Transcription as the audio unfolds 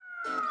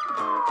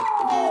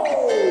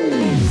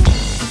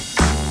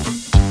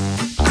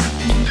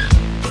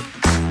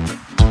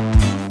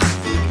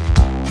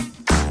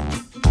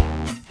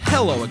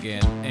Hello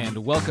again,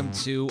 and welcome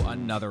to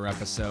another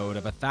episode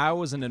of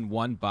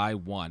 1001 by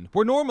 1,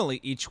 where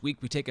normally each week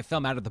we take a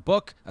film out of the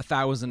book,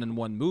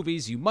 1001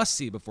 Movies You Must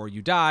See Before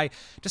You Die,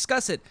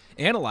 discuss it,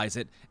 analyze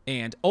it,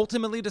 and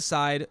ultimately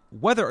decide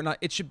whether or not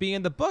it should be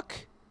in the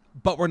book.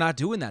 But we're not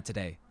doing that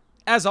today.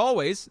 As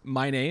always,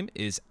 my name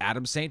is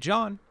Adam St.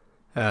 John.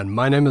 And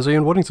my name is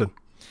Ian Woodington.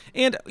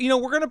 And,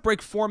 we're going to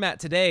break format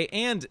today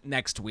and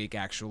next week,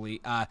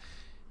 actually.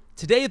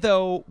 Today,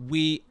 though,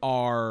 we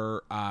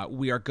are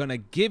going to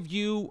give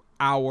you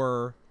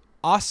our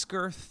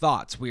Oscar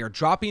thoughts. We are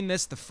dropping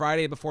this the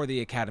Friday before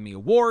the Academy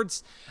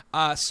Awards,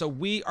 so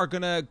we are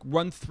going to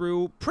run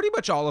through pretty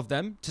much all of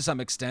them to some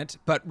extent,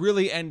 but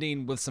really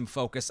ending with some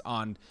focus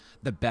on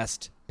the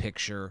Best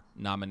Picture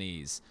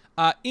nominees.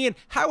 Ian,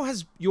 how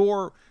has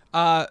your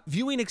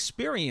viewing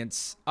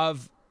experience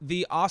of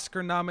the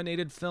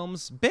Oscar-nominated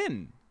films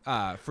been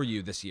for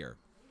you this year?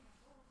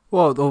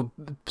 Well, though,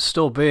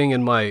 still being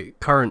in my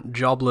current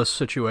jobless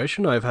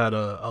situation, I've had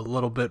a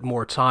little bit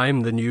more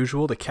time than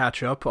usual to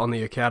catch up on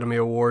the Academy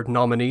Award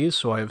nominees,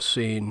 so I have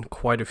seen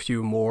quite a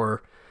few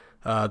more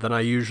than I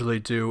usually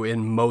do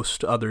in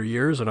most other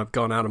years, and I've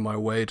gone out of my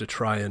way to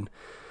try and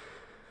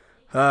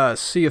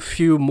see a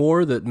few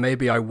more that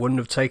maybe I wouldn't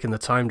have taken the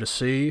time to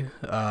see,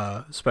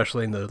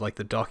 especially in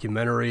the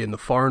documentary and the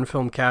foreign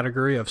film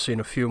category. I've seen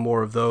a few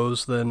more of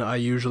those than I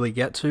usually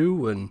get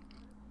to, and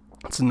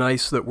it's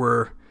nice that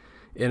we're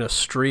in a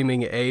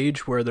streaming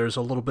age where there's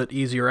a little bit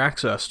easier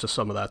access to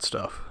some of that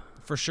stuff.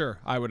 For sure.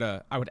 I would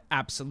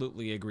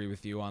absolutely agree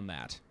with you on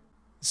that.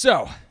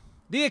 So,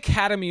 the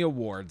Academy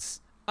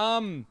Awards.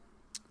 We're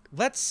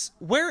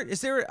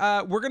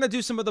going to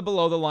do some of the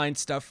below the line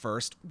stuff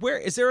first.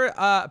 Is there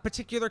a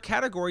particular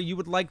category you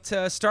would like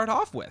to start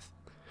off with?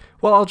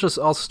 Well,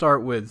 I'll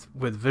start with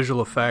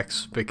visual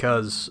effects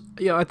because,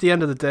 at the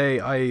end of the day,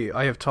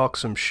 I have talked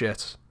some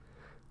shit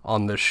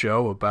on this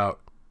show about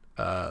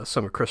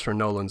some of Christopher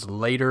Nolan's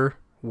later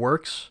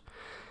works,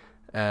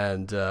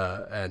 and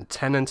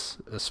Tenet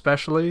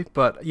especially.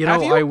 But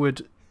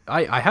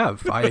I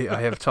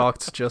have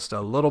talked just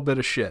a little bit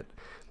of shit.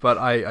 But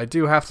I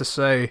do have to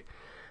say,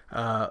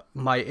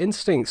 my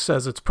instinct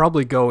says it's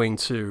probably going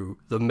to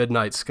The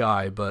Midnight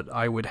Sky, but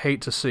I would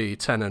hate to see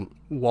Tenet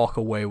walk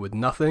away with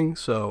nothing.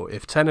 So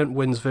if Tenet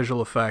wins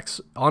visual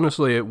effects,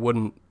 honestly, it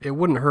wouldn't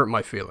hurt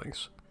my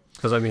feelings.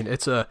 Because,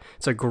 it's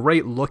a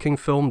great looking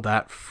film.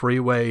 That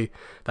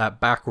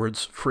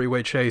backwards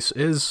freeway chase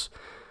is,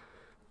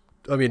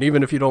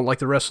 even if you don't like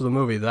the rest of the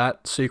movie,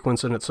 that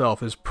sequence in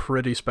itself is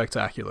pretty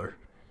spectacular.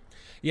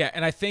 Yeah,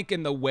 and I think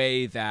in the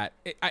way that,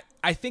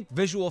 I think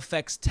visual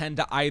effects tend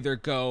to either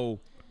go,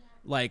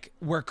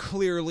 we're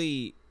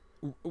clearly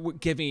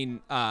giving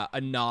a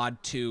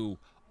nod to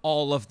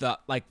all of the,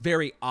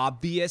 very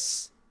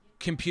obvious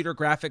computer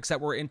graphics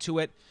that were into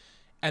it.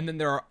 And then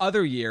there are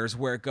other years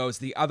where it goes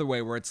the other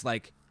way, where it's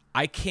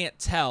I can't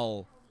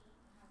tell,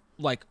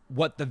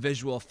 what the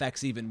visual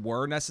effects even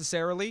were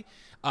necessarily,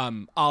 a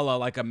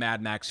la a Mad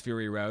Max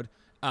Fury Road.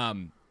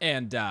 I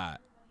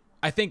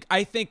think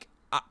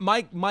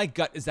my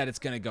gut is that it's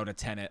going to go to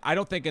Tenet. I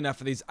don't think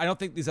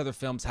these other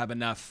films have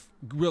enough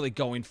really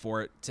going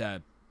for it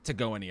to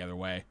go any other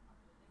way.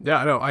 Yeah,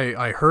 I know.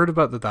 I heard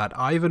about that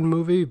Ivan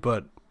movie,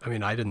 but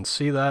I didn't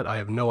see that. I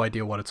have no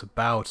idea what it's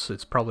about.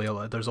 It's probably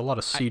there's a lot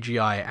of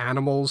CGI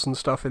animals and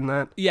stuff in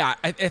that. Yeah,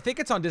 I think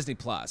it's on Disney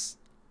Plus.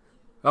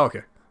 Oh,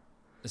 okay.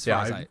 As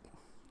far as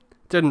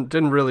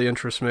didn't really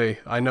interest me.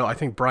 I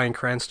think Bryan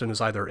Cranston is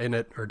either in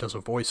it or does a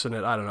voice in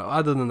it. I don't know.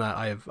 Other than that,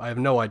 I have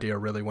no idea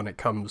really when it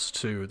comes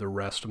to the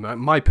rest.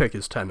 My pick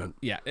is Tenet.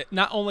 Yeah,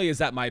 not only is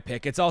that my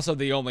pick, it's also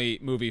the only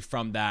movie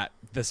from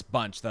this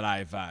bunch that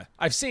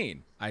I've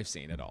seen. I've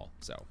seen it all.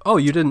 So. Oh,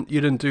 you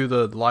didn't do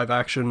the live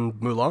action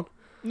Mulan?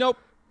 Nope.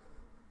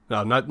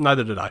 No,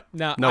 neither did I.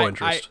 No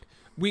interest.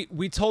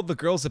 We told the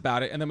girls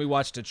about it, and then we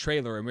watched a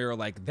trailer, and we were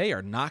like, they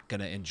are not going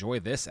to enjoy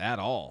this at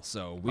all.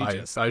 So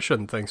I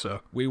shouldn't think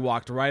so. We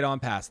walked right on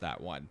past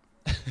that one.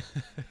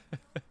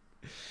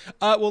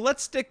 Well,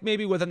 let's stick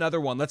maybe with another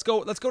one. Let's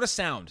go to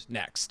sound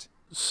next.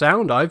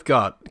 Sound, I've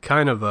got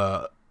kind of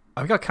a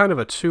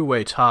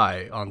two-way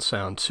tie on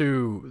sound.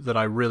 Two that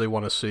I really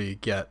want to see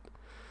get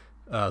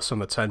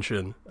some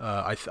attention.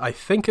 I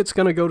think it's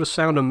going to go to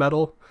Sound of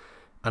Metal,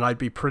 and I'd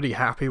be pretty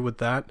happy with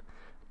that.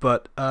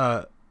 But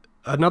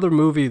another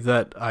movie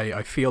that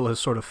I feel has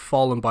sort of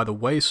fallen by the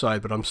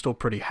wayside, but I'm still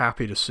pretty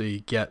happy to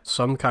see get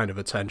some kind of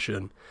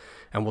attention,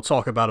 and we'll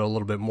talk about it a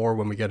little bit more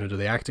when we get into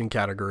the acting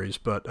categories,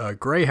 but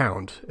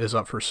Greyhound is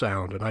up for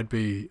sound, and I'd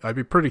be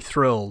pretty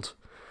thrilled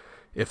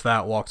if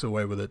that walked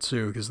away with it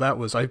too, because that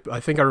was, I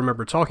think I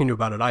remember talking to you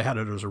about it, I had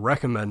it as a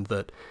recommend,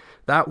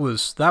 that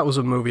was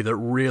a movie that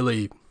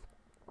really...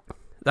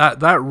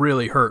 That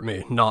really hurt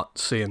me not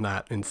seeing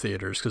that in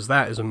theaters, because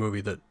that is a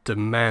movie that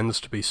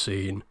demands to be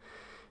seen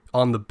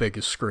on the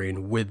biggest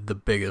screen with the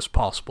biggest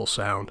possible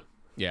sound.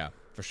 Yeah,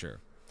 for sure.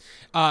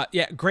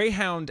 Yeah,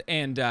 Greyhound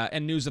and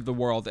News of the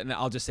World, and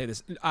I'll just say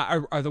this,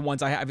 are the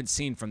ones I haven't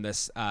seen from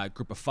this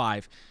group of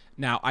 5.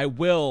 Now, I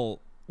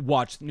will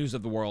watch News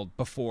of the World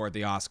before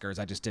the Oscars.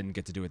 I just didn't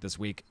get to do it this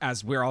week,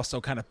 as we're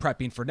also kind of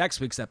prepping for next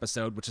week's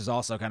episode, which is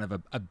also kind of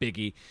a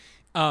biggie.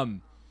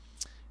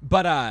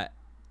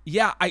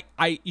 Yeah,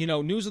 I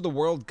News of the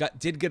World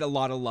did get a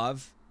lot of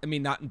love. I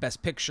mean, not in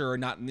Best Picture, or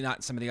not in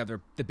some of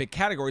the big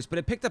categories, but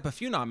it picked up a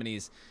few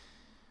nominees.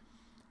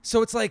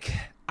 So it's like,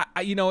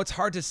 it's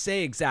hard to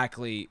say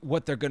exactly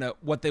what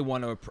they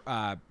want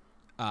to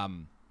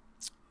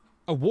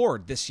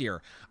award this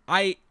year.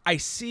 I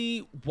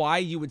see why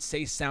you would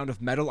say Sound of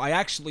Metal. I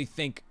actually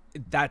think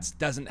I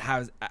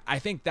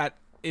think that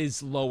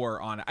is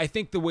lower on it. I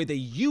think the way they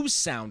use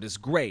sound is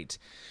great,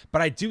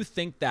 but I do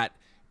think that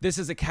this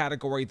is a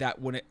category that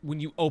when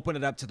you open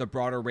it up to the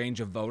broader range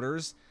of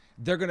voters,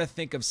 they're going to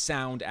think of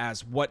sound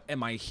as what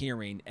am I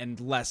hearing and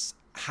less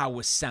how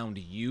was sound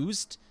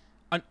used.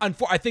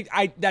 I think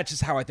that's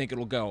just how I think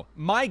it'll go.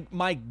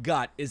 My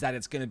gut is that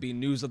it's going to be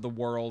News of the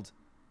World,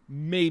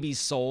 maybe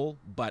Soul,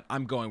 but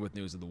I'm going with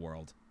News of the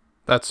World.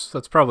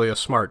 That's probably a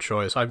smart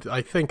choice.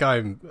 I think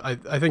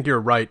you're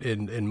right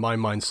in my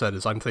mindset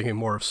is I'm thinking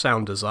more of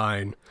sound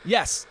design.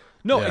 Yes.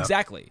 No, yeah.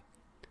 Exactly.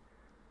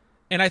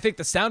 And I think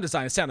the sound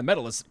design of Sound of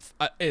Metal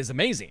is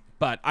amazing,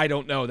 but I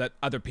don't know that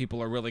other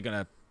people are really going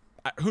to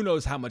who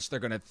knows how much they're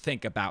going to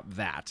think about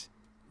that.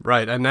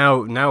 Right, and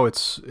now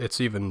it's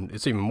even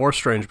more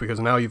strange because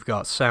now you've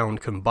got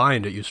sound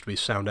combined. It used to be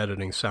sound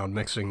editing, sound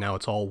mixing. Now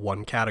it's all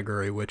one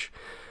category, which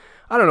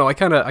I don't know. I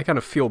kind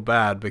of feel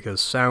bad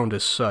because sound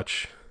is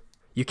such,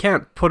 you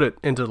can't put it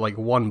into like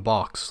one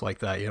box like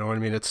that. You know what I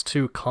mean? It's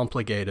too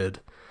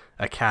complicated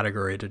a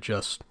category to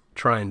just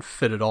try and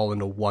fit it all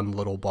into one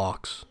little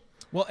box.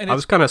 Well, and I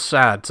was kind of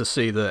sad to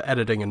see the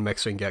editing and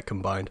mixing get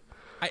combined.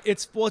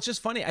 It's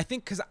just funny. I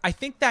think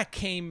that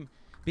came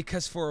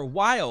because for a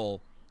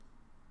while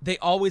they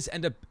always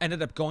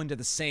ended up going to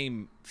the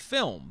same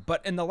film,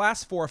 but in the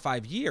last 4 or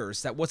 5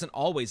 years that wasn't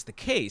always the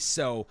case.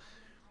 So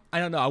I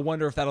don't know. I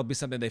wonder if that'll be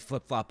something they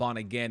flip flop on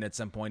again at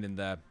some point in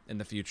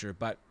the future.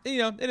 But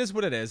it is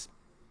what it is.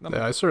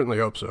 Yeah, I certainly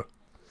hope so.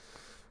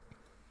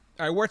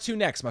 All right, where to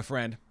next, my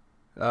friend?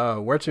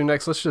 Where to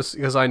next? Let's just,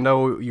 because I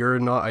know you're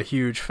not a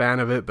huge fan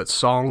of it, but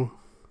Song.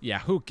 Yeah,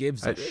 who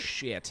gives a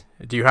shit?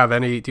 Do you have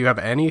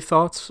any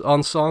thoughts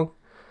on Song?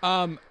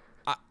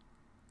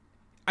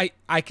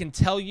 I can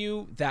tell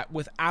you that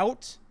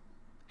without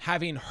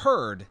having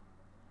heard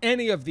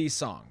any of these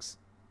songs,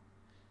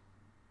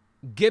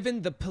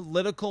 given the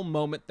political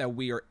moment that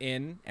we are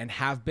in and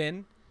have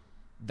been,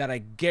 that I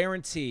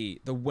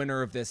guarantee the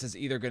winner of this is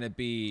either going to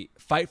be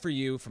Fight for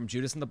You from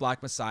Judas and the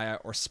Black Messiah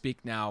or Speak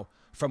Now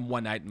from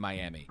One Night in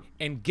Miami.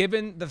 And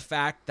given the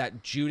fact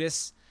that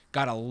Judas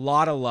got a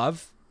lot of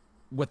love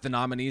with the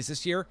nominees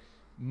this year,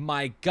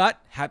 my gut,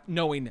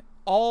 knowing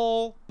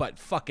all but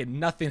fucking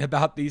nothing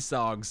about these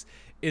songs,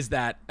 is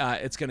that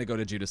it's going to go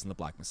to Judas and the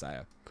Black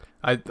Messiah.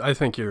 I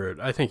think you're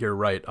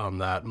right on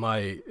that.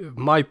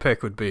 My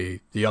pick would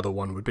be, the other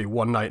one would be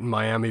One Night in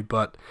Miami,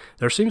 but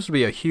there seems to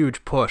be a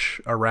huge push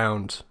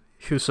around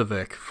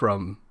Husavik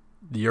from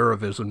the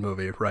Eurovision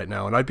movie right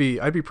now, and I'd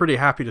be pretty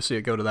happy to see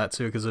it go to that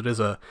too, because it is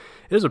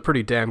a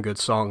pretty damn good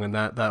song, and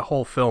that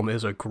whole film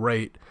is a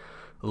great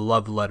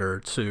love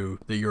letter to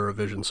the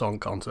Eurovision Song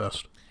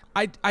Contest.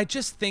 I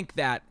just think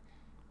that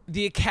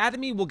the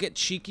Academy will get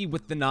cheeky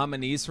with the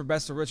nominees for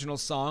Best Original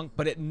Song,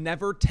 but it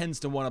never tends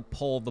to want to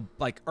pull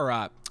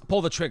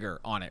the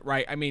trigger on it,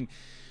 right? I mean,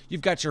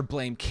 you've got your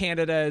Blame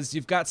Canadas,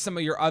 you've got some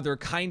of your other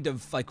kind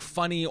of like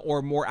funny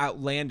or more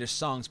outlandish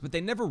songs, but they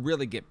never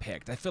really get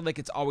picked. I feel like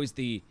it's always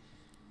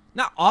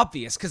not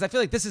obvious, because I feel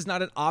like this is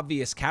not an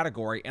obvious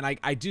category, and I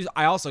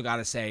also got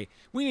to say,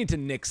 we need to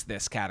nix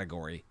this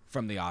category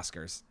from the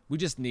Oscars. We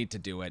just need to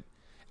do it.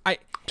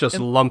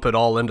 Lump it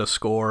all into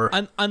score.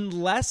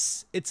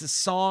 Unless it's a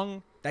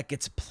song that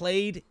gets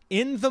played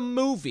in the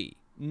movie,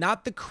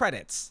 not the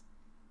credits,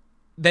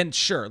 then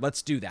sure,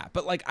 let's do that.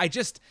 But like, I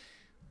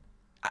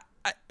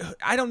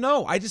don't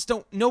know.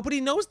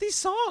 Nobody knows these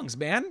songs,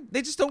 man.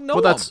 They just don't know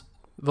them.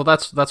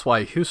 That's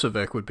why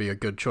Husavik would be a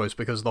good choice,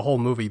 because the whole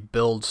movie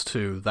builds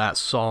to that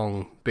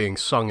song being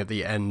sung at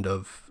the end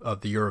of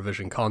the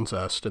Eurovision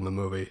contest in the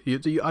movie. You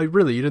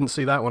didn't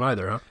see that one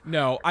either, huh?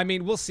 No, I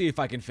mean, we'll see if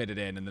I can fit it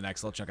in the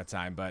next little chunk of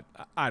time, but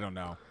I don't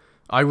know.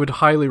 I would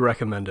highly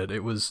recommend it.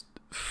 It was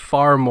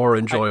far more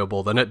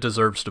enjoyable than it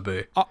deserves to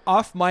be.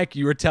 Off mic,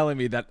 you were telling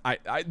me that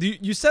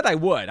you said I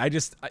would. I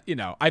just,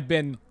 I've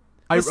been...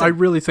 Listen, I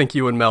really think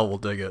you and Mel will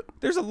dig it.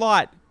 There's a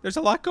lot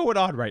going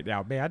on right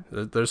now, man.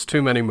 There's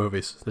too many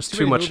movies. There's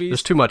too much.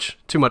 There's too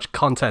much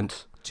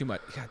content. Too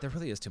much. Yeah, there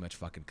really is too much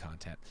fucking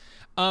content.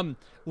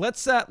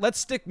 Let's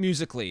stick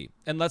musically,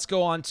 and let's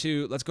go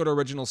to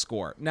original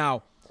score.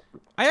 Now,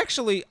 I'm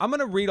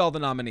gonna read all the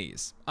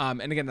nominees.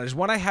 And again, there's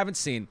one I haven't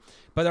seen,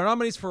 but their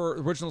nominees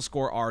for original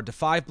score are Da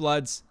 5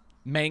 Bloods,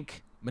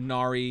 Mank,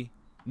 Minari,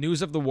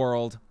 News of the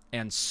World,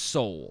 and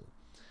Soul.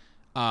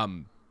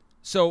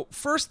 So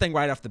first thing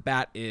right off the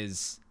bat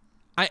is,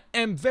 I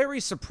am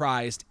very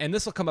surprised, and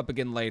this will come up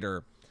again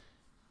later,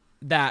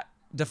 that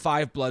The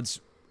Five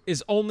Bloods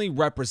is only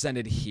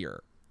represented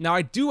here. Now,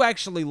 I do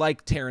actually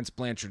like Terrence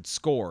Blanchard's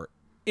score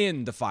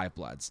in The Five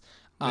Bloods.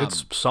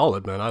 It's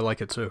solid, man. I like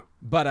it too.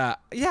 But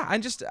yeah,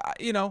 I'm just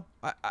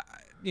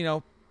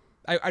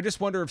I just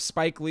wonder if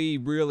Spike Lee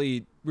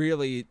really,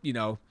 the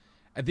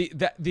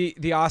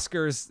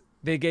Oscars,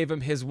 they gave him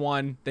his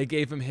one, they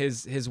gave him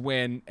his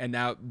win, and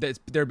now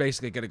they're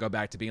basically going to go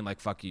back to being like,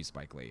 fuck you,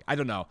 Spike Lee. I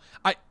don't know.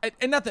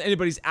 And not that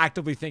anybody's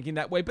actively thinking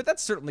that way, but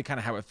that's certainly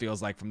kind of how it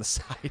feels like from the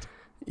side.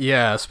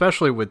 Yeah,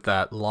 especially with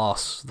that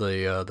loss,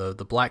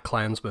 the Black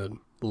Klansman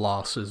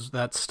loss,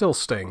 that still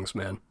stings,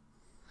 man.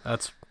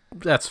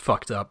 That's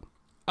fucked up.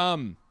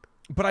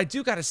 But I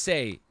do gotta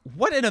say,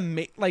 what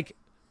an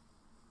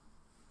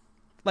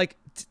like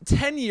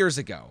 10 years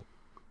ago,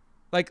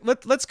 like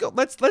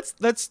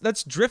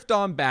let's drift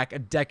on back a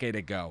decade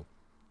ago,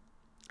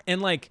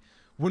 and like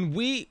when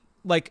we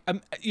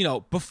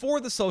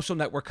before The Social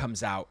Network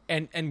comes out,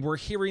 and we're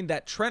hearing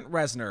that Trent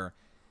Reznor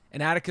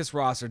and Atticus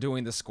Ross are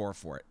doing the score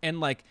for it, and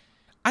like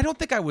I don't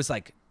think I was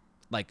like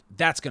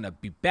that's gonna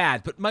be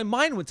bad, but my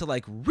mind went to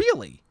like,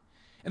 really.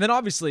 And then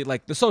obviously,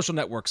 like, The Social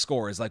Network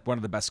score is like one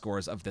of the best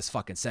scores of this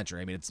fucking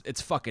century. I mean,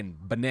 it's fucking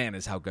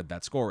bananas how good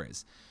that score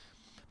is.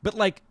 But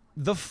like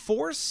the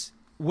force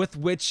with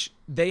which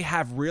they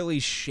have really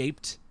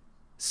shaped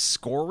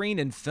scoring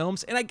in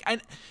films, and I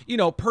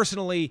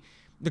personally,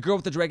 The Girl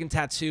with the Dragon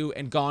Tattoo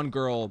and Gone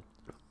Girl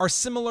are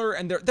similar,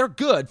 and they're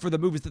good for the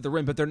movies that they're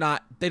in, but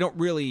they don't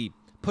really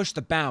push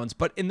the bounds.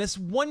 But in this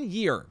one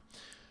year,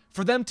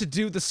 for them to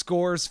do the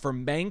scores for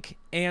Mank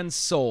and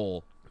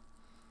Soul,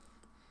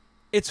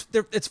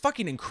 it's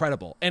fucking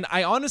incredible. And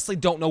I honestly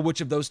don't know which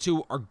of those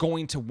two are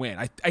going to win.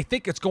 I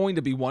think it's going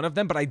to be one of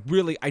them, but I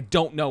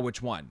don't know which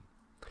one.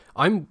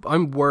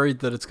 I'm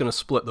worried that it's going to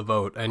split the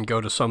vote and go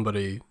to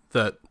somebody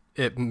that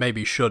it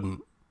maybe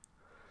shouldn't.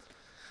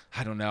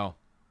 I don't know.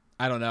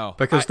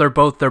 Because they're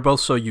both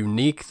so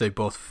unique. They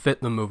both fit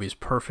the movies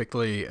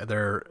perfectly.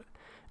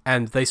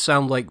 And they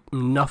sound like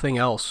nothing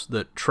else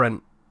that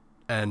Trent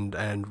and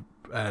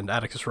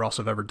Atticus Ross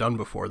have ever done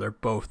before. They're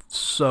both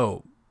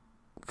so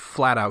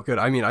flat out good.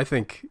 I mean, I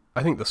think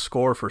the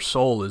score for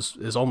Soul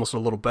is almost a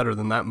little better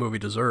than that movie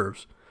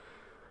deserves.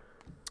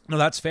 No,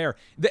 that's fair.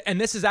 And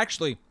this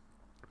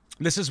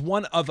is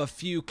one of a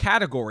few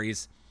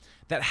categories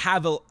that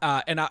have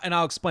and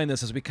I'll explain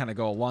this as we kind of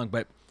go along,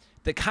 but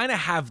that kind of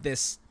have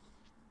this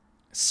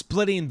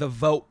splitting the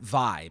vote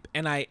vibe.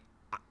 And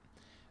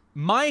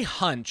my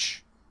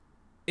hunch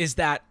is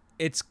that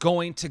it's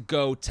going to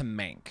go to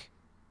Mank.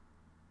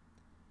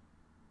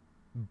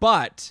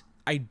 But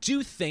I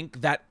do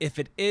think that if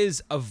it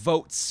is a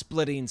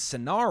vote-splitting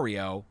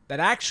scenario, that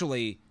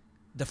actually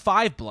The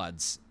Five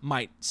Bloods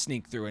might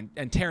sneak through,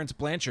 and Terrence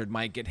Blanchard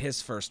might get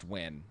his first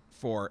win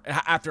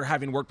after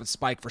having worked with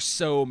Spike for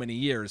so many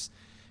years.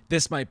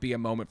 This might be a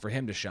moment for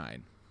him to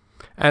shine.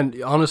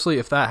 And honestly,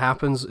 if that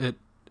happens, it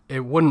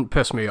wouldn't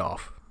piss me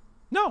off.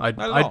 No,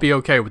 I'd be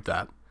okay with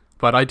that.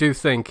 But I do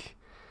think,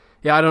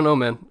 yeah, I don't know,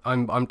 man.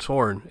 I'm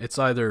torn. It's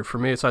either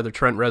Trent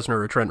Reznor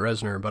or Trent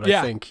Reznor, but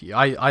I think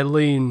I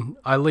lean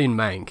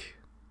Mank.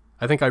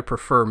 I think I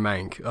prefer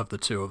Mank of the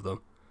two of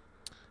them.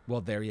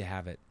 Well, there you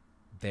have it.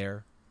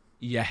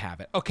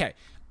 Okay.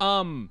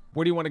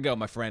 Where do you want to go,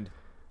 my friend?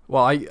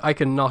 Well, I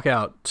can knock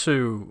out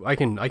two. I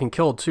can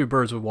kill two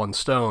birds with one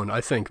stone.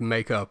 I think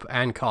makeup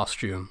and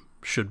costume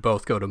should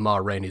both go to Ma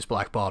Rainey's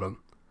Black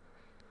Bottom.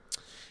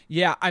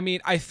 Yeah, I mean,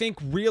 I think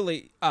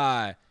really.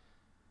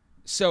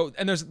 So,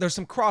 and there's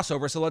some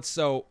crossover.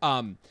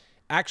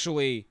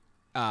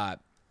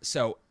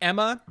 So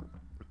Emma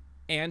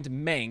and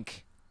Mank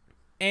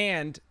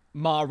and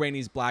Ma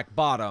Rainey's Black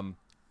Bottom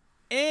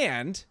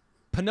and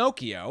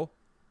Pinocchio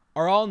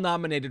are all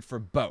nominated for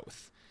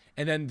both.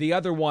 And then the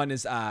other one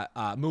is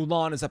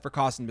Mulan is up for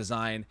costume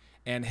design,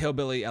 and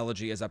Hillbilly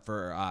Elegy is up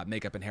for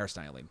makeup and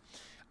hairstyling.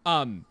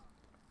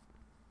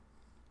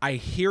 I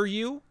hear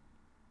you,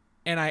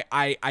 and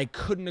I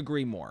couldn't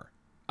agree more.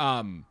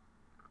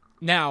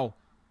 Now,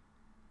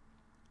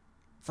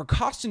 for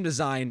costume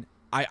design,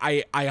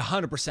 I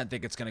 100%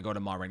 think it's going to go to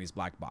Ma Rainey's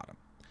Black Bottom.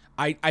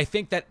 I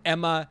think that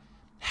Emma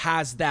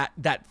has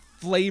that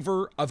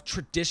flavor of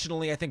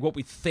traditionally, I think, what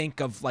we think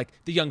of like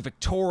the Young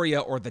Victoria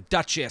or the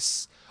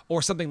Duchess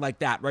or something like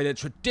that, right? A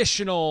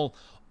traditional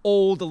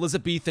old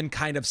Elizabethan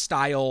kind of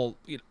style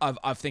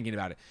of thinking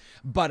about it.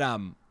 But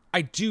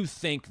I do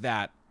think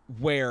that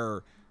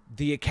where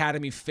the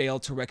Academy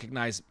failed to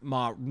recognize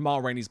Ma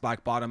Rainey's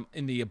Black Bottom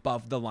in the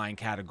above the line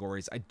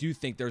categories, I do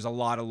think there's a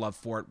lot of love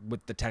for it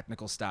with the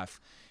technical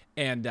stuff.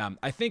 And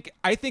I think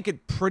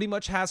it pretty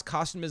much has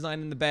costume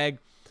design in the bag.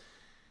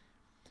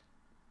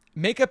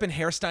 Makeup and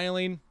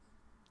hairstyling,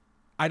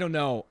 I don't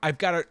know. I've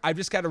got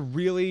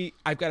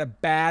a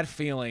bad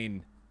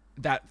feeling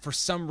that for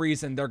some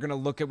reason they're gonna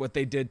look at what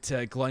they did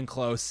to Glenn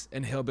Close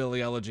and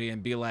Hillbilly Elegy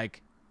and be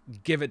like,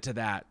 give it to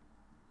that.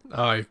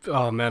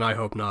 Oh man, I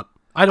hope not.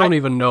 I don't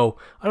even know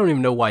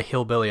why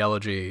Hillbilly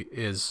Elegy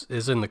is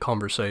in the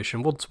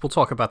conversation. We'll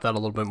talk about that a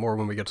little bit more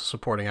when we get to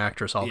supporting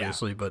actress,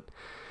 obviously. Yeah. But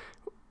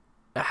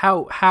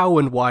how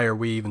and why are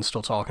we even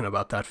still talking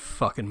about that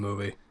fucking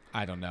movie?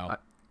 I don't know.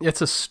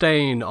 It's a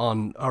stain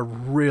on a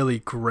really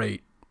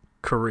great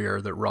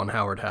career that Ron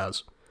Howard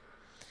has.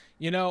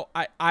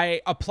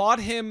 I applaud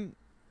him,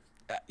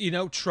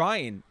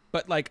 trying,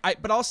 but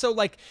but also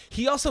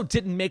he also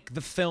didn't make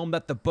the film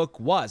that the book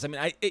was. I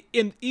mean,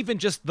 in even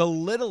just the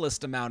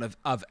littlest amount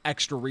of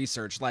extra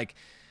research, like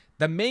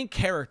the main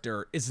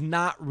character is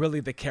not really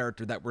the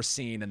character that we're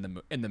seeing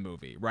in the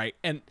movie, right?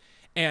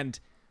 And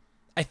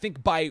I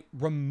think by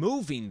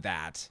removing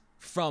that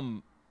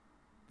from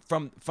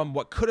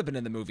what could have been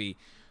in the movie,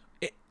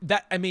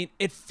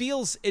 it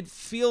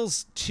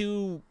feels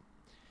too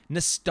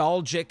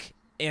nostalgic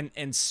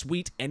and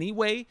sweet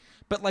anyway.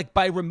 But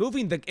by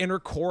removing the inner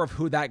core of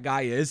who that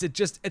guy is,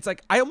 it's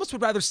like I almost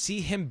would rather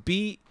see him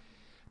be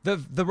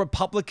the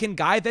Republican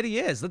guy that he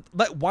is.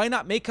 Why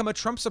not make him a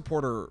Trump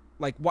supporter?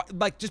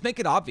 Just make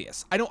it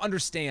obvious. I don't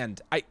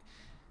understand. I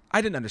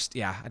didn't understand.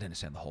 Yeah, I didn't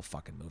understand the whole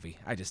fucking movie.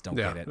 I just don't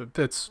get it.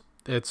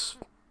 It's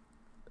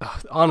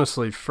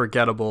honestly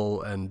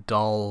forgettable and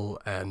dull,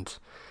 and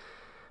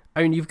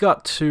I mean, you've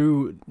got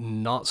two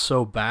not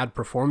so bad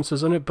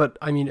performances in it, but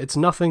I mean, it's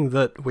nothing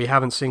that we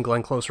haven't seen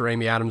Glenn Close or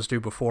Amy Adams do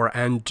before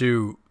and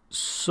do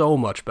so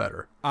much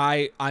better.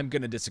 I'm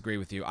gonna disagree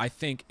with you. I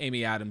think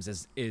Amy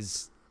Adams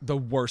is the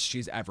worst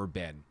she's ever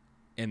been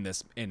in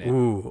it.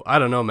 Ooh, I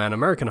don't know, man.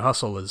 American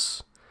Hustle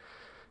is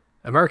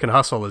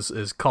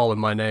calling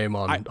my name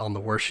on the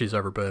worst she's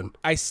ever been.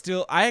 I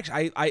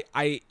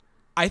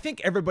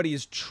think everybody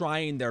is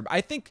trying their.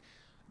 I think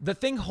the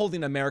thing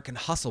holding American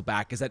Hustle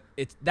back is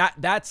that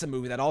that's a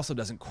movie that also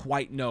doesn't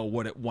quite know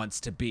what it wants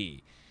to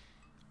be.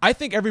 I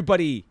think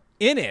everybody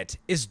in it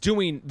is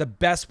doing the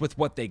best with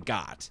what they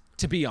got,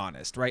 to be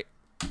honest, right?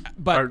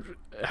 But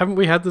haven't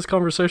we had this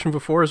conversation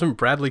before? Isn't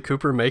Bradley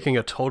Cooper making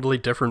a totally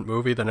different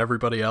movie than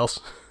everybody else?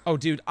 Oh,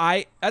 dude,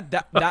 I've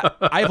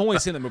only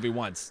seen the movie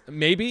once.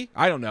 Maybe,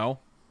 I don't know.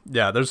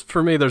 Yeah,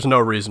 there's no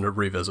reason to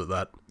revisit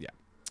that. Yeah.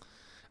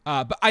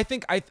 But I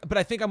think I'm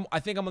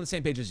on the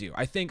same page as you.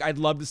 I think I'd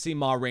love to see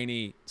Ma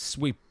Rainey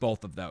sweep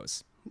both of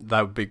those.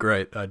 That would be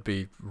great. I'd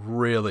be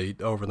really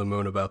over the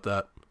moon about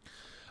that.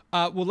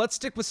 Well, let's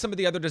stick with some of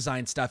the other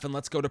design stuff and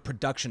let's go to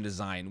production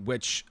design,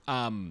 which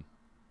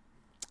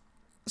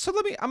so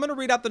I'm going to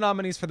read out the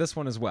nominees for this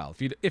one as well,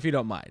 if you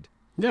don't mind.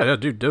 Yeah,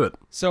 dude, do it.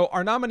 So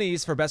our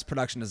nominees for best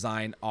production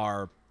design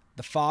are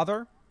The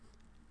Father,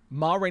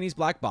 Ma Rainey's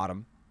Black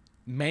Bottom,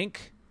 Mank,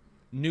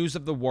 News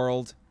of the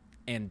World,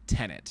 and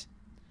Tenet.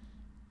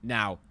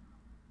 Now,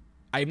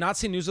 I have not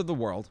seen News of the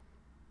World.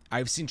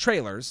 I've seen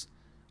trailers.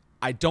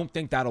 I don't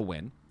think that'll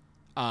win.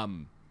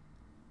 I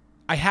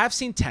have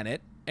seen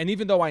Tenet, and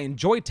even though I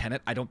enjoyed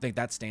Tenet, I don't think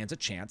that stands a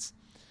chance.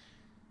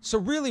 So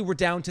really, we're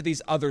down to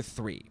these other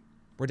three.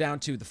 We're down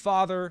to The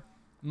Father,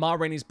 Ma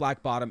Rainey's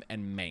Black Bottom,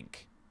 and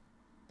Mank.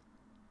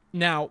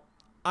 Now,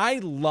 I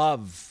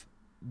love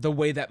the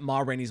way that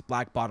Ma Rainey's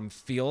Black Bottom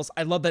feels.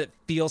 I love that it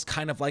feels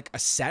kind of like a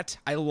set.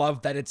 I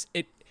love that it's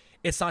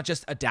not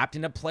just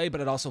adapting a play,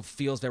 but it also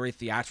feels very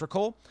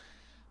theatrical.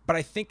 But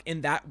I think in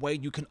that way,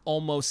 you can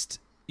almost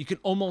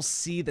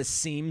see the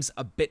seams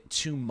a bit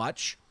too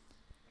much.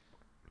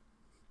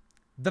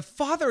 The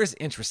Father is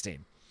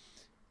interesting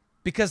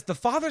because The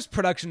Father's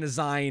production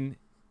design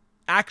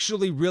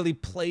actually really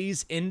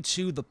plays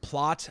into the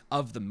plot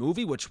of the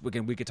movie, which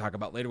again we could talk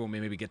about later when we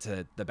maybe get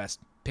to the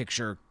best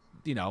picture,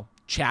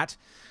 chat.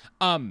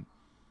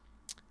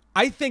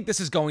 I think this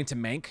is going to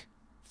Mank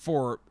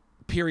for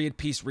period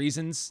piece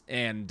reasons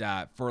and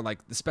for the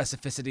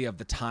specificity of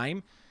the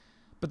time.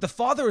 But The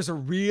Father is a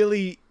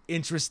really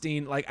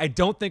interesting, I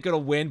don't think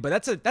it'll win, but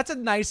that's a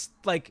nice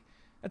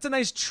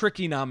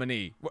tricky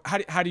nominee.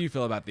 How do you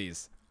feel about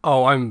these?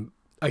 Oh,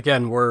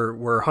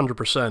 we're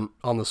 100%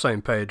 on the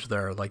same page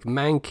there. I think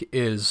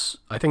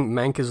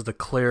Mank is the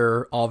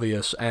clear,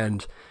 obvious,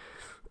 and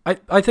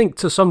I think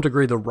to some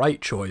degree the right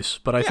choice,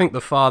 but I think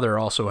The Father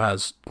also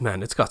has,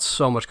 it's got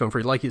so much going for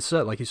you. Like you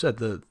said,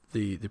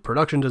 the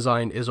production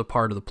design is a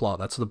part of the plot.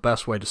 That's the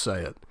best way to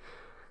say it.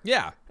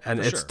 Yeah. And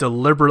it's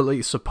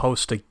deliberately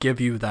supposed to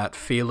give you that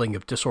feeling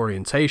of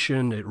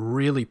disorientation. It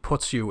really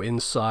puts you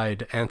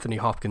inside Anthony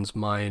Hopkins'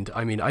 mind.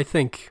 I mean, I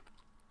think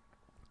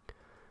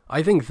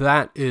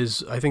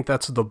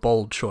that's the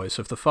bold choice.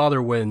 If The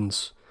Father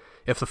wins,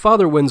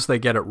 they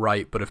get it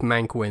right, but if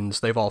Mank wins,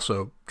 they've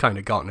also kind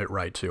of gotten it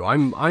right too.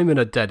 I'm in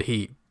a dead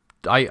heat.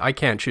 I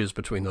can't choose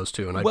between those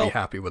two, and I'd be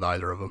happy with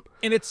either of them.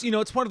 And it's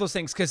it's one of those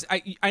things because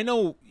I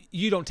know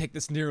you don't take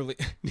this nearly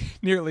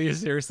as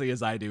seriously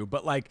as I do,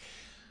 but I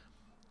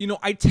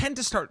tend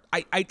to start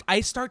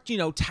I start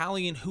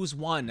tallying who's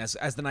won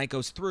as the night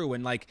goes through,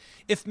 and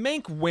if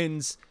Mank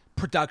wins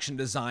production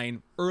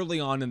design early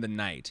on in the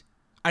night,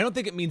 I don't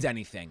think it means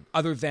anything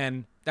other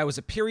than that was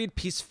a period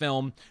piece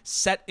film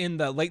set in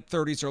the late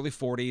 30s, early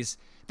 40s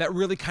that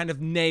really kind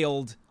of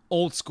nailed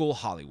old school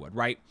Hollywood,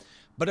 right?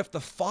 But if The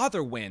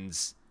Father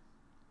wins,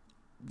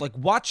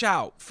 watch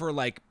out for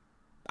I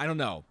don't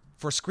know,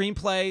 for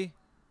screenplay,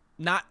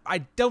 not, I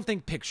don't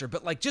think picture,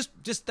 but like just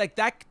like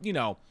that, you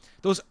know,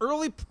 those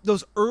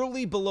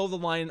early below the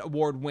line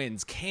award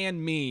wins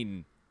can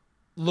mean,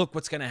 look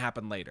what's going to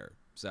happen later.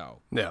 So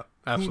yeah,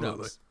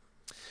 absolutely.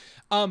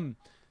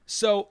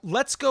 So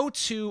let's go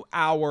to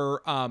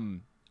our,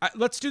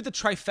 let's do the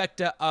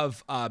trifecta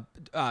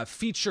of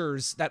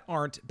features that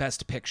aren't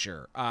Best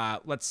Picture.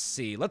 Let's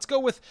see. Let's go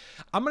with,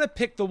 I'm going to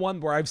pick the one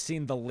where I've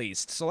seen the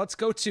least. So let's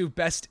go to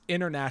Best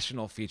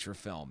International Feature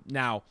Film.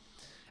 Now,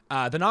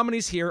 the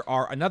nominees here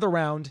are Another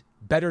Round,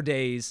 Better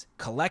Days,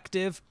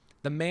 Collective,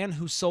 The Man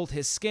Who Sold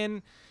His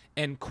Skin,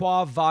 and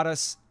Quo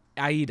Vadis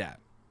Aida.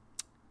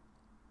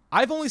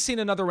 I've only seen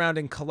Another Round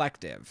in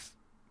Collective.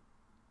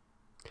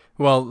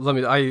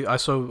 Well,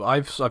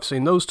 I've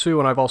seen those two,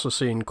 and I've also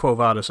seen Quo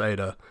Vadis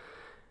Aida,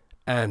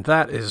 and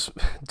that is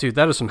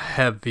some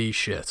heavy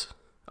shit.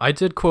 I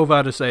did Quo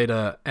Vadis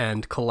Aida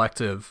and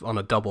Collective on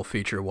a double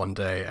feature one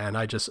day, and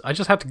I just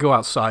had to go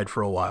outside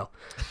for a while.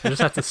 I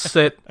just had to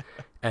sit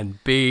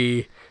and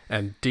be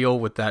and deal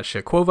with that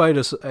shit. Quo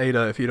Vadis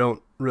Aida, if you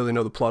don't really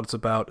know the plot, it's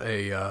about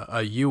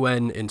a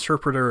UN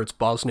interpreter. It's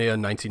Bosnia,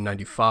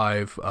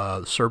 1995.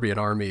 The Serbian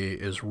army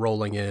is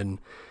rolling in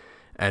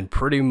and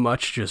pretty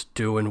much just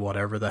doing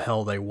whatever the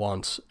hell they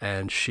want.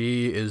 And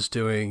she is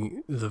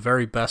doing the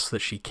very best that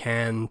she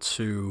can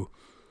to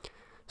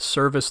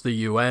service the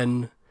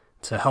UN,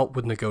 to help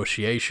with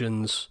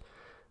negotiations,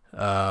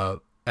 and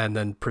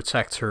then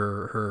protect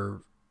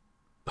her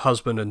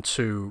husband and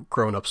two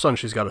grown-up sons.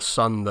 She's got a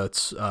son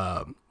that's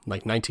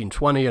like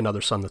 1920,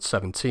 another son that's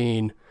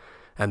 17,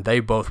 and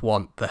they both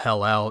want the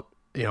hell out.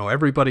 You know,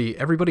 everybody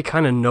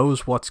kind of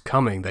knows what's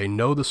coming. They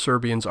know the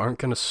Serbians aren't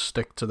going to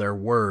stick to their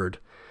word.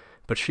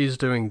 But she's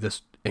doing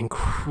this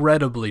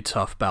incredibly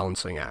tough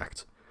balancing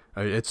act.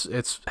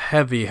 It's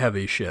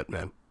heavy shit,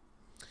 man.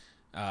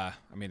 I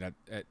mean,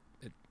 it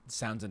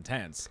sounds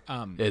intense.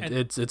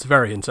 It's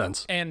very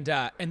intense. And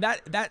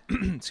that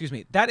excuse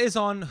me, that is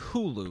on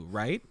Hulu,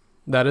 right?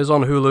 That is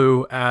on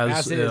Hulu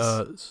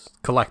as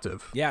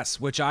Collective. Yes,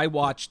 which I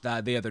watched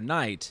the other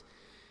night,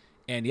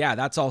 and yeah,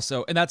 that's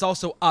also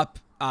up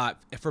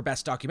for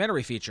Best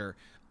Documentary Feature.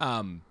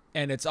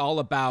 And it's all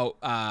about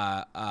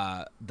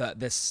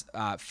this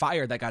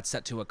fire that got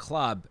set to a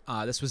club.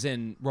 This was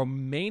in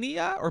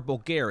Romania or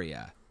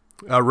Bulgaria?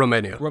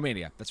 Romania.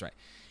 Romania, that's right.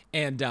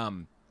 And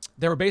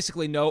there were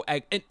basically no...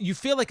 And you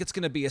feel like it's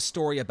going to be a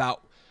story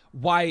about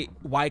why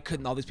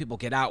couldn't all these people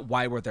get out?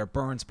 Why were there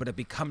burns? But it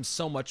becomes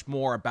so much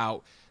more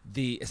about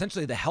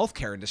essentially the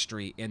healthcare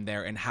industry in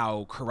there and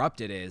how corrupt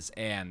it is.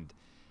 And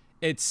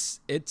it's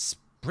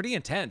pretty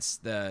intense,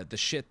 the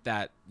shit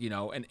that, you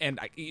know, and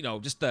you know,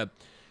 just the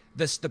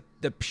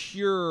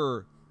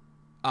pure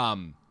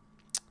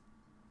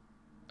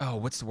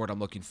what's the word I'm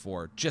looking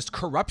for? Just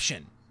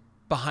corruption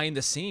behind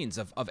the scenes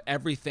of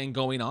everything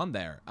going on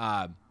there.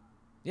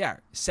 Yeah,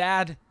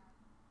 sad.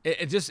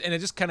 It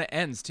just kind of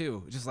ends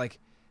too. Just like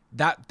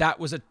that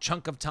was a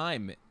chunk of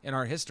time in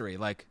our history.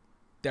 Like,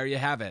 there you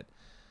have it.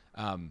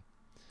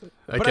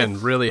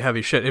 Again, really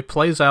heavy shit. It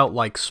plays out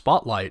like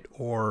Spotlight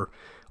or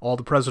All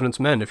the President's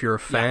Men. If you're a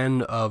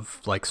fan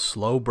of like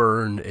slow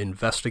burn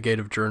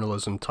investigative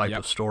journalism type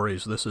of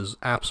stories, this is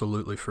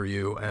absolutely for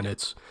you. And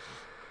it's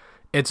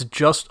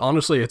just,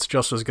 honestly, it's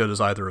just as good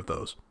as either of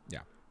those. Yeah.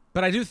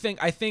 But I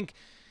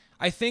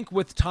think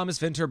with Thomas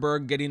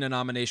Vinterberg getting a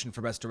nomination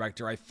for Best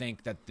Director, I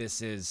think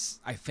this is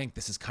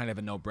kind of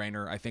a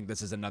no-brainer. I think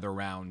this is Another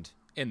Round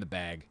in the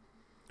bag.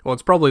 Well,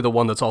 it's probably the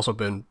one that's also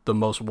been the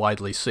most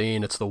widely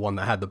seen. It's the one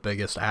that had the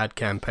biggest ad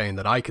campaign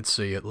that I could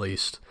see, at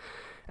least.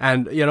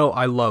 And, you know,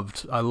 I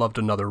loved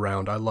Another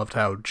Round. I loved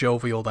how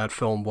jovial that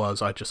film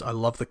was. I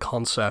love the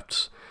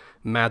concept.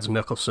 Mads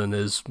Mikkelsen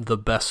is the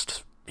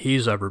best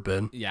he's ever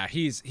been. Yeah,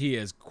 he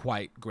is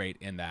quite great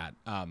in that.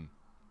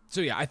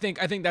 So yeah, I think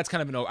that's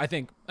kind of I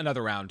think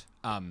Another Round.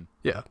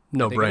 Yeah,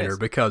 no brainer,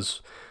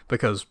 because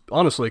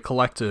honestly,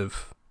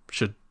 Collective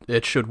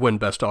should win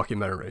Best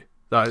Documentary.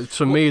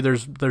 To me,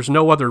 there's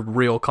no other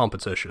real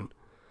competition.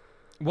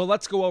 Well,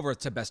 let's go over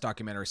to Best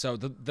Documentary. So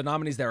the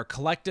nominees there are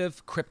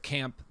Collective, Crip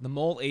Camp, The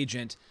Mole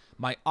Agent,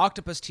 My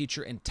Octopus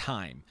Teacher, and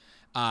Time.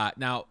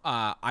 Now,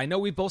 I know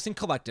we've both seen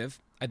Collective.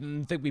 I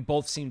didn't think we've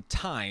both seen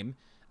Time.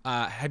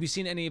 Have you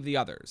seen any of the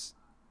others?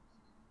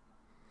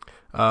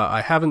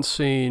 I haven't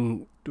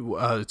seen...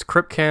 it's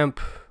Crip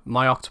Camp,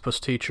 My Octopus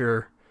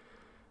Teacher.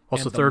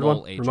 What's the third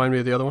one? Agent. Remind me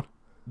of the other one.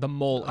 The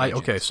Mole Agent.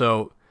 Okay,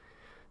 so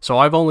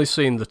I've only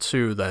seen the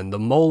two then. The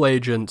Mole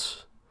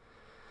Agent,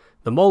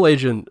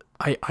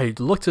 I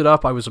looked it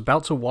up, I was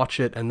about to watch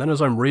it, and then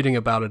as I'm reading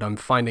about it, I'm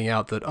finding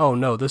out that, oh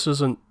no, this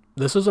isn't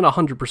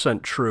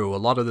 100% true. A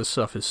lot of this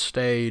stuff is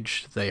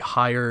staged. They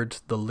hired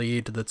the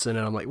lead that's in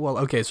it. I'm like, well,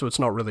 okay, so it's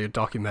not really a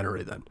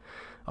documentary then.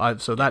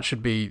 So that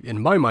should be,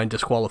 in my mind,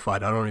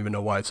 disqualified. I don't even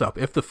know why it's up.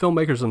 If the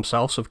filmmakers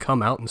themselves have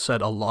come out and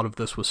said a lot of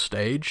this was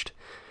staged,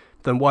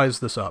 then why is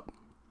this up?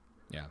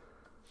 Yeah.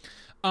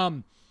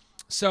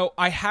 So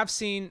I have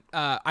seen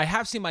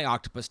My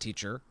Octopus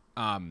Teacher.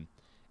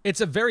 It's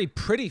a very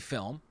pretty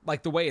film,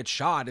 like the way it's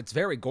shot. It's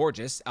very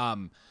gorgeous.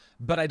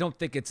 but I don't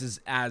think it's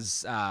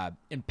as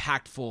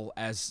impactful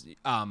as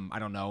I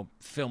don't know,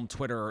 film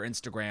Twitter or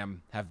Instagram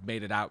have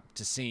made it out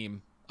to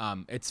seem.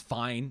 It's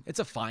fine. It's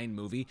a fine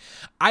movie.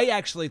 I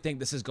actually think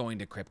this is going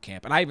to Crip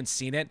Camp, and I haven't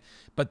seen it,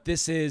 but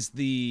this is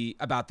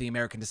about the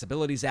American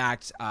Disabilities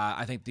Act.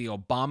 I think the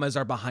Obamas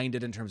are behind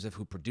it in terms of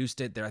who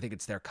produced it. I think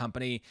it's their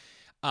company.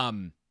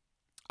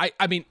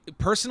 I mean,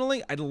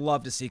 personally, I'd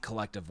love to see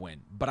Collective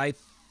win, but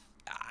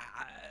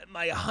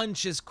my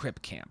hunch is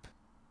Crip Camp.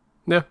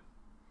 Yeah.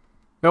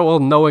 Yeah, well,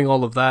 knowing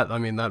all of that, I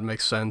mean, that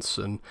makes sense,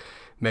 and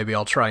maybe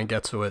I'll try and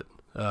get to it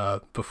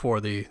before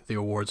the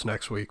awards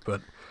next week,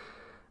 but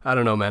I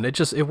don't know, man.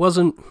 It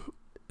wasn't,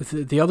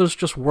 the others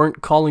just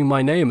weren't calling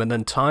my name, and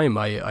then Time,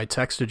 I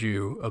texted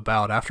you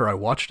about after I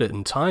watched it,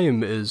 and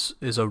Time is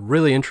a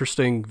really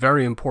interesting,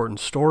 very important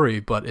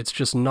story, but it's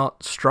just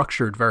not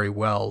structured very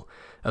well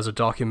as a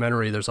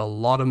documentary. There's a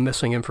lot of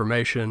missing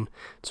information.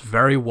 It's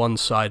very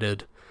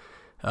one-sided.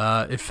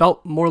 It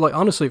felt more like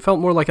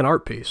an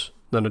art piece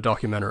than a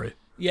documentary.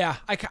 Yeah,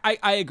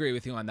 I agree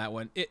with you on that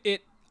one.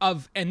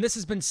 And this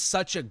has been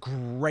such a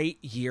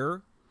great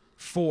year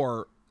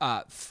for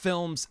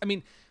films. I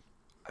mean,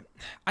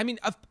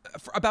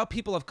 about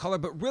people of color,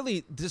 but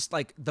really just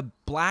like the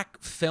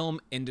black film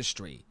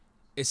industry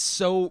is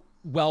so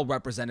well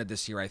represented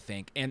this year, I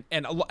think.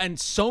 And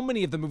so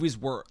many of the movies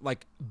were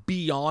like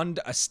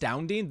beyond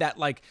astounding that,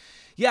 like,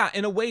 yeah,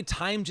 in a way,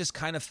 Time just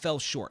kind of fell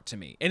short to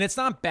me. And it's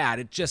not bad.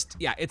 It just,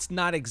 yeah, it's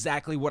not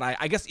exactly what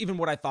I guess even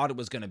what I thought it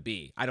was going to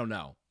be. I don't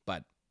know,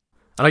 but.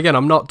 And again,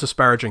 I'm not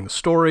disparaging the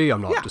story.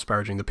 I'm not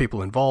disparaging the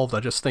people involved. I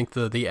just think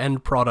the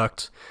end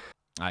product.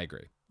 I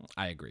agree.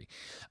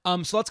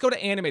 So let's go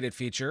to animated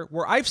feature,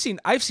 where I've seen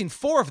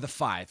 4 of the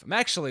 5. I'm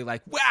actually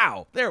like,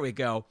 wow, there we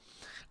go.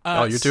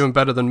 You're doing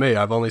better than me.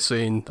 I've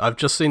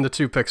just seen the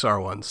 2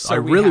 Pixar ones. So I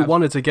really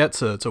wanted to get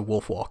to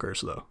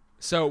Wolfwalkers, though.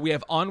 So we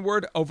have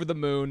Onward, Over the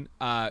Moon,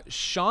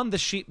 Shaun the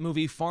Sheep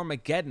movie,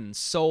 Farmageddon,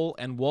 Soul,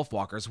 and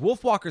Wolfwalkers.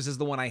 Wolfwalkers is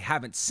the one I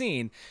haven't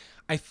seen.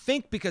 I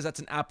think because that's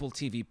an Apple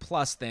TV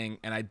Plus thing,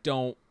 and I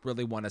don't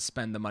really want to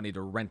spend the money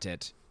to rent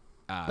it.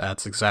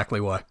 That's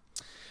exactly why.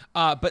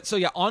 But so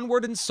yeah,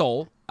 Onward and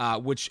Soul,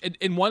 which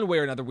in one way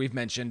or another we've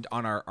mentioned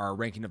on our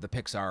ranking of the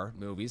Pixar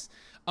movies.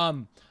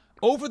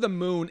 Over the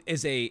Moon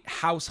is a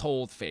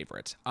household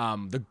favorite.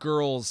 The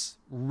girls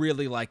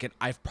really like it.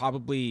 I've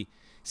probably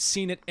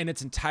seen it in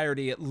its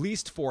entirety at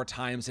least 4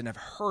 times and have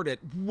heard it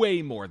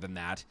way more than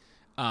that.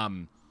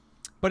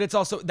 But it's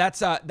also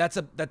that's oh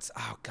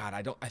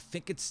god, I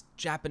think it's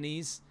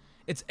Japanese.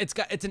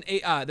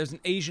 There's an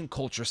Asian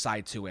culture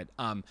side to it.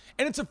 And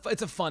it's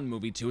a fun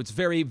movie too. It's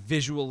very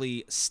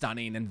visually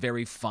stunning and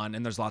very fun,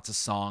 and there's lots of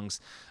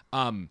songs.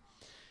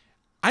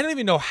 I don't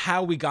even know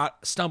how we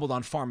stumbled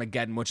on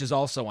Farmageddon, which is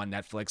also on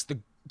Netflix.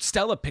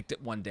 Stella picked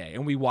it one day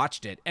and we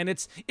watched it. And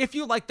it's, if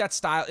you like that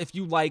style, if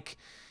you like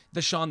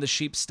the Shaun the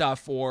Sheep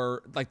stuff,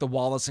 or like the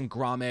Wallace and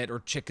Gromit or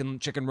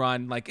Chicken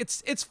Run, like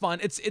it's fun.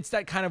 It's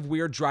that kind of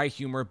weird dry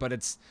humor, but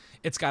it's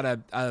got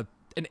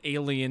an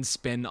alien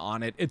spin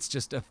on it. It's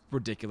just a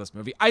ridiculous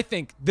movie. I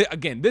think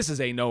again, this is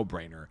a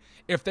no-brainer.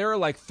 If there are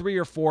like 3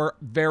 or 4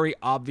 very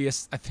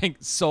obvious, I think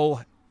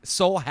Soul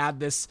had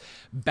this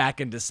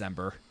back in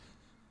December.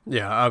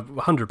 Yeah,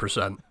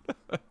 100%.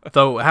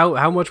 Though,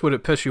 how much would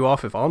it piss you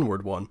off if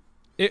Onward won?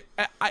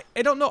 I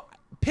don't know.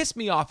 Piss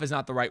me off is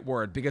not the right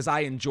word, because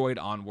I enjoyed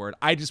Onward.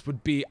 I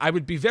would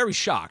be very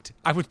shocked.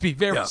 I would be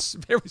very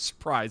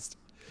surprised.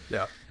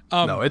 Yeah.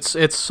 No,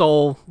 it's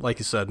Soul, like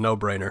you said, no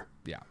brainer.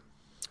 Yeah.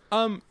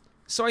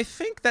 So I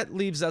think that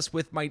leaves us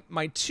with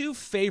my 2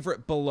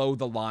 favorite below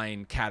the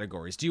line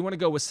categories. Do you want to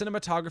go with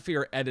cinematography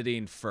or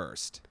editing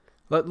first?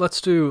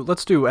 Let's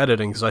do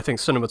editing, because I think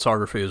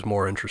cinematography is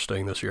more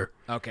interesting this year.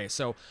 Okay,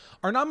 so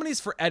our nominees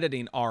for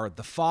editing are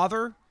The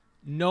Father,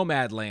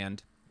 Nomadland,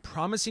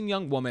 Promising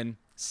Young Woman,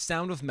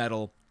 Sound of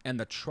Metal, and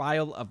The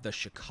Trial of the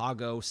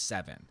Chicago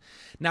 7.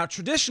 Now,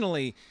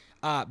 traditionally,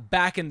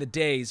 back in the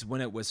days when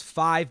it was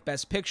 5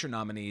 Best Picture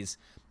nominees,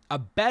 a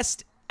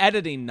Best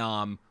Editing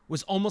nom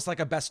was almost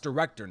like a Best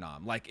Director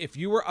nom. Like, if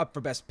you were up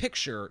for Best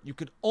Picture, you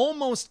could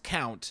almost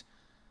count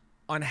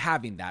on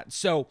having that.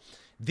 So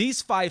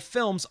these 5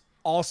 films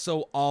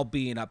also all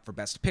being up for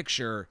Best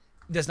Picture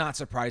does not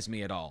surprise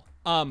me at all.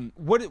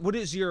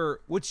 What's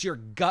your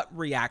gut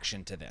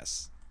reaction to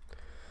this?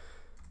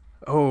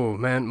 Oh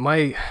man,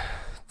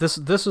 this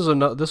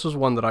is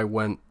one that I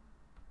went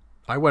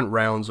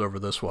rounds over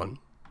this one.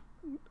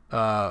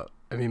 I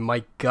mean,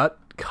 my gut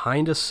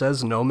kind of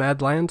says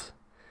Nomadland.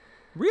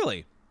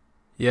 Really?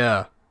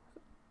 Yeah.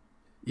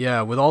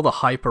 Yeah, with all the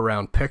hype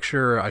around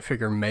Picture, I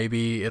figure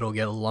maybe it'll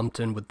get lumped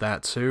in with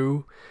that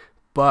too.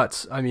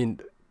 But I mean,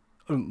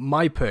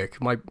 my pick,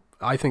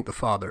 I think The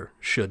Father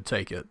should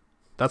take it.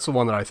 That's the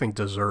one that I think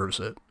deserves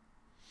it.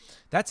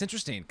 That's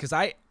interesting, because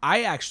I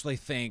actually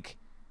think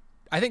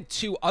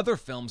 2 other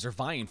films are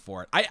vying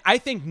for it. I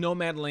think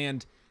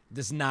Nomadland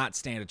does not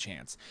stand a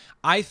chance.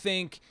 I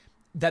think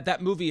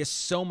that movie is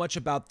so much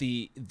about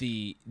the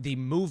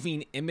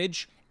moving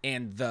image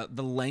and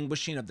the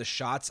languishing of the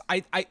shots.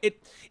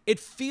 It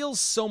feels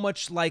so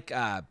much like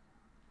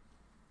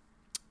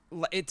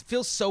it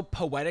feels so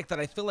poetic that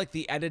I feel like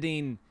the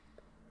editing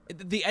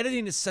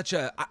is such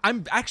a.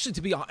 I'm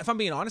actually, if I'm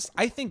being honest,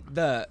 I think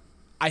the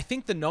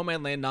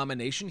Nomadland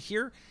nomination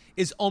here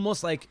is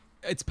almost like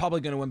it's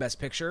probably going to win Best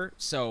Picture.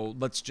 So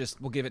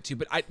we'll give it to.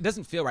 But it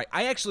doesn't feel right.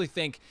 I actually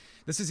think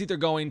this is either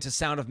going to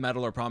Sound of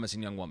Metal or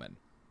Promising Young Woman.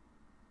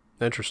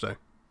 Interesting.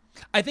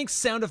 I think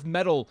Sound of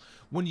Metal,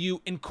 when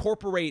you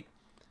incorporate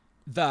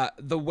the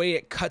way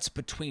it cuts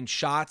between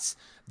shots,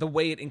 the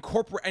way it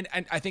incorporate,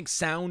 and I think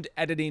sound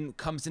editing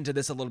comes into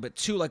this a little bit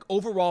too, like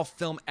overall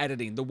film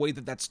editing, the way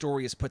that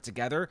story is put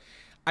together.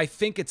 I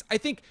think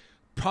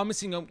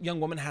Promising Young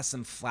Woman has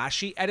some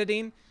flashy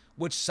editing,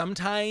 which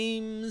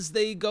sometimes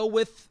they go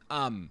with,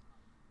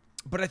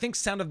 but I think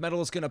Sound of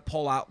Metal is going to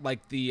pull out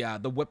like the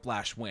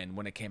Whiplash win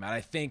when it came out.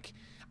 I think,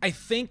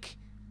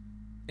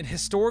 and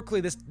historically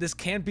this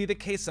can be the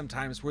case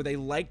sometimes, where they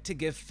like to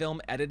give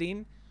film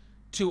editing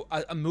to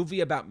a movie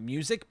about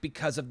music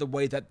because of the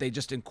way that they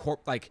just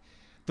incorporate, like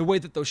the way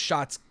that those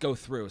shots go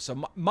through.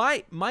 So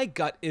my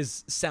gut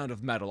is Sound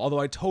of Metal, although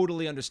I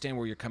totally understand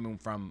where you're coming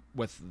from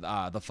with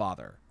The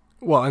Father.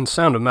 Well, and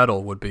Sound of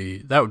Metal would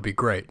be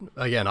great.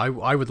 Again,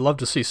 I would love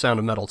to see Sound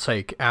of Metal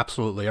take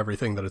absolutely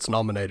everything that it's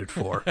nominated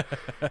for.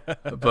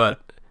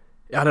 But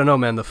I don't know,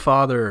 man. The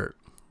Father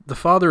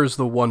is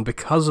the one,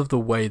 because of the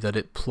way that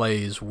it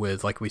plays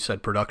with, like we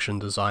said, production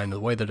design, the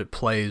way that it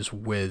plays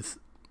with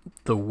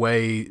the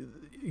way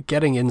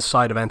getting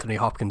inside of Anthony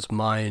Hopkins'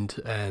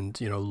 mind,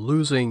 and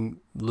losing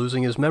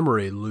his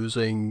memory,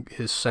 losing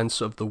his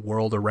sense of the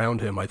world around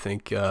him. I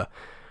think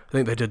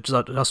they did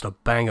just a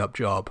bang up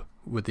job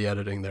with the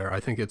editing there. I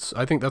think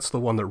that's the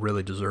one that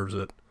really deserves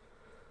it.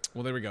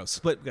 Well, there we go.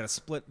 We got a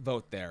split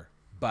vote there,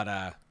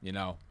 but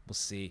we'll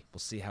see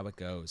how it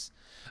goes.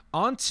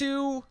 On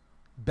to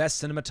Best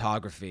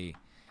Cinematography.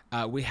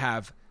 We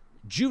have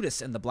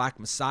Judas and the Black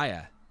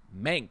Messiah,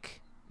 Mank,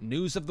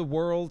 News of the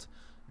World,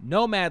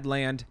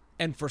 Nomadland,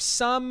 and for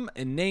some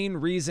inane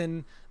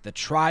reason, The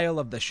Trial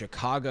of the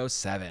Chicago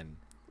 7.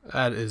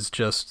 That is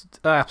just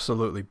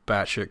absolutely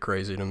batshit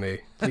crazy to me.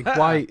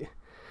 Like,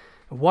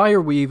 why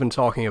are we even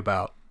talking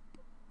about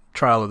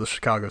Trial of the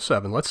Chicago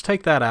 7? Let's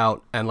take that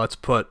out and let's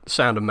put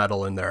Sound of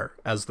Metal in there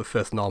as the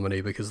 5th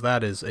nominee, because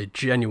that is a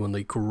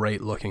genuinely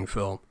great looking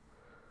film.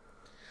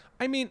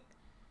 I mean,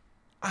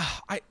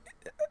 I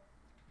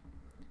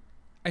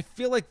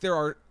feel like there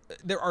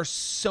are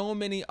so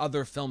many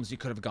other films you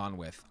could have gone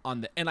with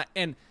on the,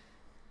 and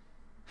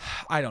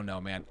I don't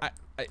know, man.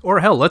 Or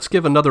hell, let's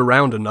give Another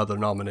Round another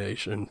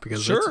nomination,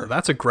 because sure,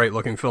 that's a great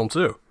looking film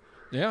too.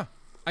 Yeah.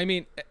 I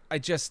mean,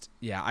 anyways,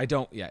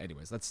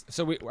 I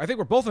think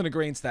we're both in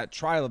agreement that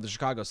Trial of the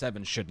Chicago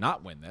 7 should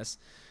not win this.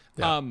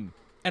 Yeah.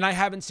 And I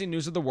haven't seen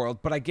News of the World,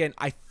 but again,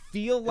 I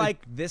feel like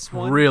this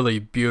one, really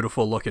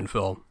beautiful looking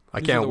film. I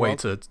can't wait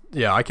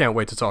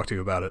to talk to you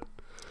about it.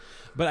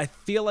 But I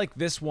feel like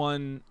this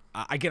one,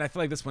 again, I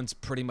feel like this one's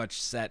pretty much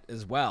set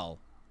as well.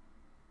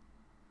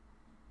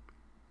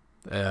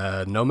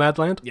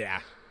 Nomadland?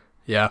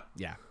 Yeah.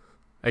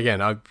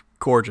 Again,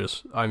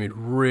 gorgeous. I mean,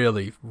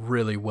 really,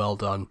 really well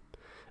done.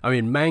 I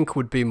mean, Mank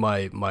would be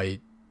my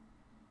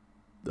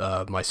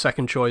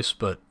second choice,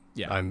 but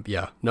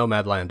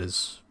Nomadland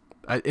is,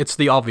 it's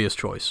the obvious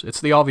choice.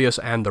 It's the obvious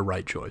and the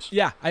right choice.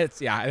 I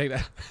think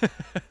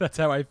that's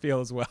how I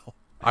feel as well.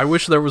 I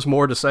wish there was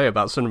more to say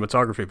about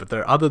cinematography, but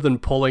other than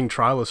pulling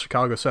Trial of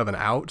Chicago 7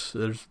 out,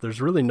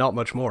 there's really not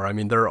much more. I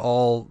mean,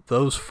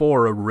 those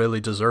 4 are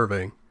really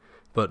deserving,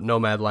 but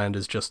Nomadland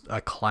is just a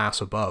class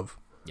above.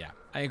 Yeah,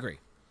 I agree.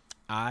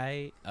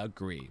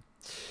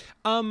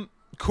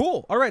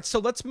 Cool. All right, so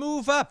let's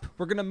move up.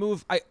 We're going to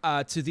move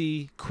to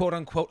the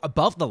quote-unquote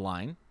above the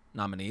line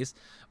nominees.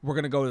 We're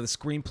going to go to the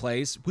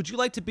screenplays. Would you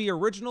like to be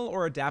original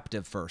or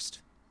adaptive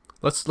first?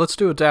 Let's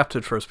do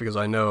adapted first, because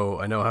I know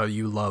how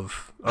you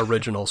love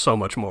original so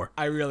much more.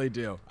 I really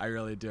do.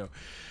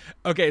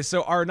 Okay,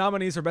 so our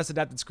nominees for Best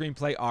Adapted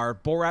Screenplay are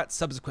Borat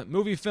Subsequent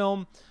Movie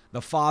Film,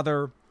 The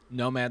Father,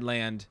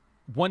 Nomadland,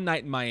 One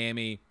Night in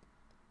Miami,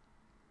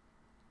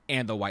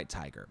 and The White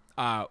Tiger.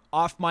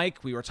 Off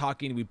mic, we were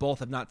talking, we both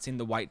have not seen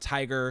The White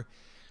Tiger.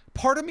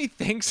 Part of me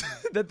thinks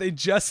that they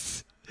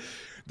just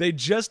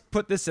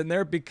put this in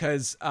there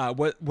because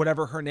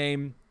whatever her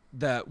name,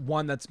 the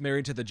one that's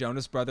married to the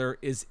Jonas brother,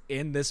 is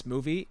in this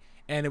movie,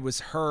 and it was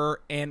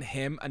her and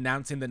him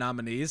announcing the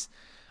nominees.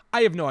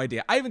 I have no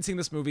idea. I haven't seen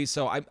this movie,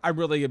 so I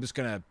really am just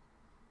going to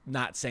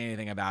not say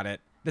anything about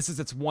it. This is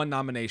its one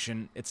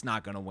nomination. It's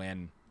not going to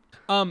win.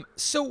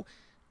 So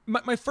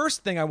my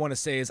first thing I want to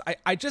say is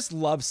I just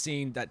love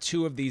seeing that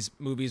 2 of these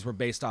movies were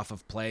based off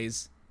of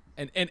plays.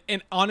 And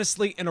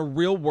honestly, in a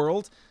real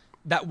world,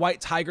 that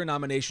White Tiger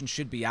nomination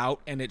should be out,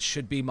 and it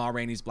should be Ma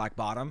Rainey's Black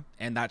Bottom,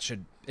 and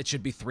it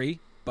should be 3,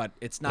 but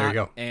it's not. There you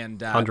go. And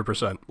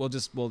 100%. We'll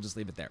just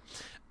leave it there.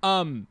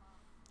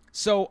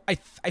 So I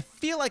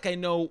feel like I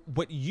know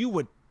what you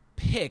would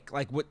pick,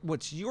 like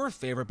what's your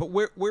favorite, but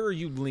where are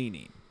you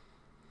leaning?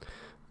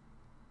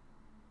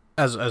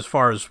 As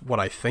far as what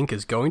I think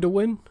is going to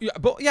win? Yeah,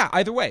 but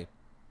either way.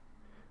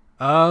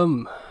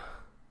 I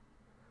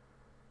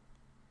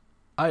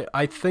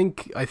I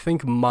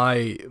think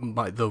my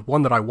the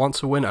one that I want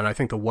to win and I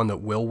think the one that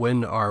will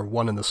win are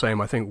one and the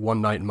same. I think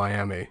One Night in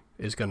Miami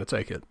is going to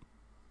take it.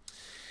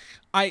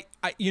 I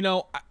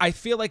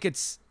feel like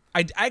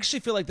I actually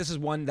feel like this is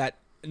one that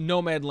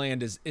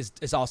Nomadland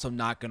is also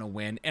not going to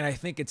win, and I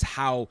think it's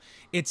how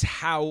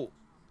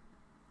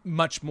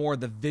much more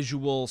the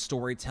visual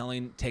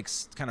storytelling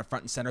takes kind of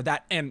front and center,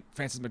 that and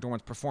Frances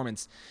McDormand's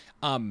performance.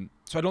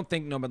 So I don't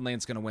think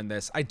Nomadland's going to win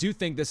this. I do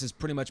think this is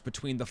pretty much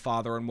between The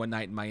Father and One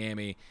Night in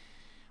Miami.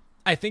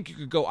 I think you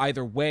could go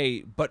either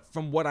way, but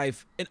from what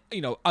I've,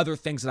 other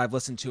things that I've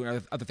listened to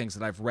and other things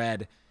that I've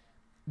read,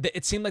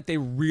 it seemed like they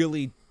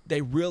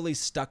really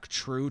stuck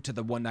true to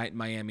the One Night in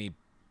Miami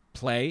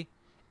play,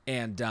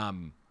 and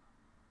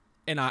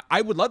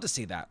I would love to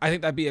see that. I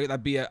think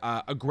that'd be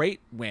a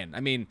great win. I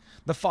mean,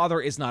 The Father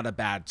is not a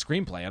bad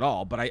screenplay at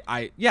all, but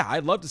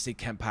I'd love to see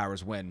Kemp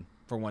Powers win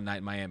for One Night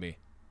in Miami.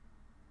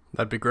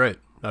 That'd be great.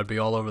 I'd be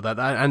all over that.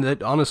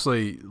 And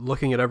honestly,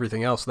 looking at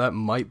everything else, that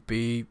might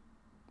be,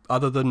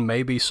 other than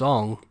maybe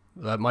Song,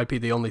 that might be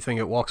the only thing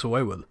it walks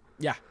away with.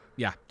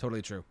 Yeah,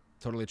 totally true.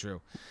 Totally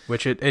true.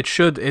 Which it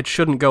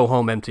shouldn't go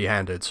home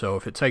empty-handed. So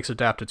if it takes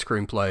adapted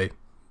screenplay,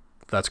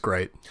 that's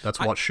great. That's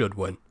what should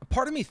win.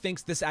 Part of me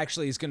thinks this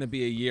actually is going to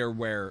be a year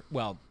where,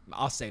 well,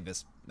 I'll save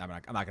this. I'm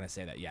not going to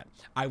say that yet.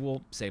 I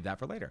will save that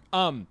for later.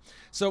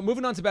 So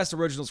moving on to Best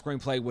Original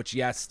Screenplay, which,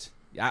 yes,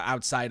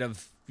 outside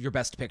of your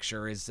Best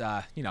Picture is,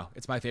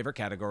 it's my favorite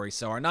category.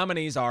 So our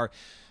nominees are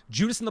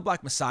Judas and the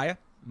Black Messiah,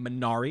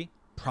 Minari,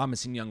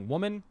 Promising Young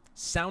Woman,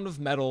 Sound of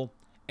Metal,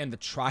 and The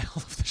Trial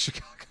of the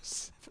Chicago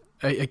 7.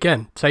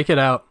 Again, take it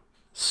out.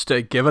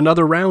 Give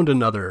another round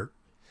another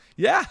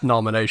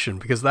nomination,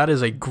 because that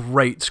is a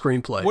great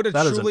screenplay. What a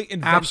that truly is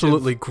an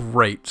absolutely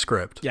great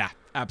script. Yeah,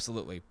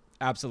 absolutely.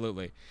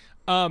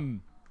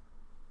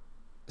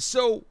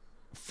 So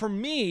for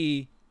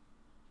me,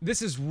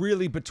 this is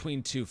really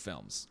between two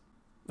films.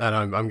 And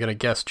I'm going to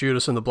guess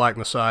Judas and the Black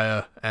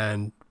Messiah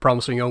and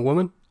Promising Young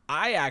Woman?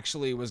 I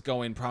actually was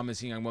going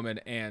Promising Young Woman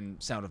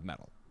and Sound of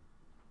Metal.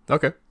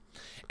 Okay.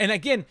 And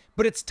again,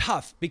 but it's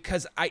tough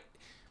because I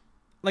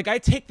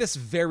take this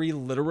very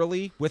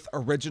literally with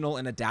original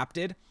and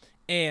adapted.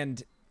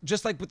 And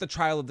just like with The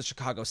Trial of the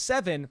Chicago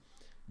 7,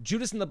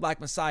 Judas and the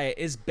Black Messiah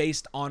is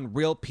based on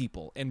real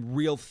people and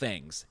real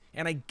things.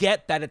 And I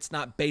get that it's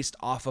not based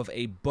off of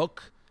a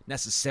book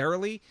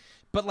necessarily,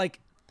 but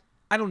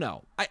I don't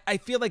know. I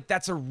feel like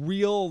that's a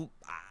real,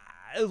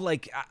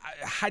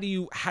 how do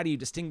you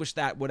distinguish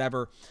that?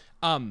 Whatever.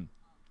 But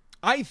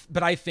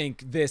I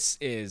think this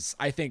is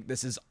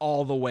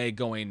all the way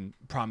going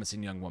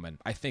Promising Young Woman.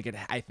 I think it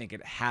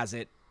has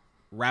it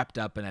wrapped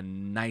up in a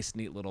nice,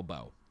 neat little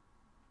bow.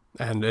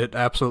 And it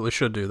absolutely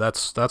should do.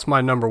 That's my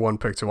number one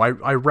pick too.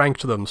 I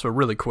ranked them so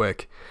really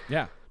quick.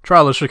 Yeah.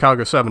 Trial of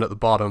Chicago 7 at the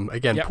bottom.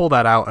 Again, Yep. Pull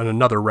that out and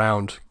another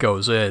round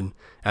goes in,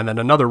 and then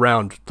another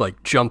round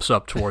jumps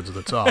up towards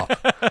the top.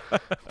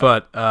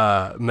 But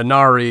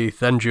Minari,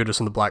 then Judas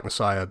and the Black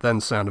Messiah,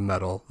 then Sound of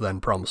Metal,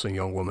 then Promising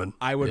Young Woman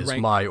is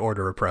my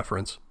order of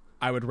preference.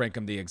 I would rank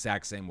them the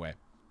exact same way.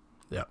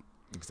 Yeah.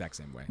 Exact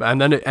same way.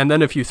 And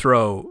then if you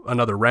throw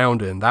another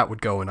round in, that would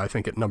go in, I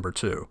think, at number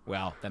 2.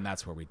 Well, then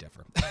that's where we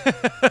differ.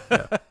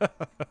 Yeah.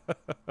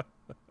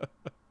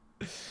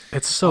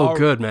 It's so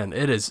good, man.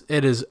 It is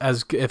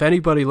as if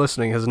anybody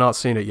listening has not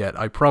seen it yet,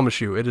 I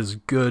promise you, it is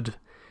good.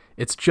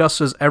 It's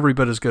just as every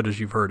bit as good as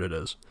you've heard it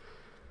is.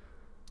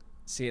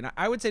 See, and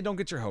I would say don't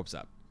get your hopes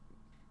up.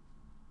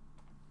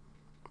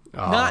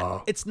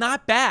 It's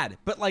not bad,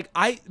 but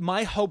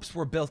my hopes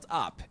were built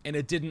up and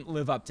it didn't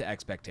live up to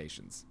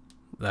expectations.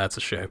 That's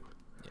a shame.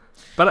 Yeah.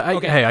 But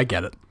Okay. I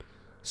get it.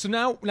 So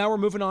now we're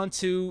moving on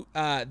to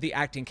the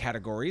acting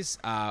categories.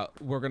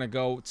 We're going to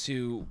go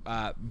to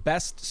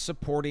Best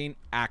Supporting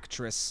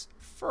Actress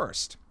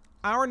first.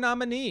 Our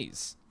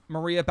nominees: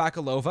 Maria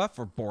Bakalova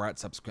for Borat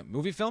subsequent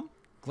movie film,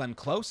 Glenn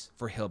Close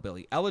for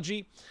Hillbilly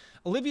Elegy,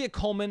 Olivia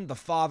Colman, The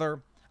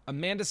Father,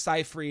 Amanda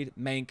Seyfried,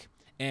 Mank,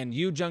 and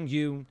Yoo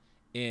Jung-yoon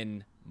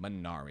in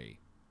Minari.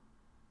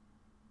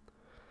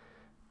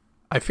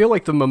 I feel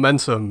like the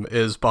momentum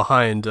is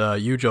behind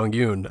Yoo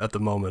Jung-yoon at the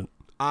moment.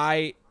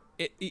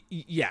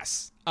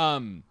 Yes.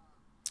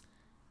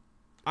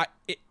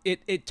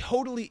 It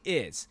totally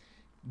is.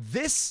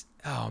 This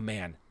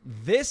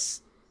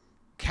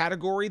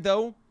category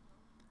though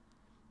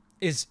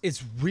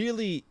is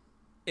really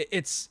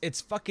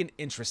it's fucking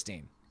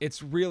interesting.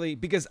 It's really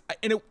because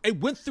it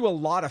went through a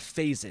lot of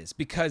phases,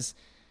 because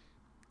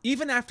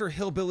even after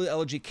Hillbilly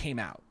Elegy came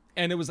out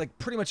and it was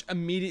pretty much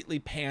immediately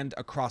panned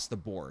across the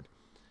board,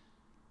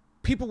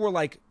 people were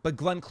like, but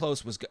Glenn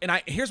Close was good. And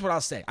here's what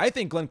I'll say. I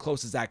think Glenn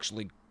Close is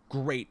actually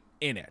great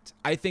in it.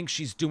 I think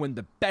she's doing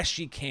the best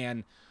she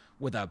can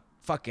with a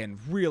fucking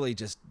really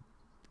just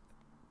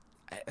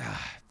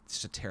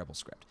it's a terrible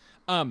script.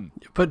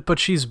 But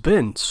she's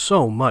been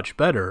so much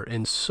better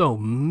in so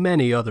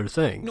many other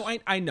things. No,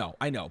 I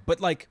know.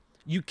 But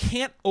you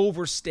can't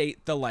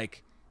overstate the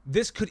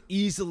this could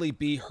easily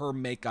be her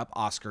makeup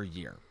Oscar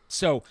year.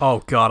 So,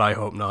 Oh God, I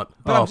hope not.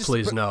 But I'm Oh, just-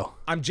 please but- no.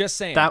 I'm just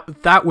saying.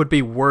 That would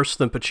be worse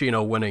than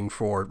Pacino winning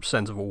for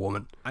Sense of a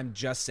Woman. I'm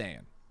just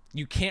saying.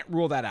 You can't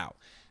rule that out.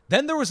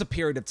 Then there was a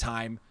period of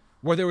time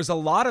where there was a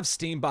lot of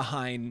steam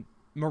behind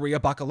Maria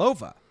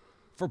Bakalova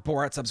for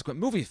Borat's subsequent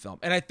movie film.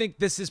 And I think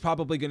this is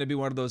probably going to be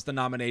one of those, the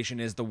nomination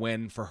is the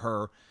win for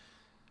her.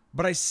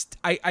 But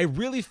I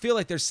really feel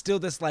like there's still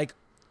this like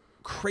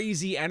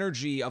crazy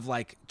energy of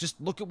like,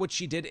 just look at what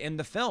she did in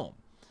the film.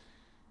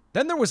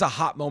 Then there was a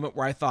hot moment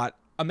where I thought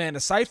Amanda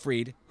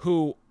Seyfried,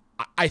 who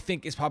I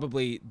think is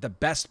probably the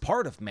best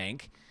part of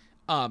Mank,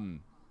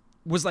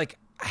 was like,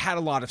 had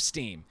a lot of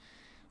steam.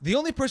 The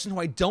only person who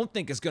I don't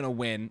think is going to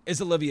win is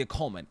Olivia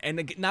Colman.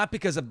 And not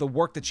because of the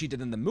work that she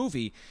did in the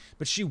movie,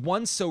 but she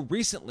won so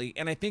recently.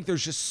 And I think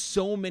there's just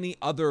so many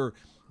other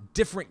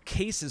different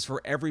cases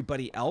for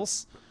everybody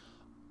else.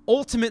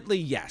 Ultimately,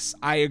 yes,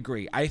 I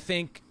agree. I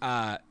think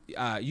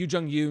Yoo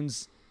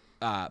Jung-yoon's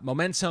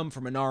momentum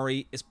for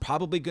Minari is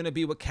probably going to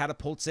be what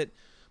catapults it.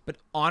 But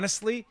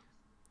honestly,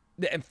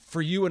 and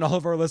for you and all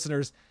of our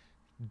listeners,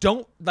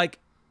 don't like,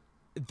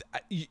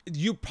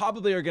 you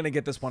probably are going to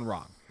get this one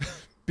wrong.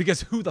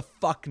 Because who the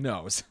fuck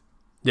knows?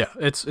 Yeah,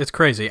 it's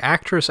crazy.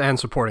 Actress and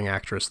supporting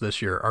actress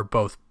this year are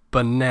both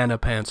banana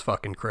pants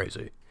fucking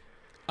crazy.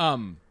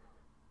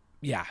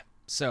 Yeah.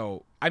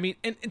 So, I mean,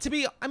 and to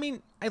be, I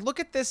mean, I look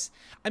at this,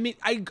 I mean,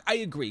 I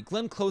agree.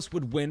 Glenn Close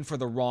would win for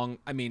the wrong,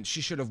 I mean,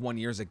 she should have won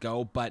years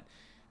ago, but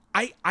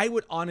I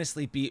would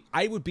honestly be,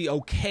 I would be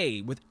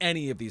okay with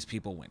any of these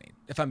people winning,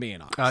 if I'm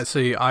being honest.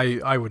 See,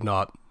 I would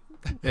not.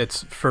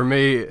 It's, for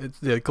me,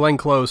 Glenn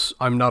Close,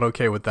 I'm not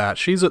okay with that.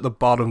 She's at the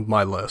bottom of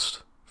my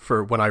list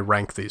for when I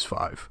rank these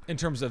five. In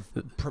terms of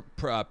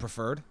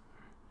preferred?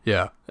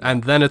 Yeah,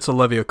 and then it's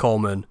Olivia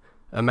Colman,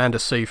 Amanda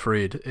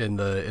Seyfried in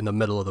the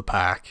middle of the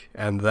pack,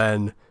 and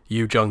then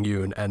Yoo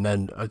Jung-yoon, and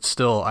then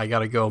still I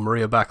gotta go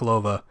Maria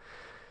Bakalova.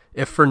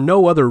 If for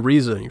no other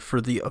reason, for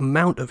the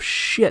amount of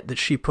shit that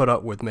she put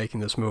up with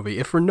making this movie,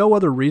 if for no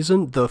other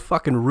reason, the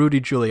fucking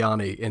Rudy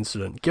Giuliani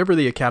incident, give her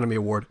the Academy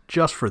Award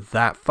just for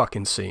that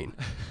fucking scene.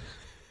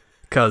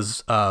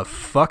 Because,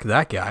 fuck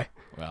that guy.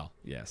 Well,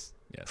 yes.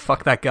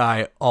 Fuck that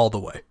guy all the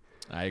way.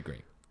 I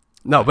agree.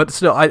 No, but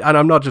still, and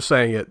I'm not just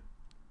saying it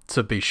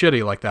to be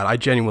shitty like that. I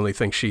genuinely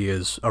think she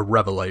is a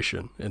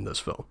revelation in this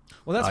film.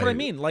 Well, that's what I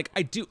mean. Like,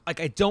 I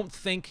don't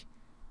think,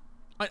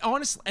 I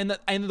honestly,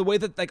 and the way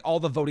that like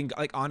all the voting,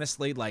 like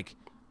honestly, like,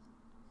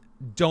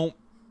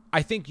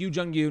 I think Yoo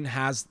Jung-yoon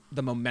has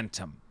the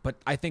momentum, but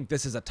I think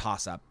this is a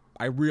toss-up.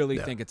 I really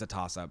think it's a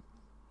toss-up.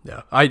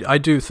 Yeah, I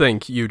do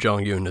think Yoo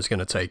Jung-yoon is going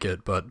to take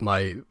it, but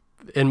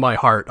in my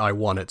heart, I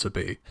want it to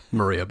be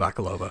Maria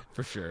Bakalova.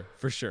 For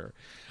sure.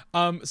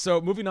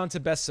 So moving on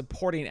to Best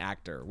Supporting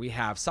Actor, we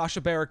have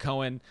Sacha Baron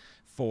Cohen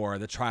for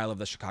The Trial of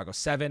the Chicago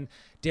 7,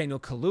 Daniel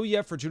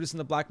Kaluuya for Judas and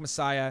the Black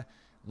Messiah,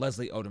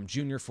 Leslie Odom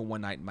Jr. for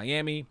One Night in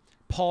Miami,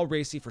 Paul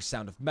Raci for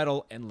Sound of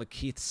Metal, and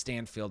Lakeith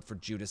Stanfield for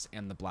Judas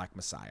and the Black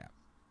Messiah.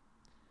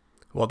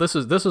 Well, this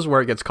is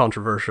where it gets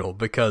controversial,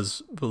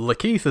 because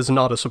Lakeith is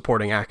not a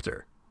supporting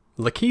actor.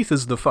 Lakeith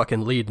is the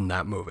fucking lead in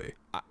that movie.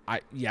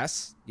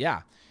 Yes,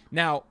 yeah.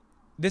 Now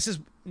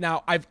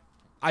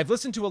I've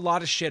listened to a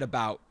lot of shit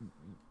about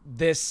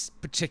this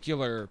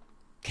particular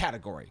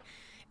category,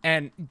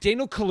 and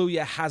Daniel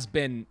Kaluuya has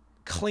been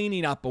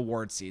cleaning up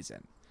award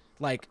season.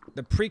 Like,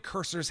 the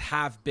precursors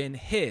have been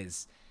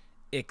his,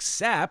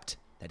 except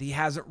that he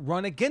hasn't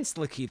run against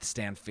Lakeith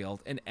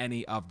Stanfield in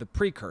any of the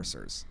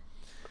precursors.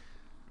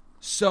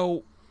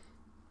 So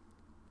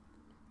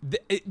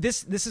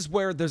this is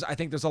where I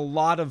think there's a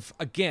lot of,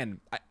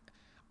 again,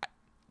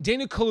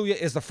 Daniel Kaluuya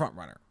is the front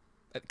runner.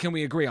 Can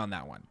we agree on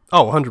that one?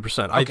 Oh,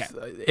 100%.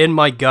 Okay. In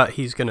my gut,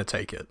 he's going to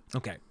take it.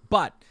 Okay.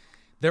 But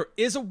there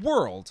is a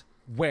world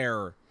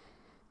where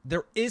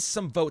there is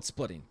some vote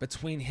splitting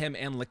between him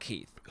and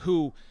Lakeith,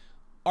 who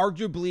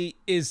arguably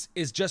is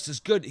just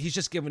as good. He's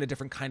just given a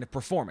different kind of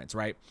performance,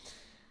 right?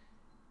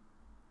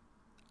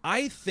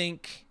 I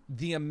think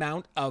the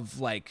amount of,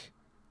 like,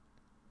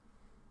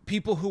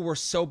 people who were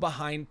so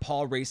behind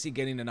Paul Raci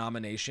getting a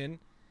nomination,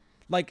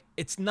 like,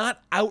 it's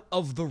not out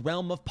of the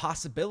realm of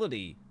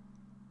possibility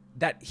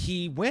that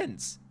he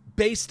wins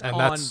based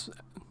on...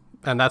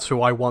 That's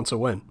who I want to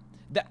win.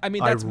 I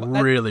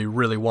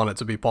really want it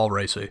to be Paul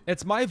Raci.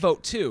 It's my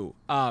vote too.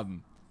 But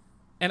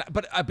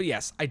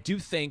yes, I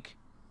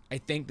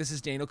think this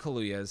is Daniel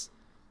Kaluuya's.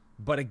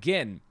 But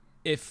again,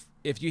 if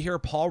you hear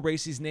Paul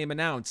Raci's name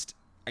announced,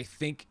 I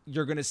think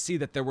you're going to see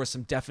that there was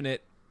some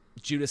definite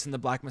Judas and the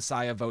Black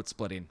Messiah vote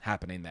splitting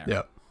happening there.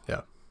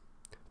 Yeah.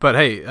 But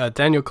hey,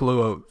 Daniel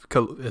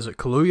Kaluuya, is it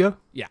Kaluuya?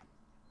 Yeah.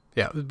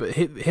 Yeah, but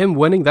him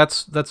winning,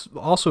 that's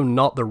also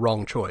not the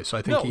wrong choice.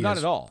 I think not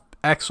at all.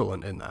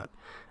 Excellent in that.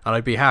 And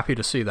I'd be happy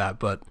to see that,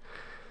 but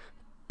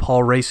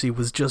Paul Raci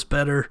was just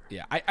better.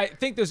 Yeah, I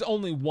think there's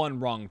only one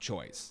wrong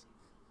choice.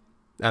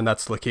 And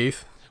that's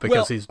Lakeith,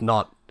 because he's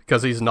not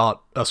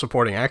a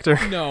supporting actor.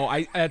 No,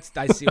 I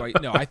see why.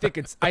 No, I think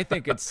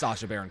it's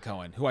Sacha Baron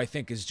Cohen, who I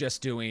think is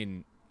just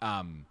doing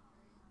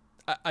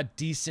a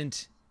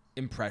decent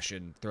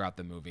impression throughout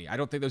the movie. I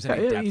don't think there's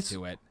any depth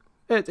to it.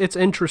 It's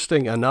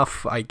interesting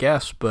enough, I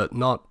guess, but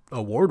not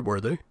award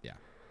worthy. Yeah,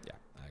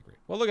 I agree.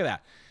 Well, look at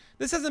that.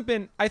 This hasn't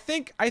been. I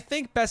think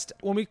best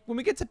when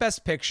we get to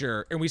Best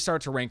Picture and we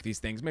start to rank these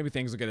things, maybe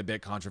things will get a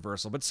bit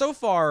controversial. But so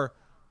far,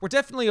 we're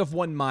definitely of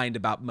one mind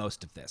about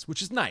most of this,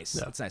 which is nice.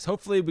 Yeah. It's nice.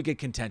 Hopefully, we get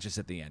contentious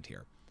at the end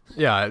here.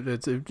 Yeah,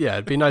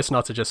 it'd be nice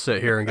not to just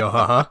sit here and go,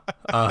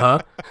 uh-huh.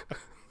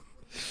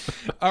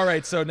 All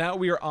right, so now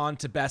we are on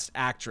to Best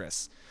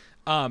Actress.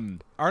 Our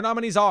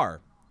nominees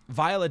are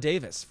Viola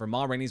Davis for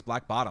Ma Rainey's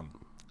Black Bottom,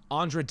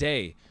 Andra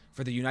Day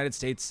for The United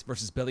States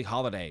versus Billie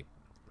Holiday,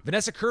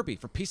 Vanessa Kirby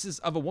for Pieces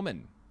of a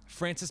Woman,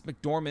 Frances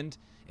McDormand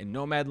in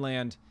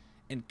Nomadland,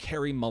 and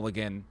Carey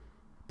Mulligan,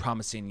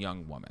 Promising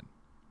Young Woman.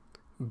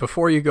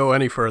 Before you go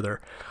any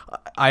further,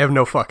 I have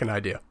no fucking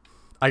idea.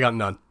 I got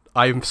none.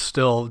 I'm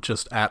still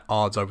just at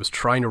odds. I was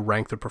trying to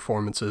rank the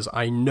performances.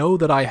 I know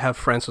that I have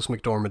Frances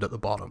McDormand at the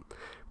bottom,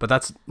 but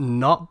that's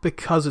not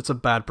because it's a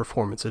bad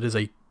performance. It is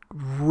a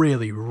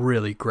really,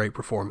 really great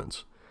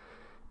performance.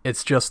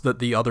 It's just that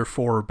the other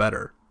four are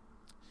better.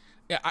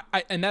 Yeah,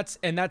 I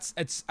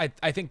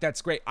think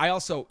that's great. I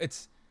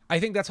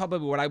think that's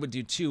probably what I would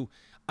do too.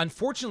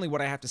 Unfortunately,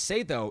 what I have to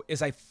say though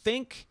is I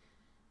think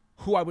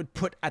who I would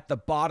put at the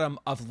bottom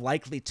of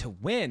likely to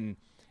win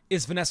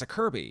is Vanessa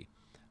Kirby.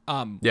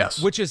 Yes.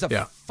 Which is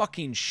a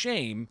fucking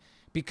shame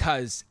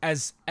because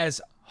as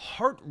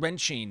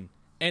heart-wrenching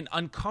and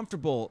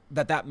uncomfortable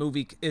that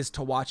movie is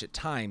to watch at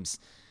times,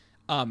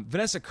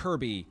 Vanessa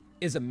Kirby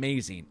is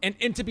amazing.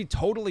 And to be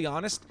totally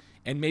honest,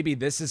 and maybe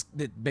this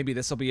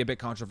will be a bit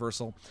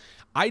controversial,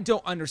 I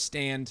don't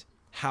understand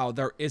how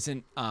there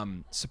isn't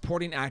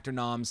supporting actor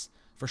noms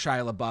for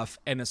Shia LaBeouf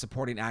and a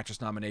supporting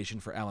actress nomination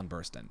for Ellen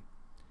Burstyn.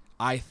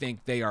 I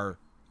think they are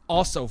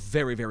also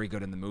very, very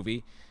good in the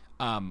movie.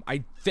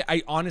 I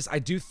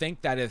do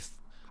think that if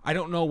I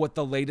don't know what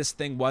the latest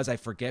thing was, I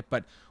forget,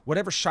 but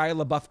whatever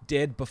Shia LaBeouf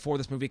did before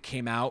this movie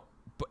came out,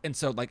 and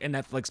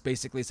Netflix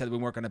basically said we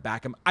weren't going to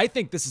back him. I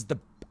think this is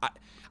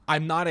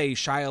I'm not a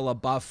Shia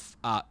LaBeouf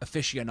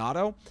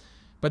aficionado,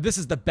 but this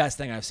is the best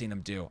thing I've seen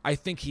him do. I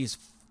think he's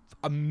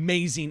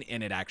amazing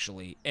in it,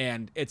 actually,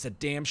 and it's a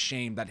damn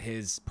shame that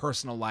his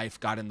personal life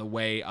got in the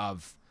way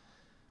of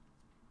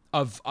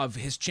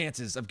his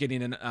chances of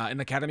getting an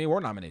Academy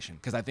Award nomination,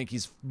 because I think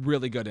he's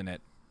really good in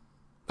it.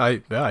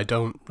 I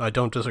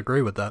don't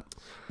disagree with that.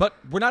 But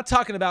we're not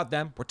talking about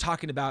them. We're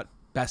talking about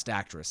Best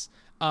Actress.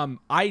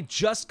 I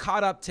just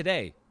caught up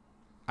today.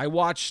 I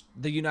watched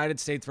The United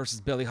States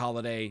versus Billie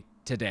Holiday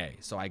today,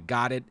 so I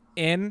got it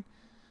in.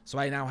 So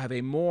I now have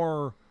a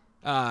more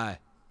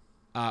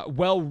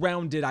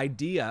well-rounded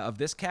idea of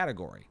this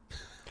category.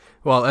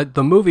 Well,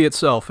 the movie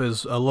itself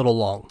is a little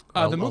long.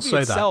 The movie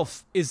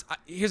itself is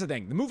here's the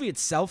thing. The movie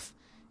itself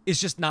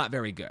is just not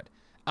very good.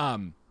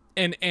 And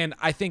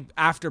I think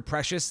after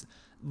Precious,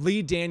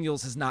 Lee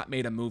Daniels has not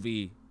made a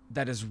movie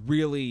that is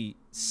really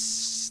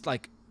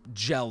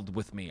gelled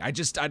with me. I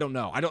don't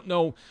know. I don't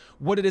know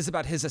what it is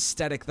about his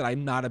aesthetic that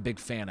I'm not a big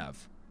fan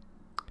of.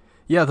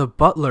 Yeah, The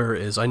Butler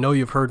is. I know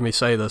you've heard me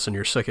say this and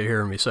you're sick of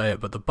hearing me say it,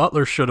 but The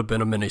Butler should have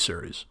been a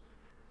miniseries.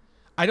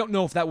 I don't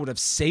know if that would have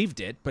saved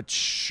it, but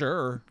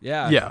sure,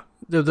 yeah. Yeah,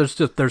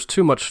 there's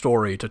too much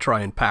story to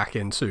try and pack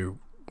into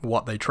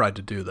what they tried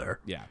to do there.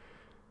 Yeah,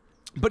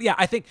 but yeah,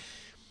 I think.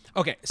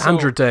 Okay, so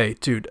Andra Day,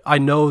 dude, I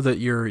know that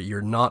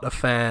you're not a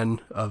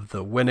fan of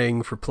the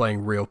winning for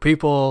playing real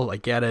people. I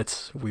get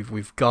it.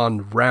 We've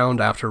gone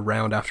round after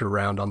round after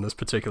round on this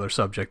particular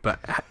subject, but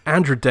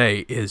Andra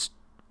Day is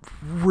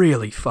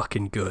really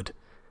fucking good.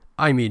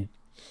 I mean,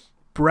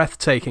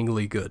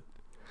 breathtakingly good.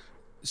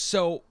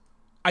 So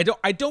I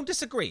don't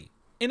disagree.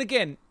 And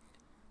again,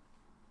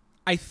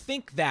 I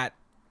think that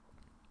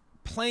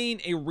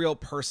playing a real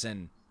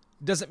person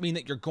doesn't mean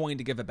that you're going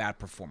to give a bad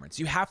performance.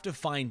 You have to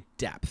find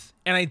depth.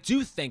 And I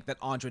do think that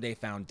Andra Day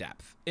found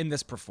depth in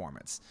this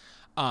performance.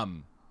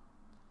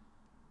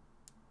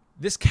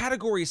 This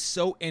category is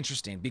so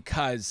interesting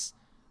because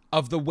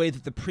of the way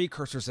that the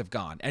precursors have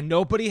gone. And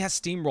nobody has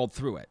steamrolled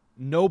through it.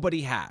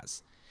 Nobody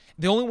has.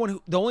 The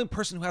only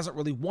person who hasn't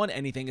really won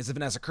anything is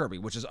Vanessa Kirby,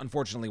 which is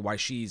unfortunately why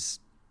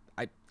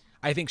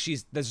I think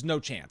there's no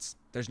chance.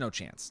 There's no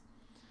chance.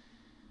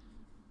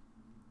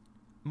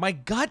 My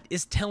gut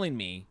is telling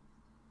me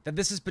that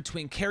this is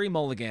between Carey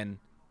Mulligan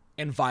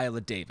and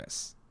Viola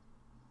Davis.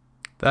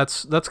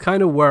 That's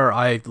kind of where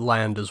I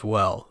land as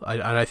well.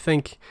 I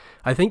think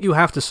you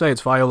have to say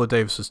it's Viola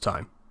Davis's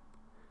time.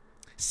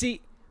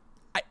 See,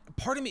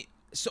 part of me.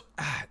 So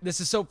this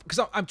is so because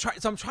I'm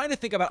trying to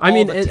think about. I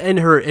mean, in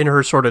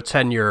her sort of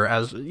tenure,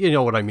 as you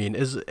know what I mean,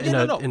 is in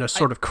a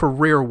sort of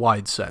career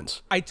wide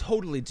sense. I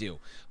totally do,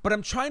 but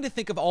I'm trying to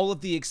think of all of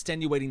the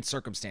extenuating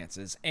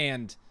circumstances,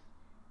 and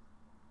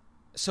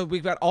so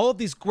we've got all of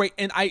these great.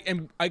 And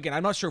I'm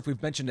not sure if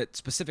we've mentioned it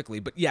specifically,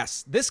 but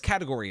yes, this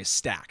category is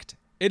stacked.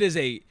 It is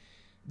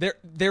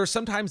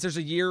sometimes there's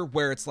a year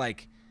where it's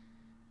like,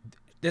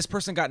 this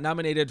person got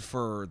nominated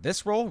for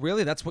this role.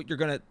 Really, that's what you're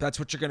gonna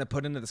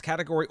put into this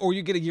category. Or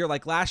you get a year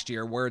like last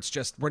year where it's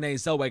just Renee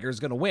Zellweger is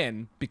gonna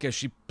win because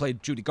she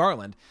played Judy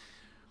Garland.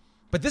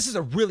 But this is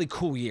a really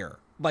cool year.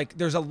 Like,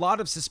 there's a lot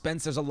of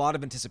suspense. There's a lot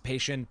of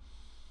anticipation.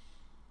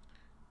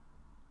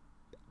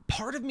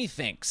 Part of me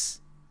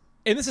thinks,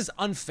 and this is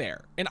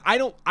unfair, and I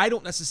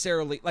don't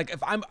necessarily, like,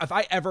 if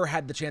I ever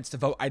had the chance to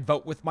vote, I'd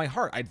vote with my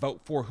heart. I'd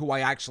vote for who I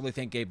actually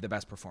think gave the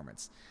best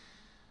performance.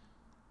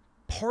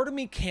 Part of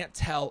me can't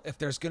tell if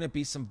there's going to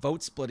be some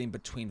vote splitting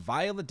between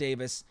Viola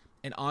Davis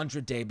and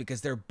Andra Day,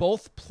 because they're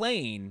both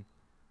playing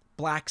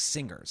black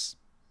singers.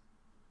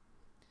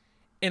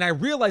 And I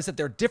realize that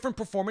they're different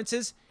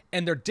performances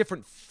and they're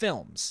different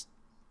films.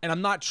 And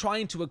I'm not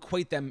trying to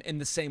equate them in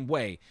the same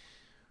way.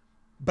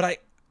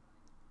 But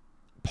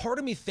part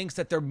of me thinks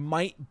that there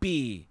might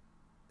be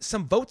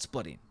some vote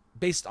splitting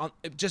based on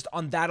just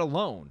on that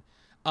alone.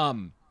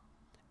 And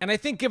I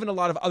think given a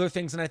lot of other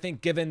things, and I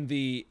think given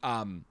the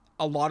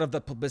a lot of the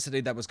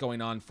publicity that was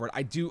going on for it,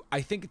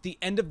 I think at the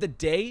end of the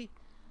day,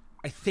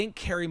 I think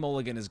Carey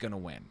Mulligan is going to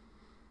win.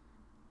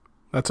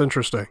 That's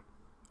interesting.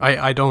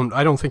 I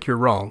don't think you're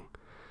wrong.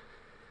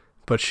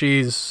 But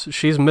she's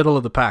middle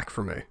of the pack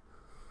for me.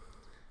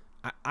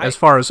 As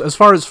far as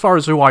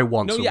who I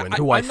want to win,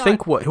 who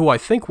I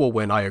think will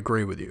win, I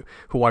agree with you.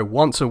 Who I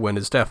want to win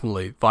is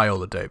definitely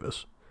Viola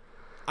Davis.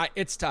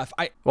 It's tough.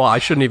 Well, I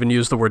shouldn't even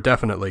use the word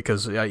definitely,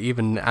 because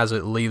even as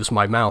it leaves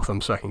my mouth,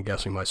 I'm second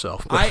guessing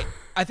myself. I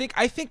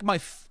think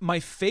my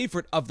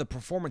favorite of the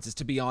performances,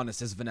 to be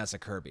honest, is Vanessa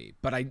Kirby.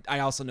 But I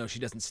also know she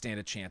doesn't stand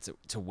a chance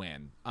to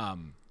win.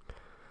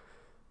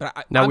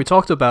 We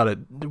talked about it.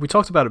 We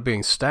talked about it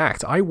being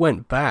stacked. I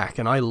went back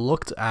and I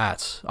looked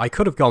at. I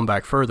could have gone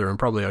back further, and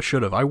probably I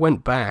should have. I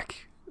went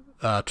back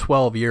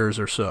 12 years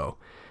or so,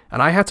 and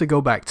I had to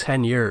go back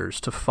 10 years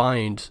to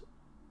find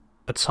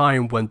a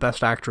time when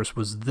Best Actress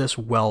was this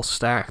well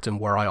stacked and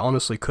where I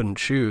honestly couldn't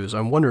choose.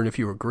 I'm wondering if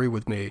you agree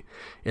with me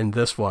in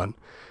this one,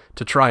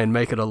 to try and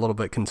make it a little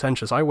bit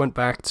contentious. I went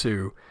back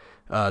to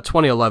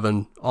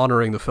 2011,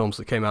 honoring the films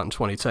that came out in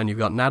 2010. You've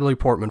got Natalie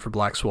Portman for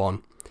Black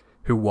Swan,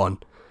 who won.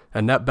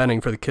 Annette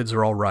Bening for The Kids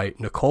Are All Right,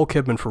 Nicole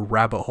Kidman for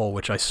Rabbit Hole,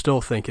 which I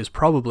still think is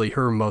probably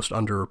her most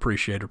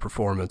underappreciated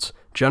performance,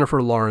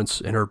 Jennifer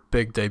Lawrence in her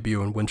big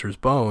debut in Winter's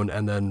Bone,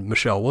 and then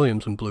Michelle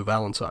Williams in Blue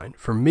Valentine.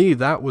 For me,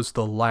 that was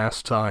the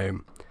last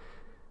time,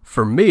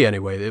 for me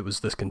anyway, it was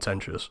this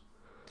contentious.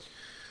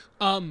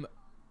 Do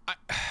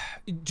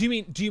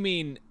you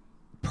mean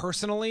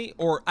personally,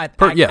 or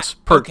yes,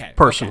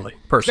 personally.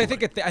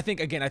 I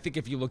think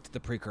if you looked at the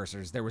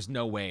precursors, there was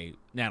no way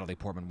Natalie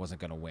Portman wasn't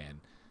going to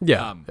win.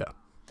 Yeah.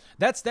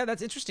 That's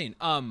interesting.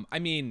 I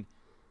mean,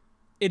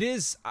 it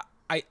is.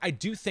 I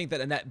do think that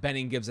Annette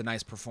Bening gives a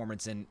nice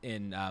performance in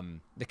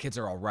The Kids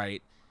Are All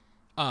Right.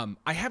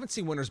 I haven't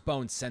seen Winter's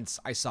Bone since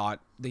I saw it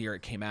the year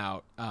it came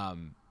out.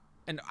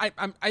 And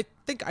I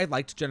think I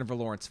liked Jennifer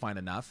Lawrence fine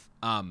enough.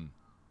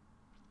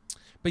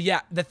 But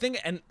yeah, the thing,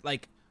 and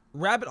like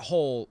Rabbit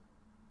Hole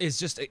is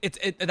just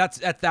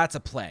that's a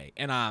play,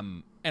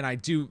 and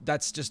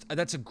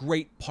that's a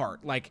great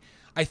part. Like,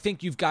 I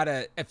think you've got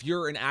to, if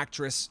you're an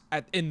actress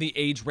in the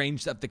age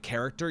range of the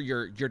character,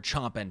 you're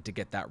chomping to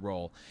get that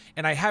role.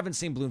 And I haven't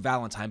seen Blue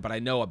Valentine, but I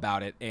know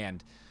about it,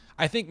 and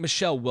I think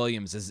Michelle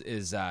Williams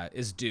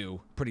is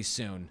due pretty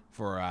soon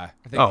for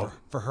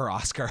for her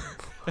Oscar.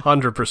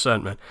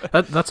 100%, man.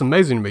 That's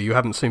amazing to me. You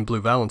haven't seen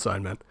Blue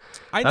Valentine, man.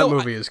 That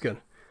movie is good.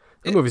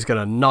 That movie's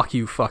gonna knock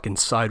you fucking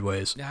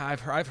sideways. Yeah,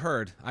 I've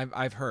heard. I'm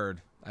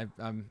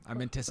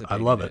anticipating.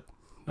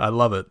 I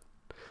love it.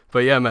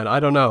 But yeah, man, I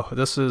don't know.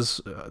 This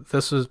is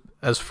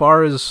as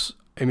far as,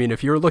 I mean,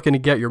 if you're looking to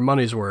get your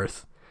money's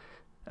worth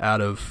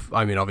out of,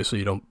 I mean, obviously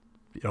you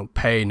don't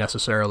pay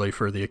necessarily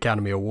for the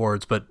Academy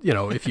Awards, but you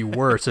know, if you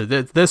were to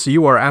this,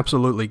 you are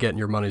absolutely getting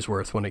your money's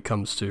worth when it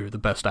comes to the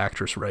Best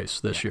Actress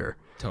race this year.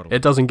 Totally.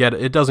 It doesn't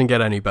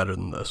get any better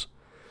than this.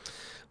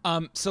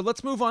 So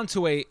let's move on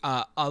to a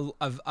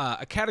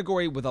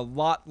category with a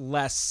lot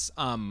less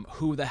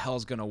who the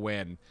hell's gonna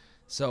win.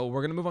 So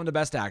we're going to move on to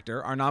Best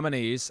Actor. Our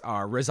nominees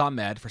are Riz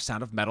Ahmed for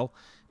Sound of Metal,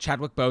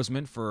 Chadwick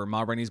Boseman for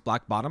Ma Rainey's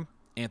Black Bottom,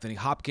 Anthony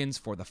Hopkins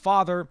for The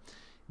Father,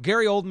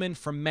 Gary Oldman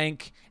for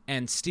Mank,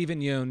 and Steven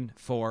Yeun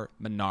for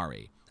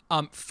Minari.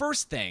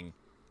 First thing,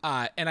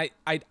 and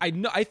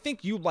I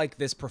think you like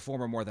this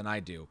performer more than I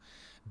do,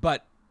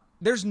 but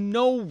there's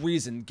no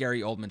reason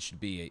Gary Oldman should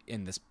be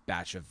in this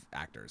batch of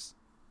actors.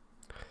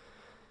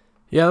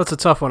 Yeah, that's a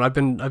tough one. I've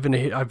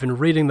been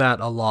reading that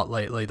a lot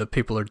lately, that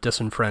people are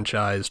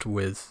disenfranchised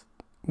with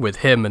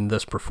him in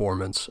this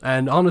performance.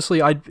 And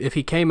honestly, if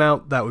he came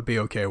out, that would be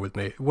okay with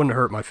me. It wouldn't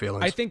hurt my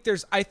feelings. I think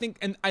there's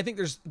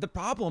the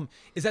problem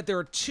is that there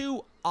are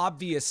two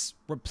obvious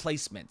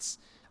replacements.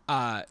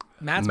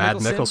 Mads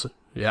Mikkelsen.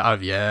 Yeah,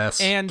 yes.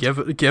 And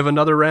give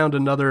another round,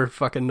 another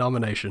fucking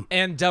nomination.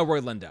 And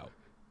Delroy Lindo.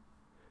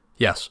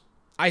 Yes.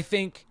 I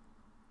think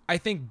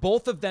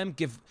both of them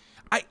give.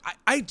 I'll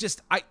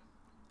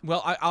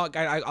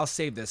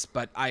save this,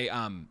 but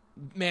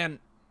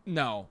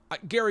no,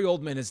 Gary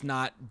Oldman is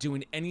not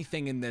doing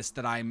anything in this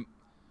that I'm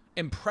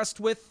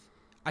impressed with.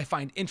 I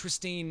find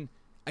interesting.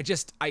 I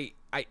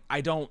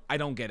don't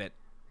get it.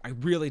 I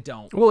really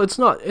don't. Well, it's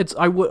not.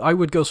 I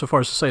would go so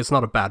far as to say it's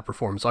not a bad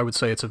performance. I would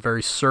say it's a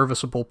very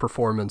serviceable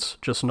performance,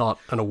 just not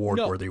an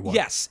award-worthy one.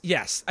 Yes.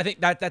 I think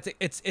that's it.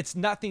 It's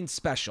nothing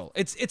special.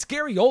 It's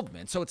Gary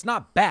Oldman, so it's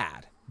not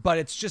bad, but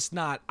it's just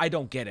not. I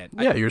don't get it.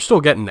 Yeah, you're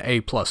still getting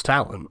A+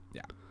 talent.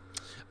 Yeah.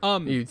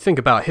 You think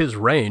about his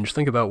range.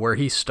 Think about where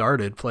he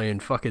started playing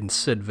fucking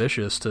Sid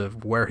Vicious to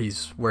where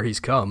he's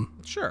come.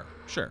 Sure.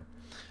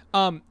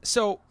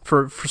 So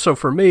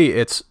for me,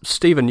 it's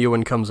Stephen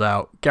Ewan comes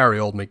out, Gary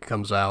Oldman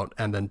comes out,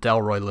 and then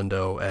Delroy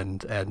Lindo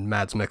and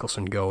Mads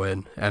Mikkelsen go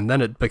in, and then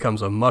it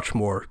becomes a much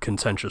more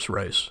contentious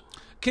race.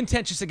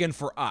 Contentious again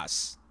for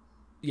us.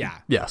 Yeah.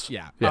 Yes.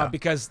 Yeah.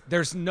 Because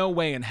there's no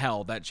way in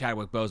hell that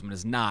Chadwick Boseman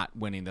is not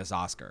winning this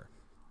Oscar.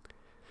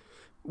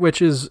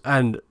 Which is,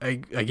 and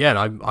again,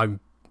 I'm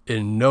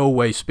in no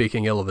way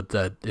speaking ill of the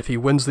dead. If he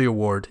wins the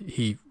award,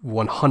 he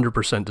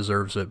 100%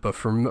 deserves it. But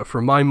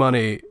for my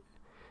money,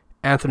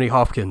 Anthony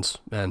Hopkins,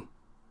 man.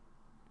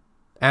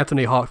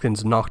 Anthony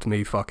Hopkins knocked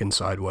me fucking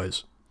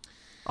sideways.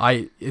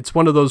 It's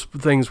one of those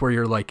things where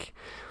you're like,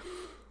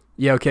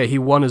 yeah, okay, he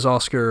won his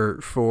Oscar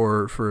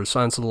for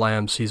Silence of the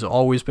Lambs. He's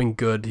always been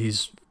good.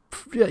 He's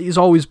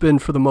always been,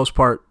 for the most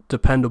part,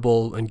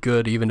 dependable and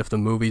good, even if the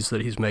movies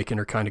that he's making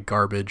are kind of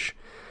garbage.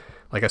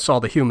 Like, I saw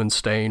The Human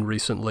Stain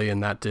recently,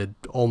 and that did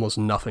almost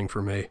nothing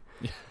for me.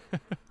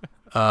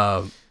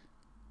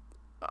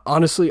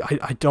 Honestly,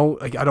 I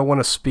don't want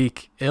to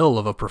speak ill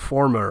of a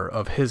performer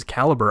of his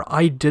caliber.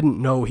 I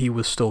didn't know he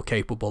was still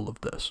capable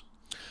of this.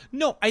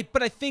 No,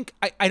 but I think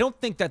I don't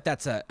think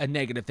that's a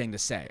negative thing to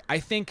say. I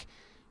think,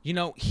 he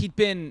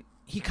kind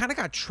of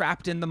got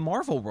trapped in the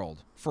Marvel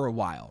world for a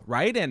while,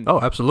 right? And oh,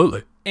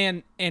 absolutely.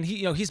 And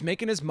he he's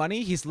making his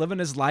money, he's living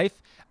his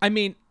life. I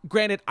mean,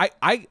 granted,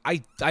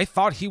 I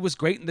thought he was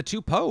great in The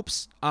Two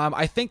Popes.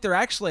 I think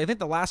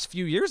the last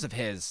few years of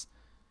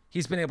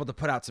he's been able to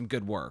put out some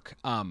good work.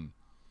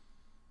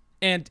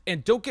 And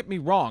don't get me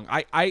wrong,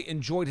 I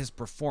enjoyed his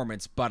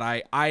performance, but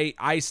I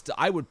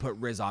would put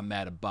Riz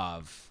Ahmed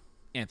above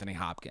Anthony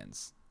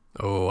Hopkins.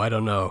 Oh, I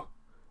don't know.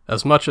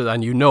 As much as,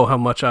 and you know how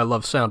much I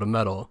love Sound of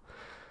Metal.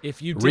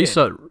 If you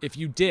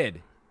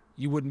did,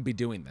 you wouldn't be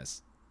doing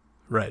this.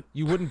 Right.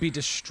 You wouldn't be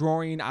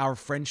destroying our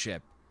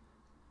friendship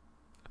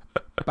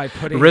by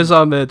putting Riz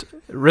Ahmed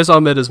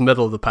is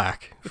middle of the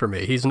pack for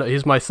me.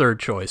 He's my third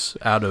choice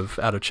out of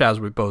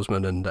Chadwick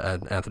Boseman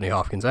and Anthony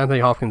Hopkins.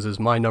 Anthony Hopkins is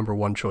my number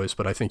one choice,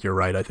 but I think you're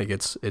right. I think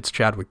it's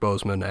Chadwick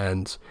Boseman,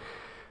 and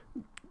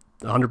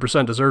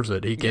 100% deserves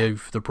it. He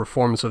gave the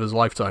performance of his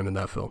lifetime in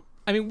that film.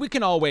 I mean, we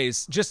can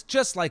always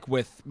just like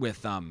with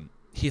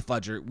Heath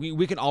Ledger,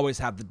 we can always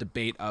have the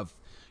debate of,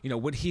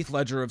 would Heath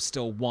Ledger have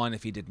still won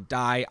if he didn't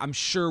die? I'm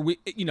sure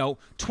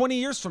 20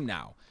 years from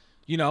now,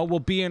 we'll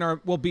be in our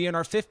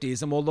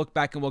 50s and we'll look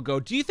back and we'll go,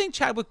 do you think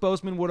Chadwick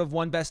Boseman would have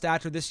won Best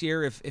Actor this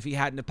year if he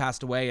hadn't have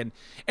passed away? And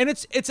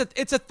it's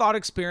a thought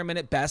experiment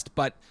at best,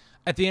 but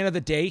at the end of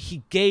the day,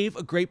 he gave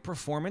a great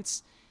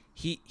performance.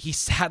 He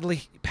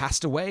sadly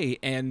passed away,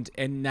 and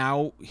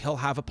now he'll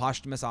have a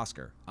posthumous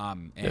Oscar.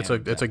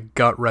 It's a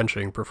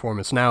gut-wrenching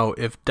performance. Now,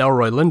 if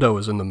Delroy Lindo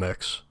is in the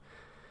mix,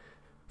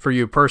 for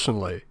you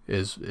personally,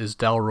 is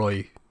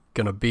Delroy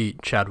gonna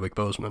beat Chadwick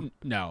Boseman?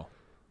 No.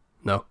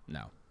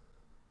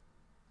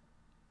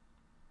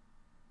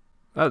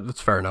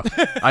 That's fair enough.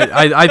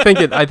 I think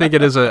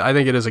it is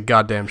a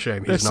goddamn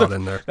shame he's not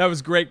in there. That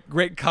was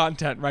great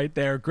content right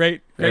there.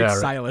 Great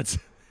silence.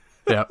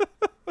 Yeah.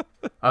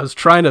 I was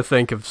trying to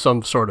think of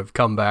some sort of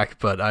comeback,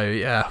 but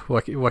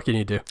what can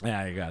you do? Yeah,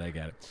 I got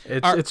it.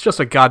 It's just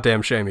a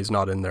goddamn shame he's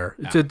not in there.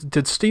 Yeah.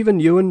 Did Stephen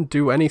Ewan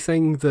do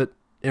anything that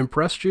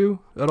impressed you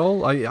at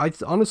all? I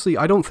honestly,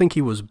 I don't think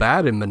he was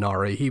bad in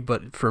Minari.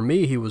 But for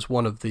me, he was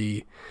one of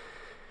the.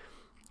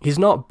 He's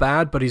not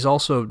bad, but he's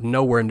also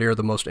nowhere near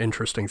the most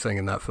interesting thing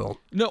in that film.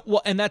 No,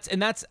 well, and that's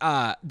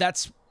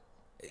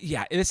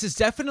yeah. This is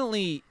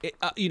definitely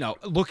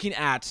looking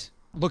at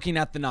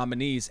the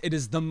nominees, it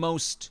is the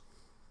most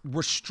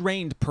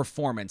restrained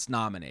performance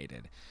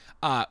nominated,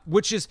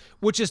 which is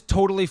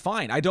totally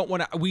fine. I don't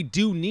want to.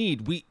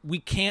 We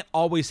can't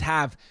always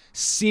have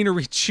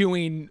scenery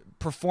chewing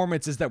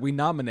performances that we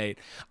nominate.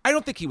 I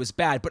don't think he was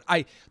bad, but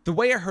the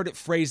way I heard it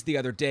phrased the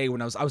other day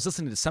when I was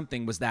listening to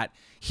something was that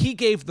he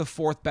gave the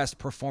fourth best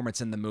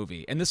performance in the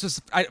movie, and this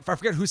was I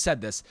forget who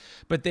said this,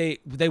 but they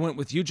went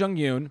with Yoo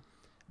Jung-yoon,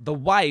 the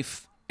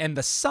wife, and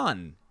the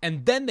son,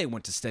 and then they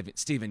went to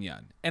Stephen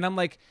Yeun. And I'm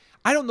like,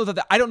 I don't know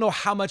that I don't know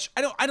how much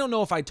I don't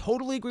know if I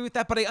totally agree with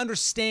that, but I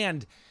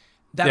understand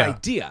that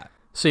idea.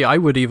 See, I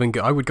would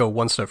go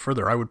one step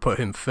further. I would put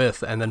him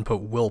fifth and then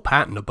put Will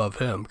Patton above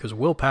him, because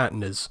Will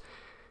Patton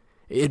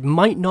it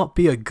might not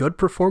be a good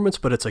performance,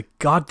 but it's a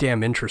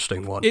goddamn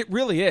interesting one. It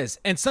really is,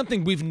 and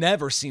something we've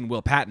never seen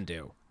Will Patton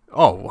do.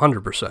 Oh,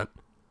 100%.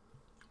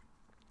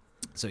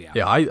 So yeah.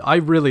 Yeah, I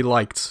really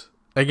liked.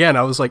 Again,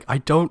 I was like, I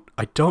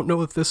don't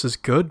know if this is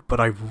good, but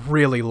I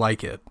really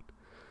like it.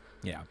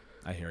 Yeah,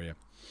 I hear you.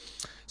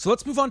 So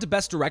let's move on to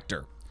Best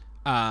Director.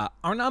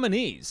 Our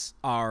nominees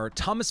are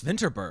Thomas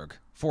Vinterberg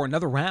for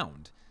Another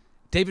Round,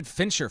 David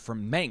Fincher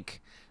from Mank,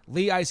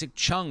 Lee Isaac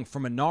Chung for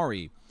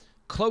Minari,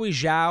 Chloe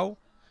Zhao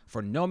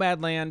for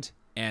Nomadland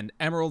and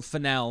Emerald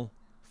Fennell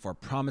for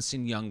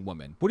Promising Young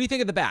Woman. What do you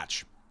think of The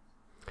Batch?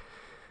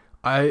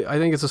 I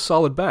think it's a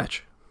solid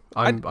batch.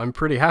 I'm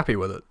pretty happy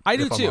with it. I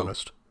do if I'm too.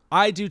 honest.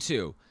 I do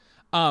too.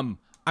 I'm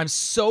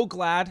so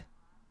glad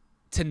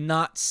to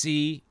not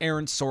see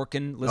Aaron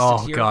Sorkin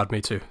listed here. Oh God, me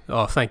too.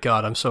 Oh, thank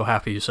God. I'm so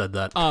happy you said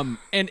that.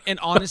 And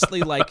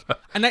honestly, like,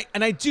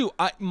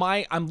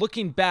 I'm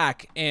looking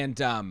back,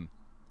 and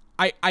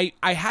I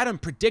had him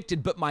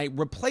predicted, but my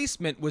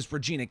replacement was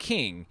Regina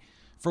King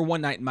for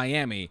One Night in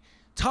Miami.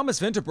 Thomas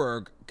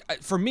Vinterberg,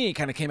 for me,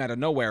 kind of came out of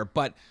nowhere,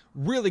 but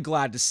really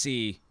glad to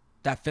see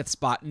that fifth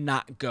spot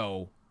not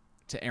go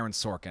to Aaron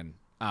Sorkin.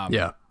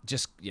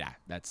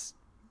 That's.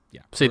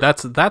 See,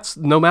 that's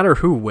no matter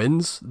who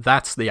wins,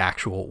 that's the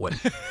actual win.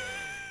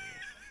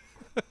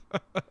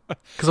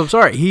 Because I'm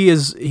sorry, he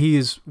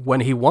is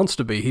when he wants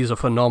to be, he's a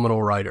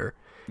phenomenal writer.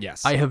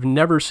 Yes. I have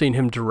never seen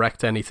him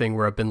direct anything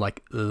where I've been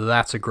like,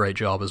 that's a great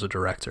job as a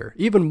director.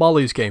 Even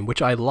Molly's Game,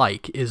 which I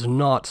like, is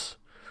not.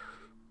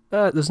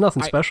 There's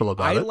nothing special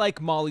about it. I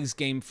like Molly's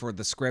Game for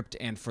the script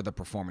and for the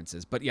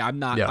performances, but I'm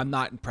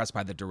not impressed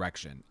by the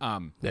direction.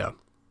 Yeah.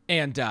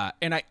 And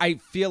I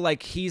feel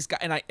like he's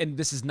got, and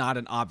this is not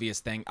an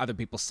obvious thing. Other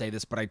people say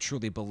this, but I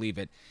truly believe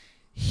it.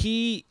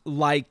 He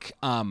like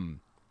a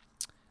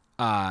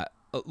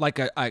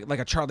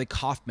Charlie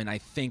Kaufman, I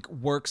think,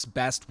 works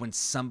best when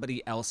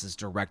somebody else is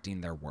directing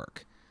their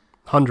work.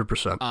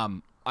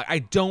 100%. I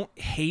don't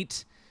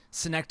hate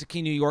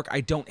Synecdoche, New York.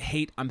 I don't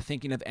hate I'm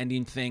Thinking of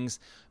Ending Things,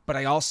 but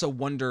I also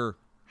wonder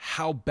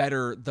how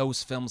better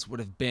those films would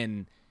have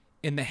been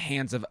in the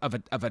hands of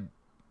a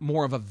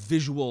more of a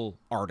visual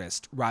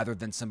artist rather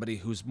than somebody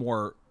who's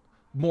more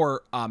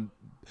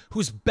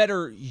whose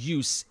better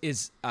use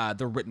is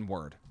the written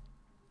word.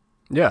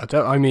 Yeah,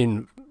 I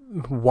mean,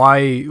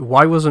 why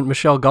wasn't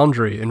Michel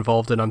Gondry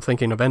involved in I'm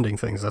Thinking of Ending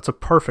Things? That's a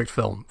perfect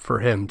film for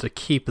him to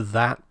keep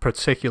that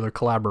particular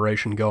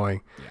collaboration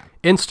going. Yeah.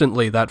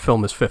 Instantly, that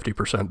film is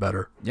 50%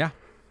 better. Yeah.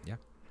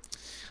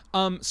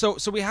 So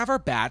we have our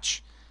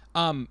batch.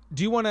 Do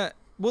you want to?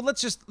 Well,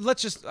 let's just.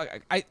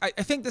 I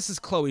think this is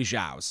Chloe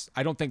Zhao's.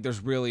 I don't think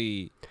there's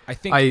really. I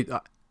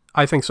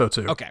think so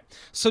too. Okay,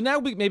 so now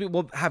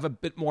we'll have a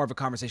bit more of a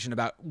conversation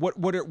about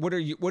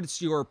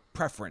what's your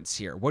preference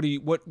here? What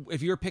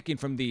if you're picking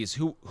from these?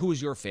 Who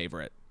is your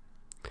favorite?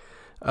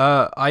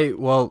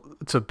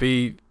 To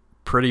be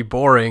pretty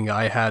boring,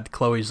 I had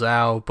Chloe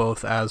Zhao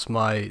both as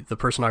the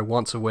person I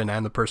want to win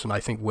and the person I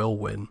think will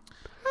win.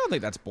 I don't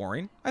think that's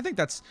boring. I think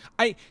that's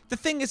the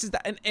thing is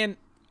that and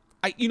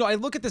I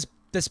look at this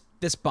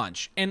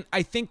bunch and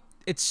I think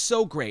it's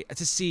so great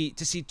to see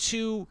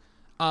two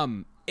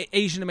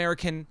Asian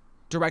American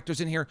directors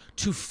in here,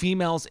 two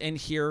females in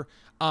here.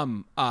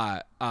 Thomas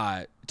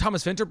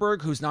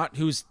Vinterberg,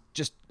 who's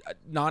just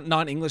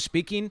non-English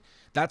speaking.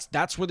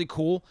 That's really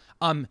cool.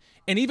 And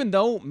even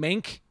though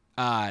Mank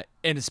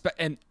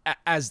and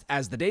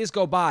as the days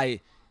go by,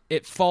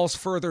 it falls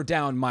further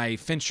down my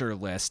Fincher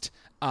list.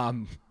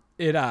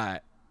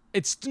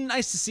 It's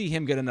nice to see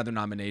him get another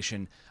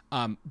nomination.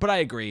 But I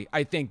agree.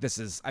 I think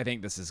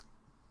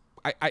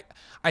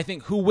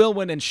who will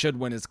win and should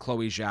win is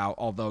Chloe Zhao,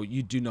 although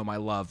you do know my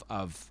love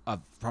of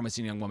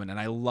Promising Young Woman, and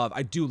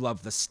I do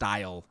love the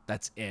style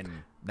that's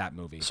in that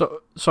movie.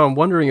 So I'm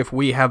wondering if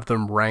we have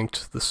them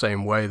ranked the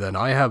same way then.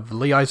 I have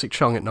Lee Isaac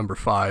Chung at number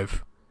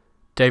 5,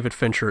 David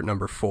Fincher at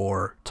number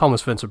 4,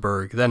 Thomas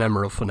Vinterberg, then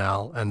Emerald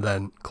Fennell, and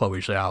then Chloe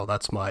Zhao.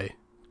 That's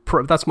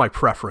my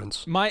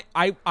preference.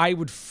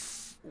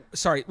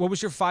 Sorry, what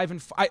was your 5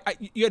 and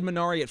you had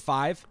Minari at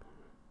 5?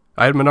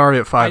 I had Minari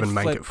at 5 and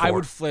Mank at 4. I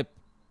would flip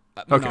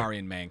Minari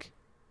and Mank.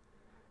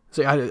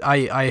 See,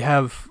 I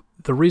have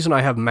the reason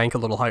I have Mank a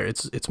little higher.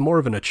 It's more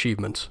of an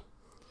achievement.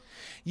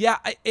 Yeah,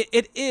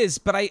 it is,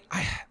 but I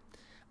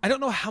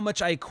don't know how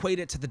much I equate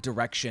it to the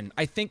direction.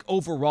 I think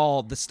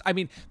overall,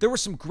 there were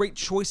some great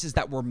choices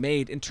that were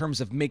made in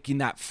terms of making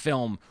that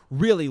film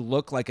really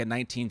look like a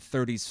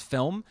 1930s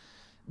film.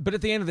 But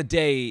at the end of the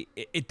day,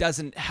 it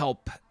doesn't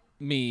help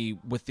me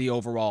with the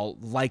overall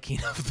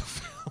liking of the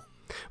film.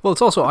 Well,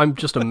 it's also, I'm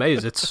just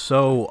amazed. It's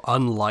so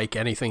unlike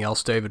anything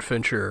else David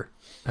Fincher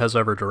has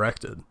ever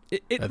directed.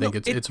 I think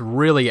it's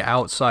really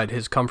outside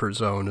his comfort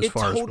zone as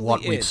far as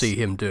what we'd see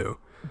him do.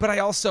 But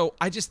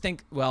I just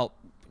think, well,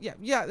 yeah,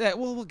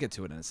 we'll get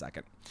to it in a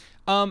second.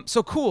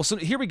 So cool. So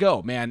here we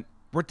go, man.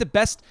 We're at the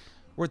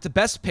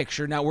best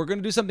picture. Now we're going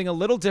to do something a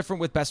little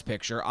different with best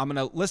picture. I'm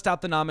going to list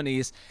out the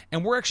nominees,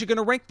 and we're actually going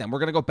to rank them. We're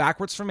going to go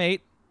backwards from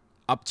 8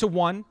 up to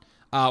 1.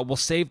 We'll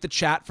save the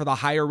chat for the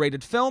higher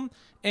rated film.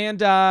 And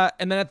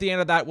then at the end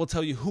of that, we'll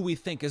tell you who we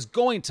think is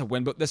going to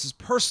win. But this is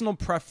personal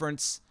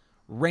preference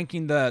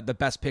ranking the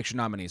best picture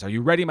nominees. Are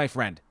you ready, my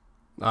friend?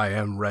 I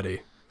am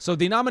ready. So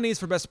the nominees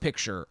for best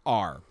picture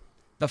are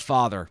The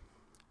Father,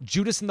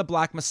 Judas and the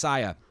Black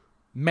Messiah,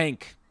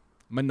 Mank,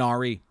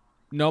 Minari,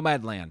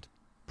 Nomadland,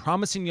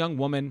 Promising Young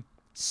Woman,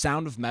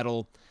 Sound of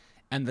Metal,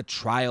 and The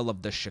Trial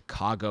of the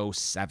Chicago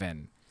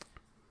 7.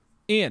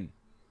 Ian,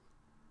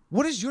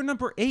 what is your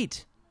number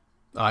 8?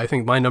 I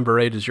think my number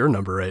 8 is your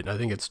number 8. I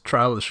think it's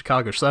Trial of the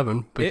Chicago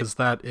 7 because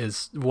that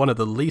is one of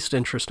the least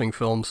interesting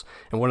films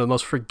and one of the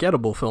most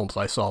forgettable films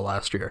I saw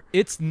last year.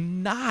 It's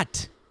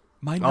not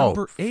my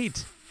number 8.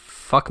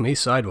 Fuck me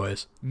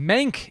sideways.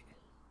 Mank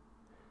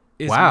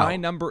is my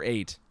number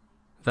 8.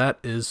 That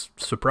is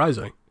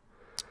surprising.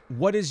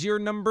 What is your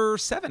number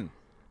 7?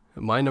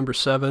 My number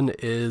 7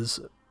 is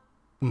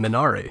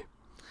Minari.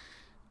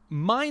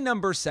 My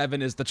number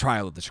 7 is The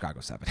Trial of the Chicago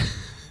 7.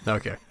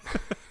 Okay.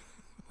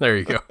 There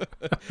you go.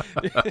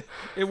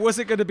 It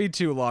wasn't going to be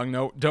too long.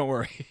 No, don't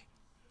worry.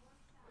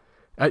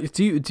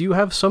 Do you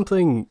have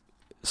something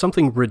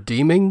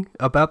redeeming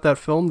about that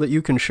film that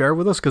you can share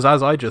with us? Because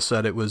as I just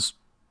said, it was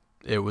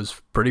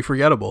pretty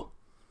forgettable.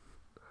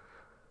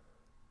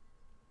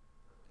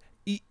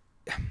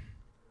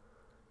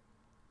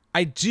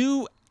 I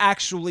do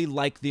actually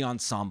like the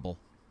ensemble.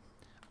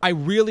 I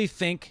really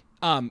think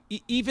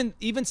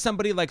even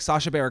somebody like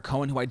Sacha Baron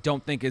Cohen, who I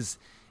don't think is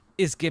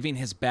giving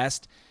his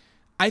best,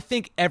 I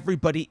think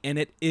everybody in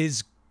it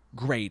is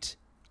great.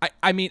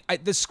 I mean,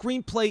 the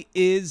screenplay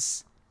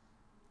is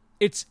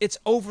it's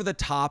over the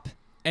top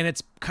and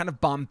it's kind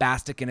of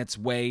bombastic in its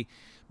way,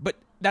 but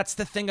that's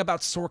the thing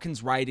about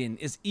Sorkin's writing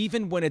is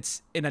even when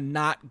it's in a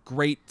not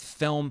great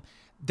film,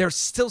 there's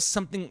still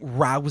something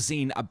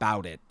rousing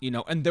about it, you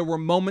know? And there were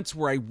moments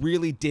where I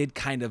really did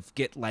kind of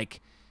get like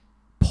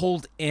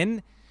pulled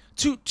in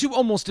to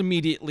almost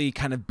immediately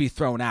kind of be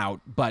thrown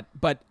out. But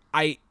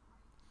there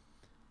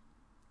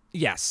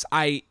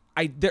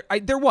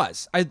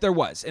was.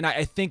 And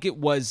I think it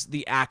was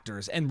the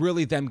actors and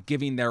really them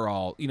giving their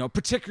all, you know,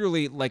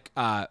 particularly like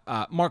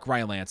Mark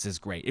Rylance is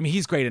great. I mean,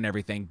 he's great in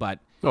everything, but.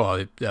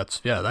 Oh,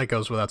 that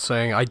goes without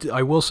saying.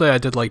 I will say I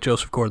did like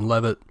Joseph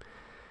Gordon-Levitt.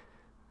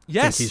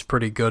 Yes, I think he's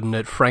pretty good in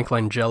it. Frank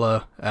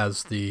Langella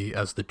as the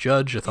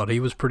judge, I thought he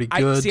was pretty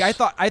good. I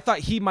thought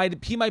he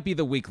might be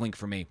the weak link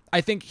for me.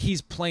 I think he's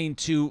playing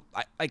too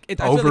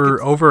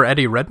over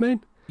Eddie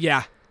Redmayne.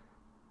 Yeah,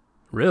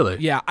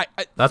 really. Yeah,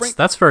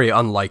 that's very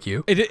unlike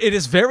you. It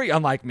is very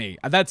unlike me.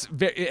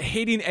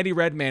 Hating Eddie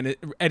Redmayne.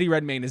 Eddie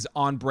Redmayne is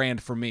on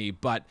brand for me,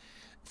 but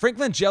Frank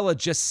Langella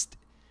just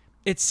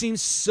it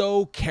seems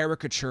so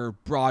caricature,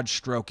 broad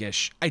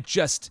stroke-ish.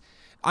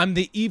 I'm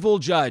the evil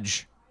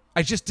judge.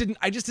 I just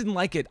didn't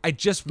like it. I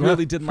just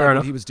really didn't like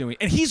what he was doing.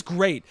 And he's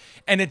great.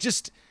 And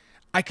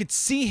I could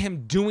see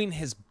him doing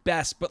his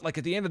best, but like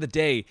at the end of the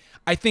day,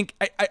 I think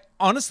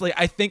honestly,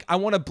 I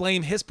want to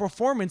blame his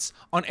performance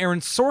on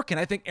Aaron Sorkin.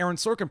 I think Aaron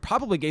Sorkin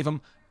probably gave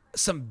him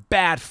some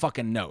bad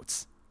fucking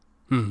notes.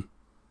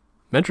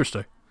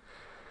 Interesting.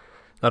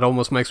 That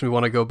almost makes me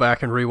want to go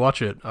back and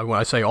rewatch it. When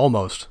I say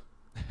almost,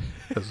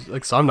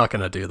 because I'm not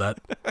going to do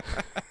that.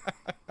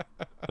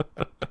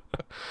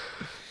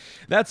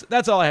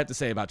 That's all I have to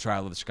say about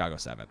Trial of the Chicago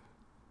 7.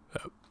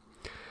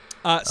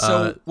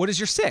 So what is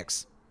your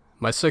 6?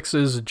 My 6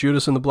 is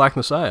Judas and the Black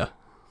Messiah.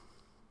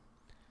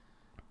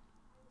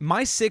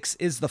 My 6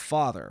 is The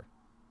Father.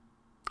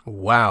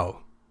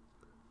 Wow.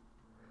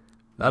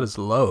 That is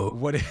low.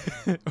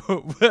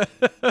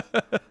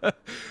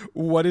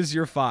 What is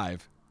your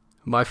 5?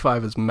 My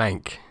 5 is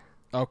Mank.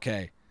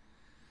 Okay.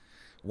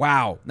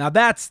 Wow. Now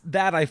that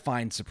I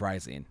find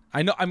surprising.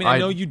 I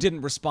know you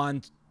didn't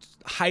respond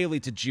highly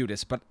to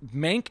Judas, but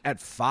Mank at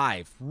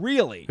 5,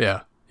 really?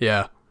 Yeah.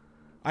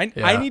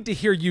 I need to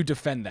hear you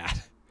defend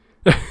that.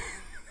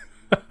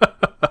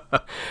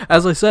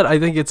 As I said, I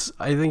think it's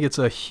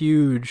a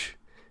huge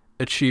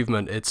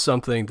achievement. It's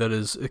something that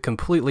is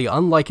completely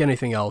unlike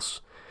anything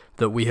else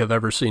that we have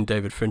ever seen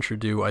David Fincher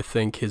do. I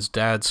think his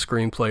dad's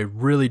screenplay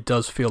really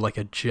does feel like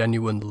a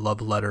genuine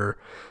love letter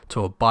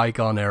to a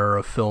bygone era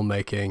of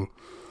filmmaking.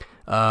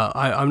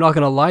 I'm not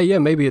going to lie,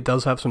 maybe it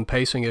does have some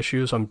pacing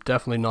issues. I'm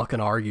definitely not going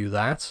to argue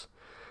that.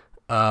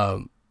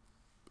 And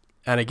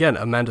again,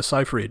 Amanda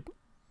Seyfried,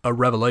 a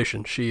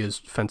revelation. She is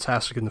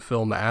fantastic in the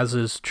film, as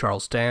is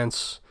Charles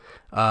Dance.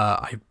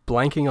 I'm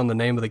blanking on the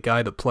name of the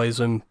guy that plays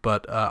him,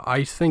 but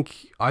I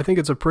think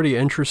it's a pretty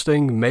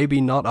interesting, maybe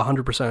not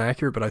 100%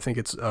 accurate, but I think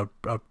it's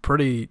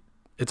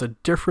it's a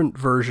different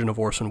version of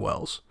Orson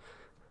Welles.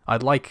 I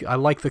like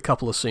the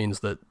couple of scenes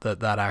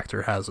that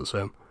actor has as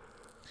him.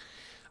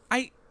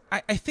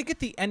 I think at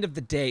the end of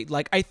the day,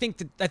 like I think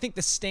the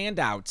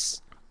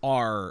standouts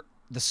are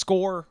the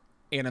score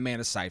and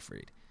Amanda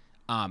Seyfried,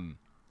 and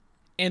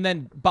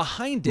then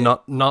behind it,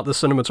 not the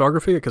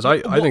cinematography, because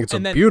I think it's a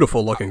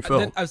beautiful looking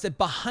film. I said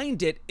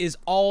behind it is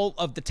all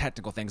of the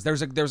technical things.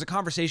 There's a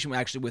conversation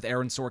actually with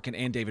Aaron Sorkin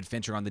and David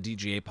Fincher on the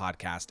DGA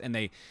podcast, and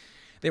they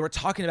were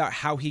talking about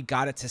how he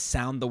got it to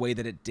sound the way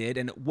that it did,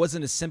 and it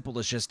wasn't as simple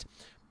as just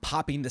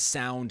popping the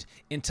sound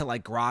into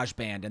like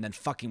GarageBand and then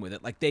fucking with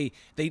it. Like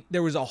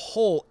there was a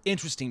whole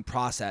interesting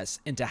process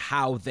into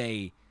how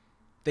they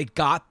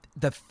got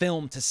the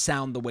film to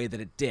sound the way that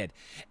it did.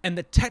 And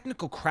the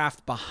technical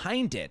craft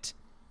behind it's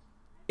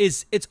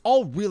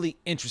all really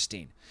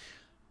interesting.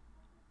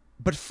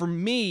 But for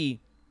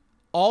me,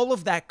 all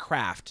of that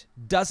craft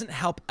doesn't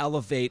help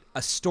elevate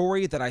a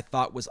story that I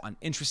thought was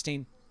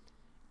uninteresting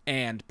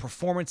and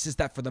performances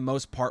that for the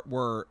most part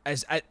were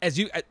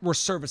were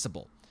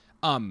serviceable.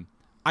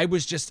 I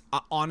was just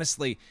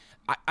honestly,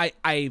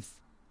 I've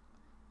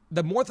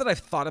the more that I've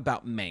thought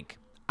about Mank,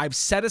 I've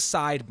set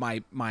aside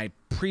my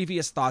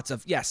previous thoughts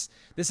of, yes,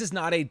 this is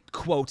not a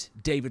quote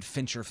David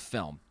Fincher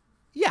film.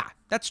 Yeah,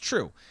 that's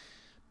true.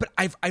 But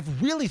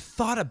I've really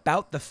thought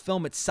about the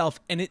film itself,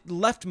 and it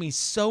left me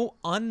so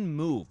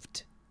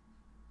unmoved.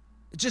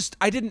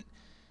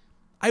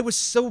 I was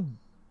so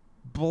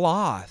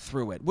blah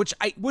through it,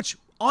 which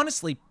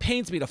honestly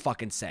pains me to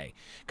fucking say,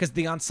 because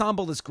the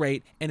ensemble is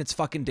great and it's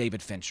fucking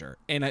David Fincher.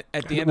 And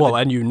at the end,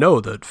 and you know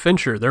that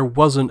Fincher, there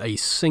wasn't a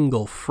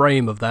single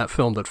frame of that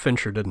film that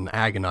Fincher didn't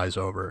agonize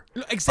over.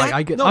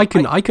 Exactly. Like,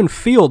 I can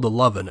feel the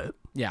love in it.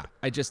 Yeah,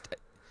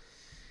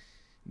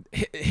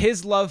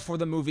 his love for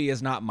the movie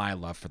is not my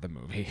love for the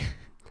movie.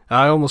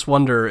 I almost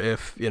wonder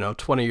if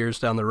 20 years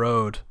down the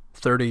road,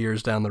 30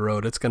 years down the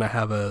road, it's going to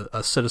have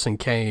a Citizen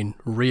Kane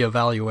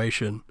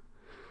reevaluation.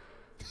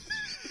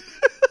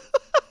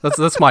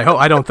 That's my hope.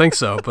 I don't think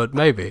so, but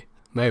maybe.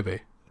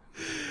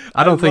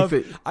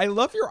 I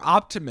love your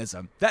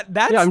optimism.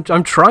 That's yeah.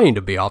 I'm trying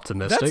to be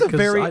optimistic. That's a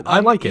very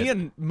I like it.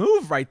 Ian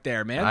move right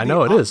there, man. I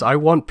know it is. I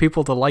want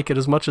people to like it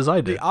as much as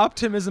I do. The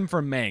optimism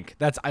for Mank.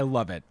 I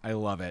love it. I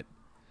love it.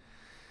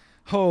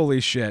 Holy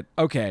shit.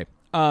 Okay.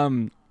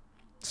 So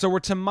we're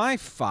to my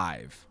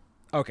 5.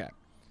 Okay.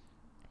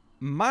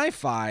 My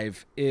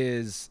 5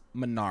 is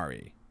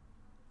Minari,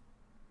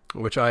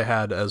 which I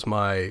had as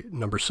my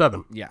number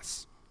 7.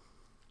 Yes.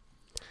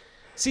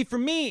 See, for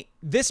me,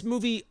 this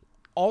movie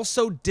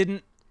also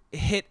didn't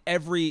hit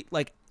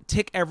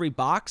tick every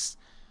box,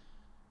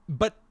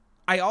 but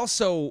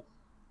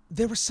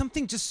there was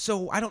something just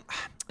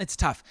it's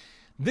tough.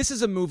 This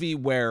is a movie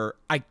where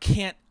I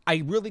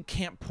really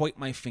can't point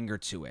my finger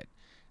to it.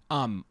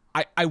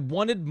 I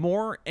wanted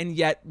more and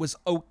yet was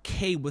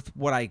okay with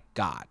what I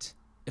got,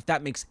 if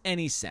that makes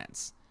any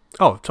sense.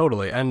 Oh,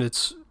 totally. And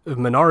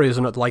Minari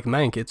isn't like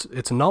Mank.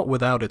 It's not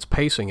without its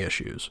pacing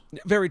issues.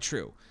 Very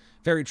true.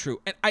 Very true.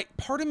 And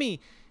part of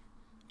me,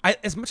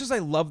 as much as I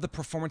love the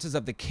performances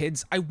of the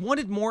kids, I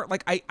wanted more.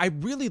 Like, I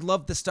really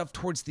loved the stuff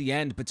towards the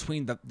end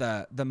between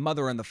the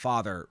mother and the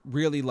father,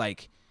 really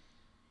like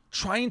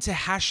trying to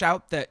hash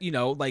out that,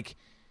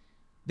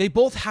 they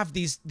both have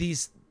this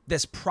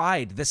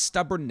pride, this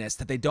stubbornness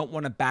that they don't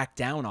want to back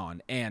down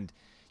on. And,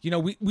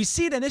 we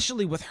see it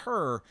initially with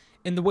her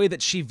in the way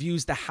that she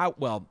views the house,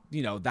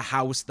 the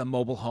house, the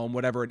mobile home,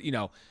 whatever,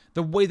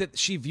 the way that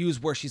she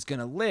views where she's going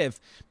to live.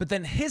 But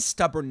then his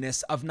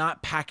stubbornness of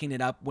not packing it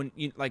up when,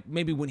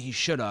 maybe when he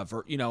should have,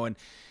 or, and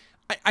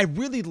I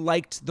really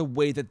liked the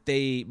way that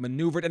they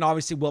maneuvered. And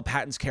obviously Will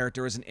Patton's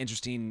character is an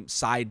interesting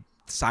side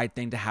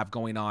thing to have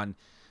going on.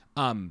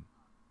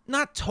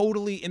 Not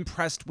totally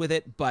impressed with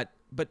it, but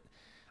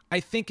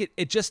I think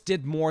it just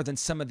did more than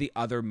some of the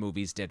other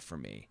movies did for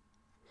me.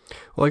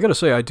 Well, I got to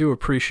say, I do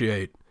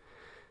appreciate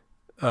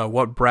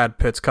what Brad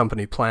Pitt's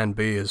company Plan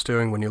B is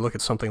doing when you look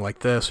at something like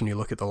this and you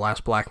look at The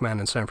Last Black Man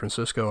in San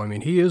Francisco. I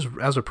mean, he is,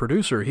 as a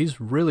producer, he's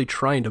really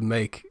trying to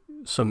make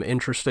some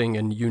interesting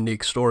and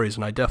unique stories,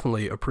 and I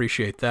definitely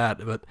appreciate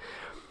that. But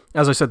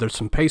as I said, there's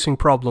some pacing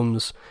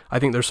problems. I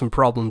think there's some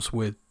problems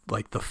with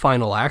the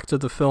final act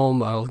of the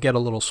film. I'll get a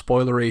little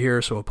spoilery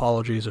here, so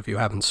apologies if you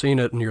haven't seen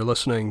it and you're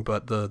listening,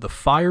 but the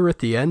fire at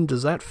the end,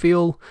 does that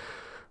feel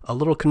a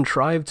little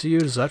contrived to you?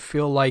 Does that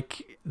feel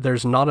like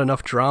there's not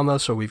enough drama,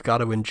 so we've got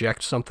to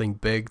inject something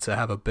big to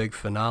have a big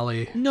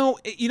finale? No,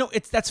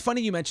 that's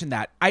funny you mentioned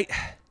that. I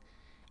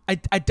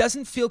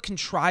doesn't feel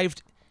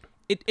contrived.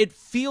 It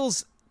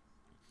feels,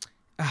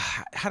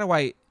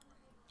 I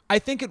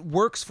think it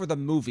works for the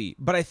movie,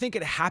 but I think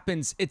it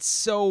happens. It's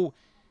so,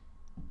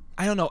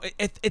 I don't know.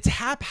 It's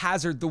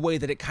haphazard the way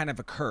that it kind of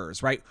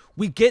occurs, right?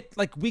 We get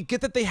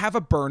that they have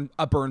a burn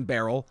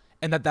barrel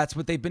and that's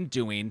what they've been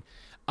doing.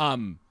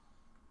 And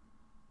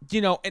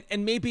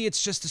maybe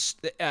it's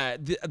just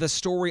the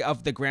story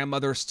of the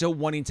grandmother still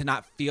wanting to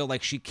not feel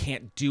like she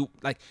can't do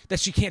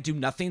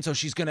nothing, so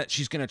she's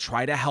gonna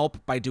try to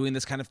help by doing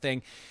this kind of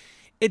thing.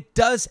 It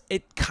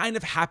kind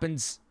of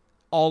happens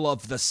all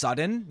of the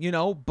sudden,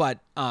 but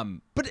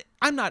I'm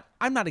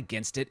not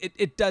against it.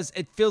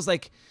 It feels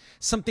like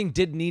something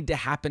did need to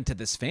happen to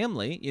this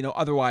family,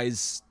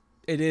 otherwise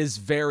it is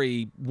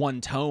very one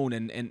tone,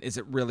 and is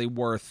it really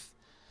worth?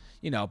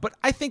 But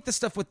I think the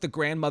stuff with the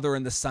grandmother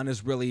and the son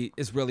is really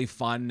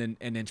fun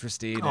and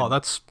interesting. Oh,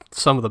 that's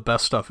some of the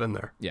best stuff in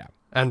there. Yeah.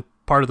 And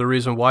part of the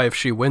reason why, if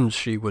she wins,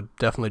 she would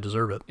definitely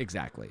deserve it.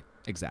 Exactly.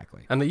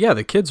 And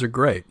the kids are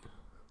great.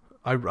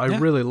 I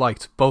really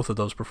liked both of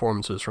those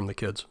performances from the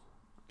kids.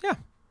 Yeah.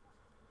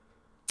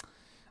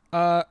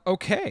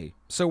 Okay.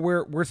 So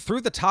we're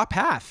through the top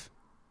half.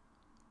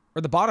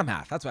 Or the bottom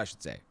half. That's what I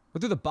should say. We're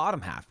through the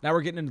bottom half. Now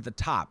we're getting into the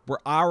top. We're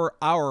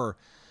our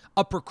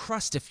upper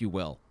crust, if you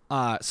will.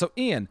 So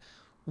Ian,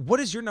 what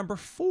is your number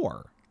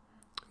 4?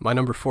 My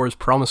number 4 is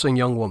Promising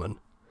Young Woman.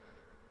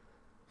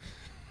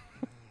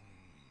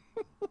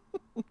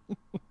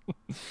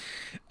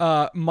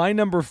 My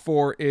number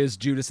 4 is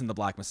Judas and the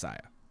Black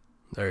Messiah.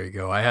 There you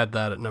go. I had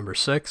that at number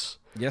 6.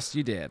 Yes,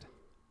 you did.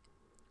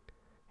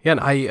 Yeah, and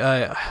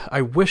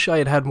I wish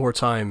I had more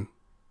time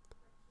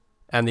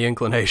and the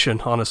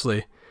inclination,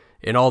 honestly,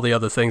 in all the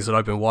other things that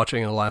I've been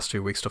watching in the last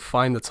 2 weeks to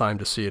find the time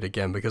to see it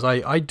again, because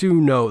I do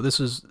know this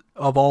is,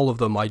 of all of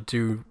them, I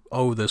do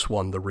owe this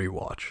one the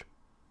rewatch.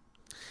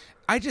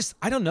 I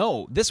don't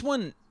know. This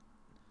one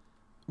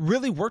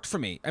really worked for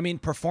me. I mean,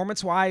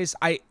 performance-wise,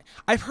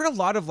 I've heard a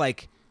lot of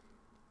like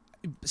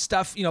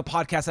stuff,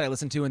 podcasts that I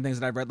listen to and things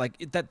that I've read,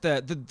 like that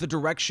the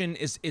direction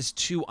is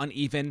too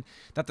uneven,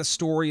 that the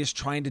story is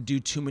trying to do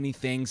too many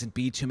things and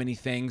be too many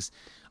things.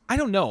 I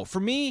don't know. For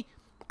me,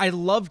 I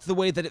loved the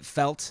way that it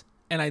felt,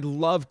 and I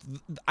loved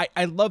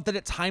that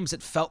at times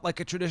it felt like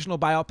a traditional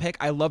biopic.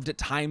 I loved at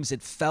times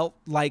it felt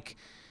like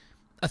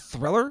a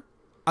thriller.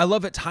 I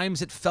love at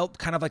times it felt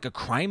kind of like a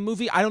crime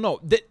movie. I don't know.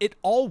 It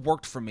all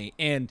worked for me,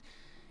 and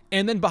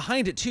then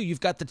behind it too,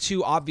 you've got the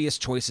two obvious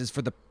choices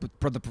for the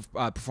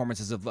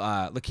performances of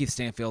Lakeith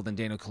Stanfield and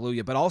Daniel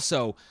Kaluuya, but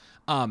also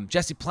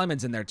Jesse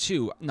Plemons in there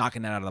too,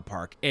 knocking that out of the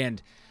park.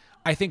 And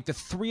I think the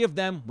three of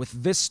them with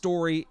this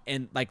story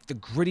and like the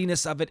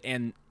grittiness of it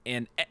and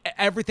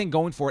everything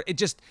going for it,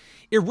 it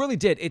really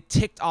did. It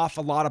ticked off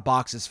a lot of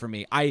boxes for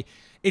me.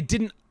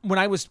 When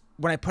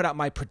I put out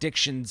my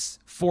predictions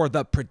for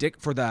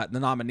the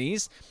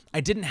nominees,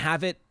 I didn't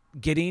have it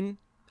getting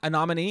a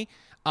nominee.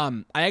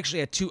 I actually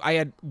had two. I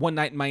had One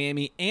Night in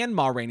Miami and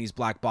Ma Rainey's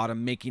Black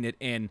Bottom making it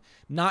in,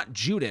 not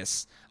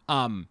Judas.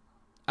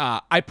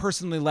 I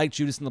personally like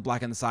Judas and the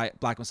Black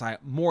Messiah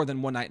more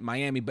than One Night in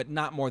Miami, but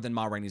not more than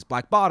Ma Rainey's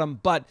Black Bottom.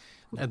 But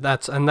and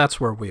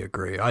that's where we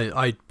agree.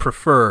 I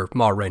prefer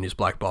Ma Rainey's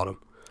Black Bottom.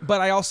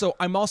 But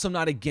I'm also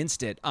not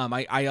against it.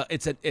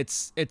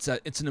 It's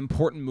an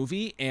important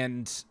movie,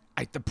 and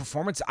the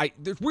performance.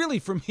 Really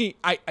for me,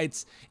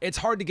 it's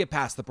hard to get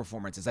past the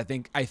performances. I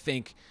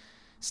think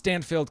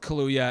Stanfield,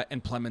 Kaluuya,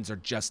 and Plemons are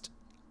just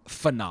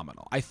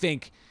phenomenal. I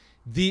think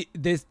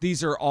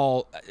these are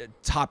all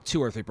top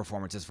 2 or 3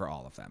 performances for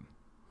all of them.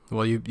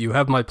 Well, you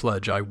have my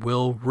pledge. I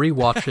will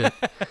rewatch it,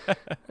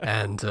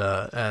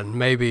 and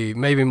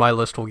maybe my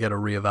list will get a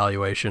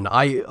reevaluation.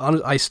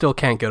 I still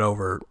can't get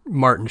over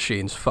Martin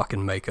Sheen's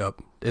fucking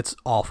makeup. It's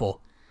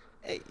awful.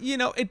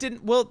 It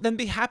didn't. Well, then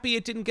be happy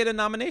it didn't get a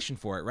nomination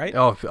for it, right?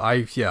 Oh,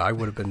 I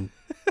would have been.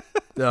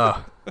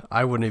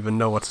 I wouldn't even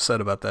know what to say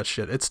about that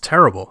shit. It's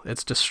terrible.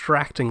 It's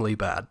distractingly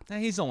bad.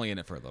 He's only in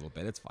it for a little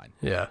bit. It's fine.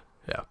 Yeah.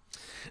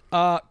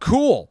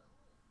 Cool.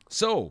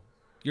 So,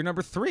 your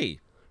number 3.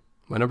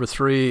 My number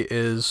 3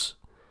 is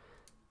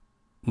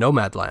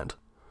Nomadland.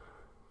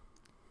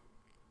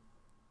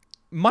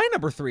 My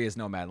number 3 is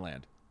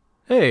Nomadland.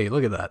 Hey,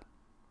 look at that.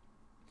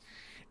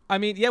 I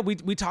mean, yeah,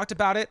 we talked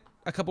about it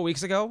a couple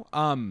weeks ago.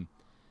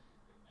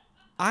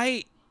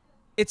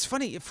 It's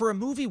funny for a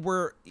movie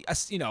where,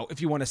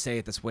 if you want to say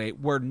it this way,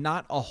 where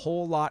not a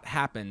whole lot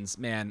happens,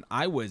 man,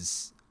 I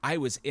was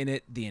in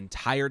it the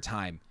entire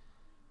time.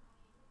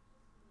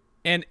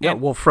 And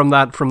well, from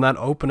that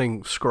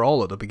opening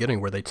scroll at the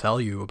beginning where they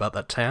tell you about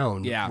that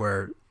town,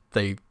 where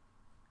they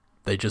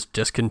just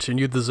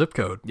discontinued the zip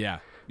code. Yeah.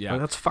 Like,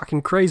 that's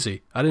fucking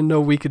crazy. I didn't know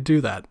we could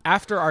do that.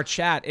 After our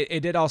chat,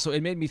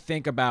 it made me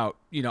think about,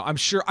 I'm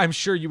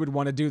sure you would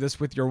want to do this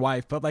with your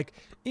wife, but like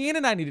Ian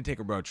and I need to take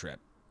a road trip.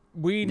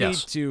 We need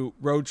to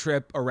road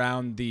trip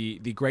around the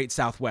Great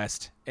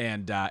Southwest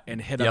and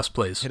hit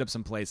up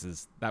some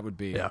places. That would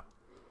be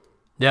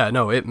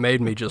no, it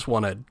made me just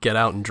want to get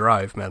out and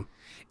drive, man.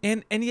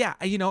 And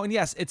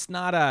yes, it's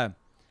not a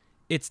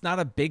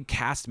big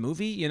cast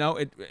movie,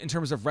 in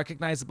terms of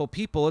recognizable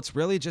people. It's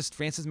really just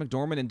Frances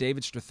McDormand and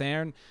David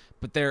Strathairn,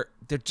 but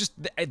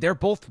they're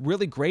both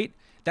really great.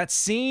 That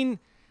scene,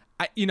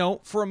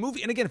 for a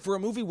movie, and again, for a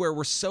movie where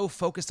we're so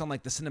focused on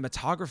like the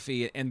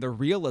cinematography and the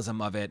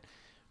realism of it,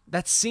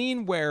 that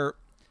scene where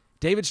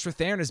David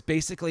Strathairn is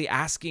basically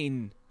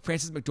asking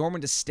Frances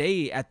McDormand to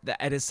stay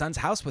at his son's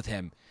house with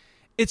him.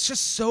 It's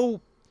just so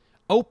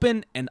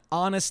open and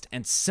honest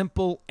and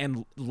simple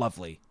and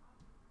lovely.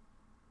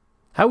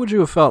 How would you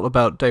have felt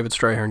about David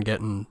Strathairn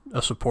getting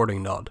a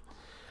supporting nod?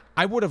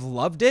 I would have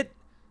loved it,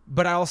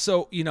 but I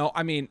also,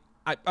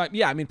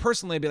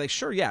 personally, I'd be like,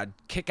 sure, yeah,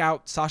 kick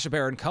out Sacha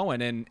Baron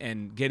Cohen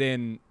and get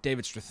in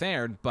David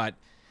Strathairn, but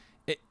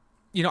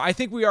I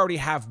think we already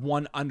have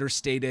one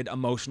understated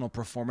emotional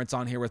performance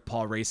on here with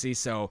Paul Raci,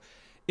 so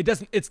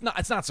it's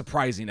not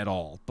surprising at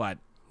all. But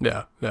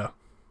yeah. No,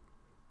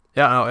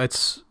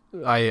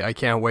 I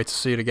can't wait to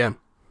see it again.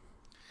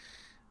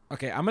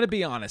 Okay, I'm gonna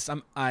be honest.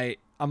 I'm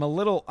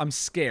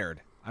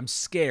scared. I'm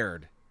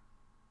scared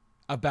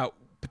about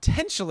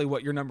potentially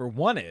what your number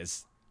 1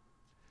 is.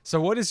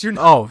 So what is your?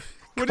 Oh,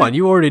 come on!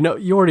 You already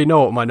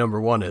know what my number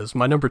 1 is.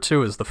 My number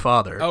 2 is The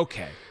Father.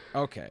 Okay.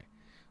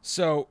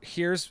 So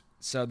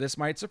this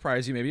might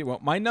surprise you, maybe it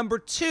won't. My number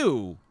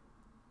 2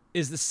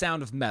 is The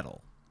Sound of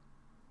Metal.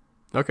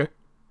 Okay.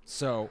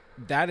 So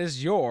that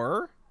is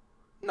your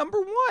number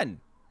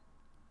 1.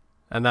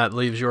 And that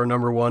leaves your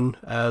number 1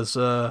 as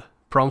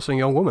Promising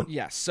Young Woman.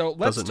 Yes. So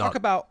let's talk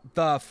about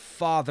The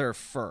Father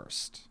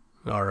first.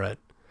 All right.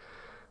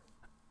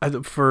 I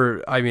went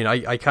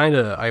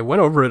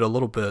over it a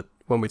little bit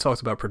when we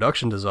talked about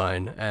production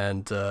design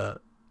and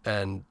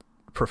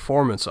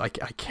performance. I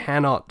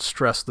cannot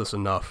stress this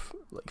enough.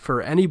 Like,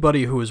 for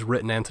anybody who has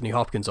written Anthony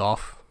Hopkins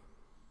off,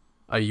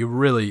 you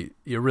really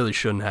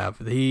shouldn't have.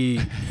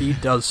 He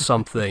does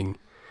something.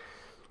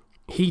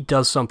 He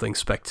does something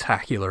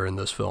spectacular in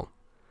this film.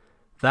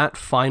 That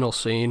final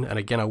scene, and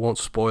again, I won't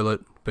spoil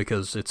it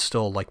because it's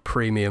still like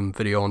premium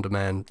video on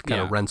demand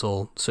kind of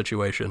rental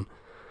situation.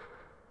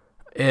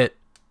 It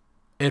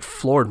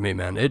floored me,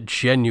 man. It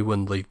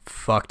genuinely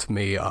fucked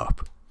me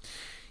up.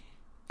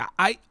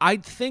 I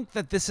think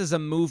that this is a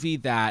movie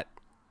that,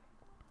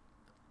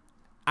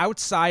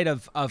 outside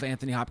of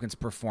Anthony Hopkins'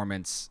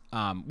 performance,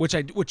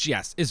 which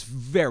yes is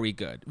very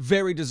good,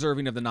 very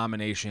deserving of the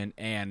nomination,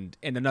 and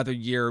in another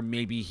year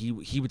maybe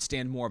he would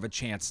stand more of a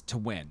chance to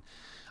win.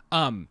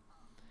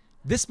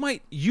 This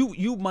might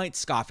you might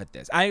scoff at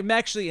this. I'm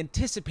actually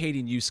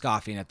anticipating you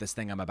scoffing at this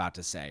thing I'm about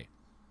to say.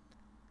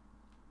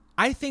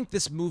 I think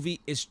this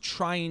movie is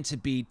trying to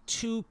be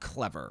too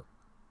clever.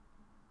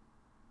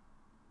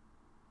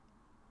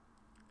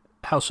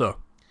 How so?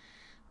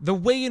 The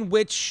way in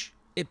which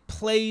it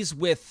plays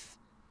with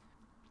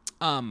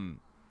the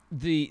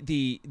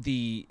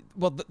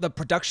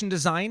production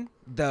design,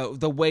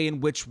 the way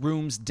in which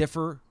rooms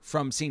differ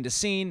from scene to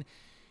scene,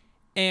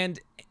 and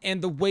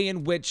the way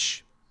in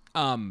which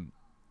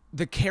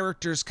the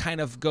characters kind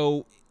of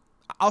go,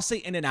 I'll say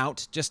in and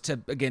out, just to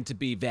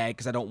be vague,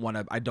 because I don't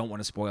want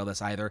to spoil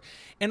this either.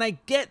 And I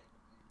get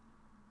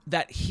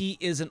that he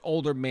is an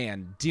older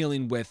man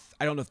dealing with,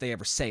 I don't know if they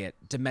ever say it,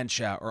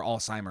 dementia or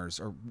Alzheimer's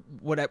or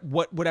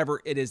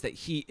whatever it is that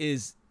he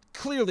is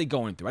clearly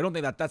going through. I don't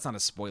think that's not a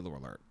spoiler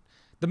alert.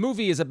 The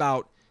movie is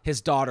about his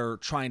daughter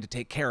trying to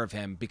take care of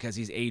him because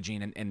he's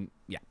aging, and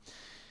yeah.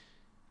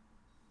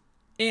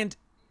 And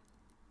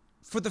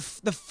for the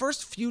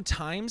first few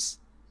times,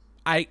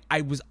 I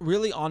was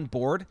really on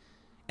board,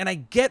 and I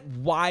get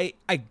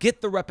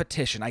the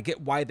repetition. I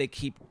get why they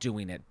keep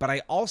doing it, but I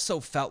also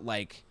felt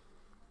like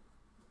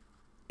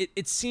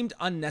it seemed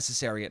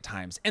unnecessary at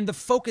times. And the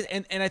focus,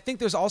 and I think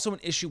there's also an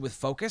issue with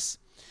focus,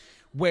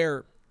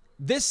 where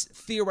this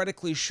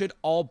theoretically should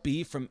all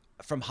be from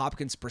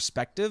Hopkins'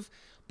 perspective,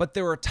 but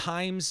there are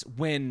times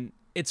when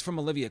it's from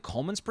Olivia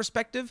Colman's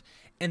perspective,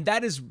 and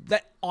that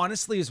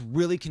honestly is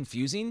really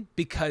confusing,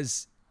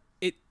 because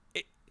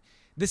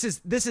this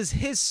is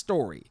his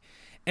story.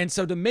 And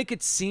so to make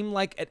it seem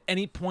like at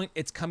any point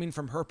it's coming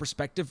from her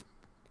perspective,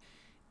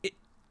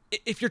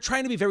 if you're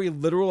trying to be very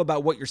literal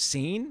about what you're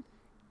seeing,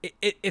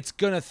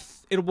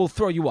 it will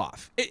throw you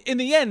off. In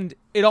the end,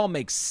 it all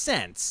makes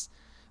sense,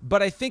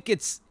 but I think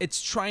it's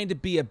trying to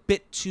be a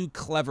bit too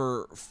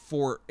clever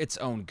for its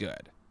own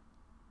good,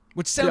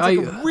 which sounds I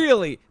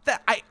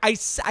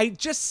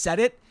just said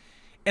it,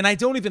 and I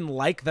don't even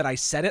like that I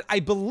said it. I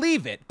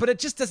believe it, but it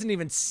just doesn't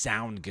even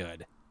sound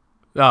good.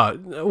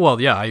 Well,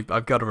 yeah,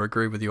 I've got to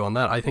agree with you on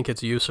that. I think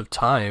its use of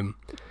time,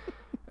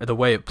 the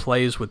way it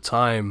plays with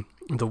time,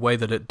 the way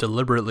that it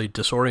deliberately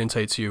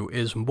disorientates you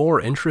is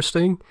more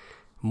interesting,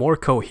 more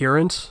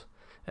coherent,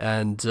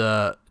 and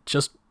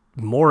just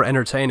more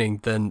entertaining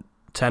than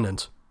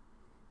Tenet,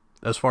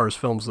 as far as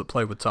films that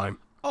play with time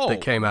that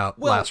came out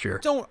last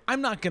year.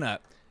 I'm not gonna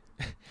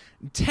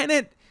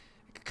Tenet.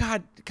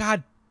 God,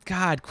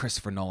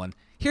 Christopher Nolan.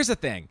 Here's the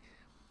thing.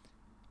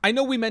 I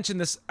know we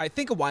mentioned this, I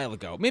think, a while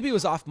ago. Maybe it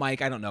was off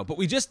mic, I don't know. But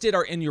we just did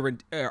our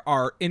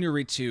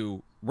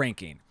Inarritu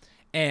ranking.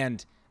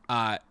 And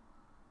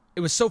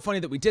it was so funny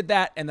that we did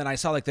that. And then I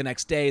saw, like, the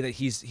next day that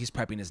he's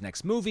prepping his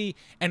next movie.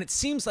 And it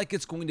seems like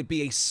it's going to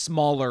be a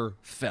smaller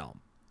film,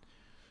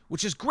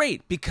 which is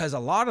great, because a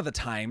lot of the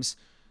times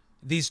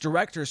these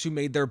directors who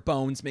made their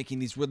bones making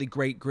these really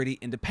great, gritty,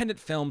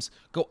 independent films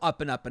go up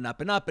and up and up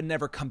and up and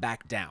never come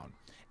back down.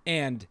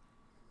 And,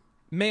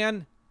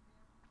 man,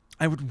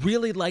 I would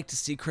really like to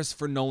see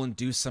Christopher Nolan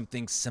do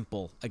something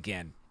simple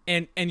again.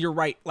 And you're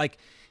right, like,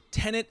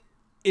 Tenet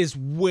is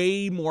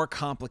way more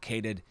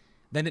complicated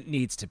than it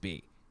needs to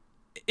be.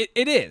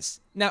 It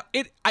is. Now,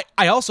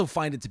 I also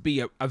find it to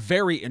be a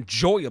very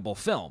enjoyable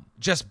film,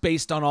 just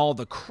based on all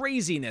the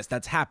craziness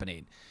that's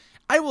happening.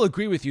 I will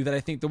agree with you that I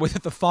think the way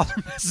that The Father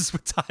messes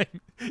with time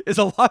is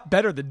a lot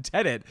better than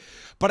Tenet,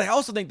 but I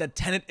also think that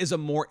Tenet is a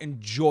more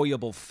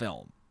enjoyable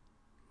film.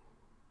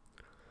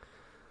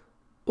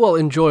 Well,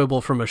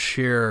 enjoyable from a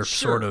sheer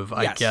sort of,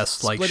 I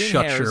guess, like, splitting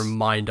shut hairs. your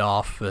mind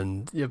off.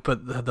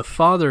 But The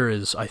Father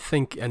is, I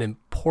think, an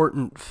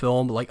important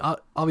film. Like,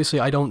 obviously,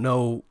 I don't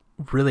know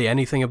really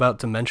anything about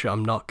dementia.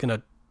 I'm not going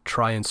to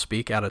try and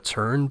speak out of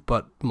turn,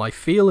 but my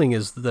feeling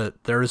is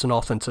that there is an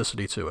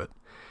authenticity to it.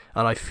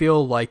 And I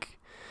feel like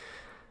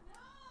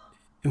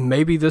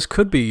maybe this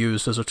could be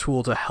used as a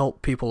tool to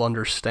help people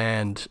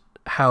understand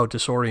how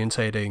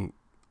disorientating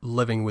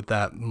living with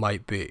that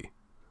might be.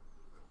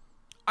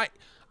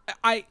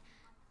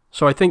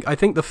 So I think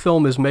the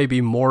film is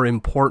maybe more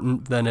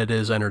important than it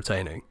is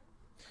entertaining.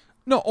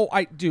 No,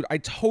 I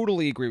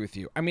totally agree with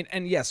you. I mean,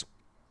 and yes,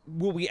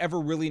 will we ever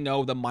really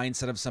know the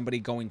mindset of somebody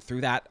going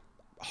through that?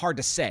 Hard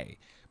to say.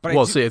 But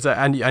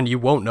and you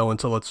won't know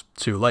until it's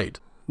too late.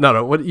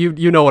 No. What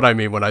you know what I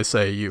mean when I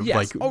say you Yes.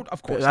 like. Oh,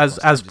 of course.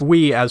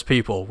 As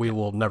people, we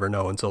will never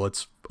know until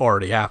it's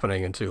already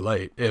happening and too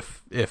late.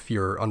 If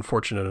you're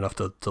unfortunate enough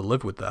to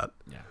live with that.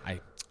 Yeah,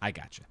 I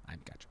got you.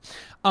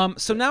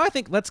 So now I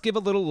think let's give a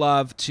little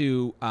love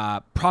to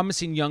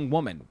Promising Young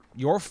Woman,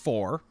 your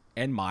 4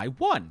 and my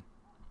 1.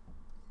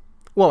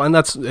 Well, and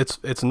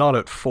it's not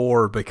at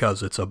 4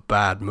 because it's a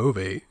bad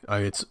movie. I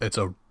mean, it's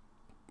a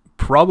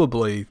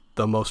probably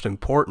the most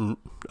important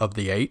of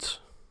the 8.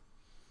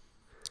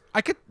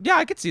 I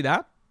could see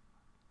that.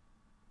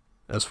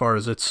 As far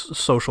as its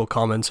social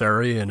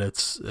commentary and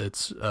its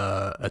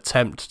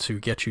attempt to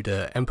get you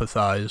to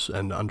empathize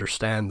and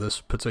understand this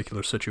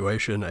particular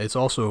situation, it's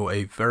also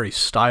a very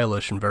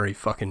stylish and very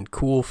fucking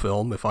cool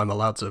film, if I'm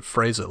allowed to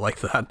phrase it like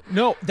that.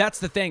 No, that's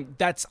the thing.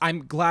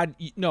 I'm glad.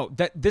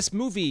 That this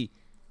movie.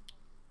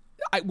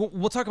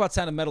 We'll talk about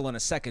Sound of Metal in a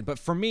second, but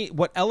for me,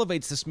 what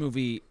elevates this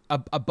movie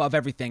above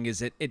everything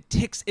is it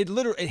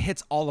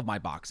hits all of my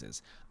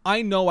boxes.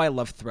 I know I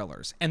love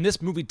thrillers, and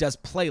this movie does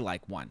play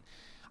like one.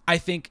 I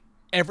think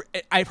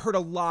I've heard a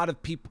lot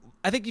of people.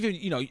 I think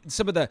even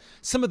some of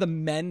the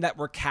men that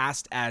were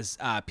cast as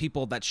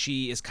people that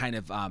she is kind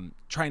of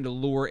trying to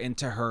lure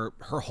into her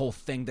whole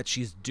thing that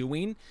she's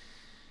doing.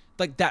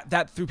 Like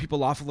that threw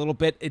people off a little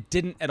bit. It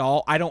didn't at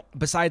all. I don't,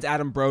 besides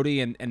Adam Brody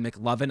and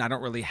McLovin, I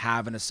don't really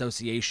have an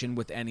association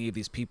with any of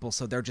these people.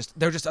 So they're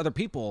just other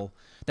people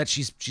that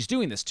she's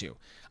doing this to.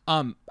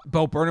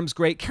 Bo Burnham's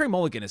great. Carey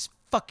Mulligan is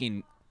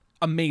fucking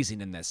amazing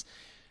in this.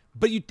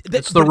 But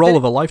it's the role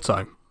of a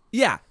lifetime.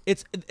 Yeah,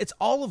 it's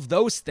all of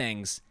those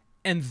things,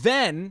 and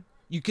then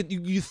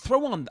you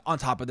throw on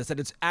top of this that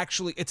it's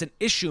an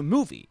issue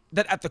movie.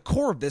 That at the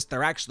core of this,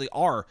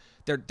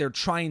 they're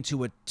trying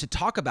to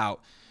talk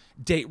about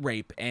date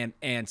rape and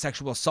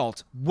sexual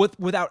assault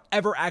without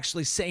ever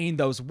actually saying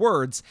those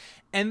words.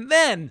 And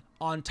then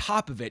on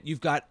top of it,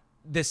 you've got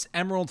this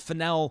Emerald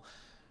Fennell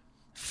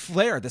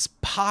flair, this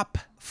pop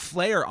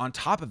flair on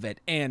top of it.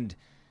 And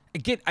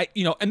again,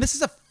 and this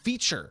is a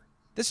feature.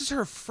 This is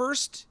her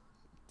first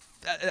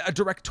a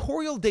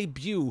directorial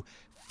debut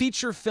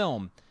feature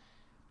film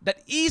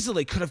that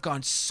easily could have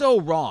gone so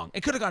wrong.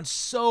 It could have gone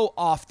so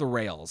off the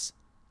rails,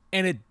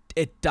 and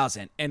it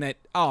doesn't. And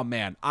oh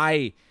man,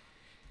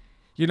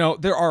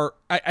 there are,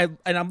 and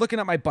I'm looking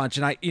at my bunch,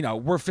 and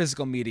we're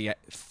physical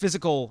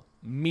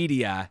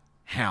media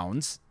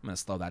hounds. I'm going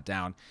to slow that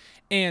down.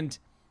 And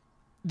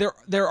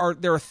there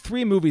are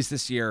 3 movies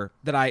this year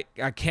that I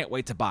can't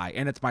wait to buy,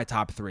 and it's my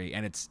top 3.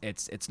 And it's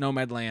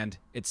Nomadland,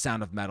 it's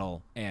Sound of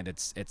Metal, and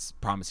it's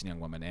Promising Young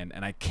Woman.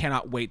 And I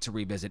cannot wait to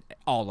revisit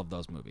all of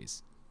those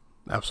movies.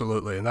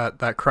 Absolutely. And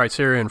that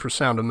criterion for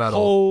Sound of Metal.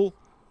 Oh,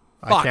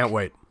 fuck. I can't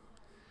wait.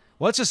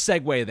 Well, let's just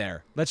segue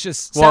there. Let's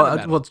just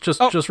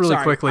just really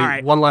quickly,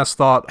 right. One last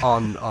thought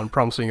on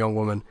Promising Young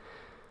Woman.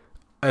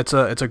 It's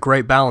a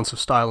great balance of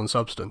style and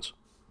substance.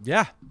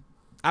 Yeah,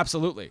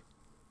 absolutely.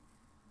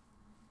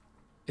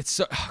 It's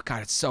so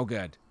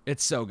good.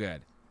 It's so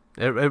good.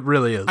 It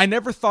really is. I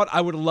never thought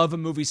I would love a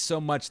movie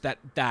so much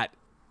that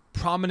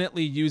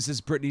prominently uses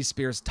Britney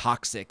Spears'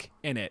 "Toxic"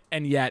 in it,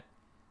 and yet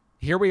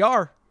here we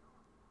are.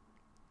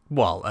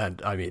 Well,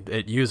 and I mean,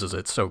 it uses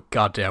it so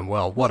goddamn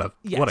well. What a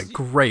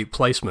great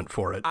placement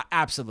for it.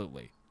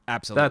 Absolutely.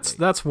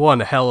 That's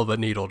one hell of a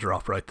needle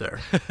drop right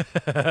there.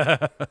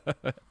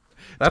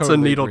 That's Totally a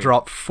needle agree.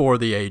 drop for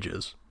the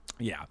ages.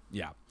 Yeah.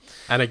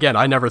 And again,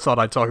 I never thought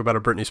I'd talk about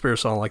a Britney Spears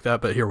song like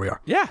that, but here we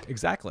are. Yeah,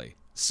 exactly.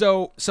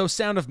 So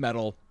Sound of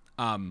Metal,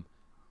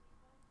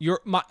 you're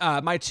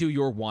my 2,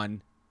 your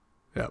 1.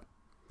 Yeah.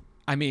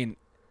 I mean,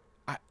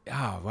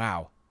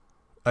 wow.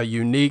 A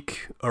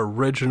unique,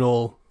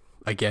 original,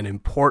 again,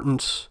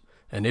 important,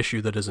 an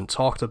issue that isn't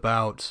talked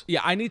about.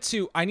 Yeah, I need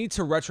to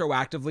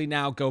retroactively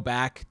now go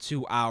back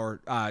to our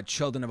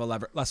Children of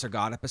a Lesser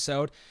God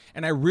episode,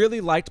 and I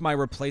really liked my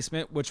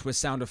replacement, which was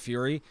Sound of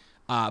Fury,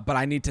 but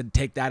I need to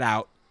take that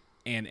out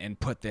and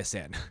put this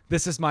in.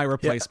 This is my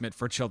replacement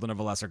for Children of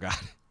a Lesser God.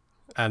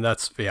 And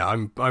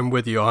I'm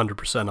with you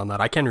 100% on that.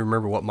 I can't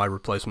remember what my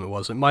replacement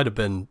was. It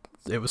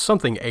was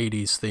something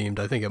 80s themed.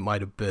 I think it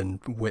might have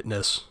been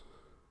Witness,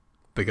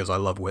 because I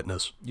love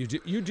Witness. You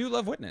do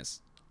love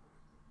Witness.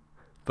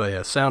 But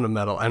yeah, Sound of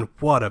Metal, and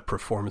what a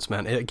performance,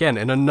 man. Again,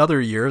 in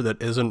another year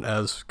that isn't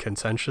as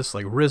contentious,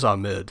 like Riz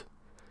Ahmed.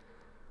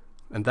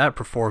 And that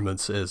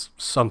performance is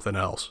something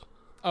else.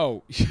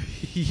 Oh,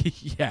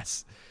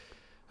 yes.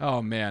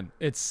 Oh, man.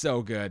 It's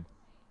so good.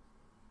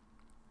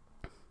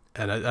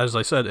 And as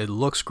I said, it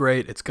looks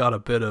great. It's got a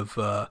bit of,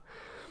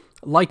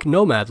 like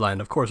Nomadland,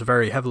 of course,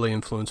 very heavily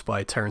influenced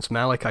by Terrence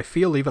Malick. I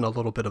feel even a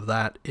little bit of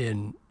that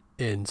in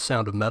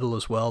Sound of Metal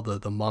as well, the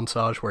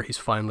montage where he's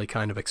finally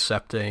kind of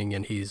accepting,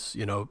 and he's,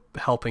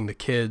 helping the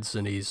kids,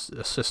 and he's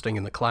assisting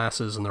in the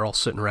classes, and they're all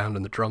sitting around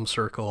in the drum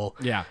circle.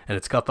 Yeah. And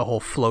it's got the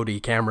whole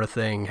floaty camera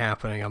thing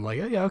happening. I'm like,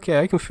 yeah, okay,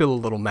 I can feel a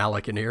little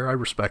Malick in here. I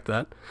respect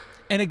that.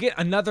 And again,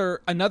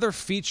 another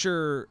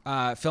feature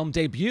film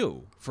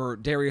debut for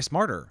Darius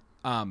Martyr,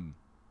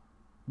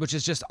 which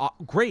is just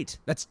great.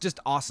 That's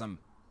just awesome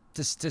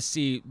to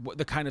see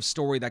the kind of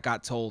story that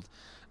got told.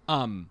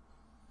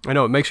 I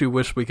know it makes you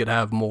wish we could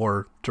have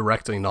more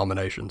directing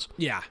nominations.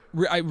 Yeah,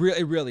 it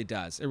really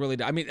does. It really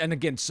does. I mean, and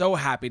again, so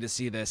happy to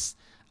see this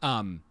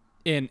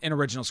in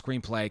original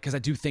screenplay, because I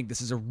do think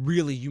this is a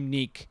really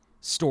unique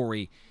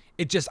story.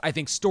 It just, I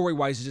think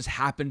story-wise, it just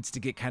happens to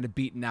get kind of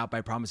beaten out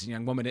by Promising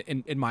Young Woman,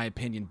 in my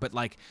opinion. But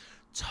like,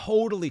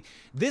 totally,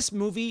 this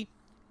movie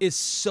is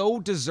so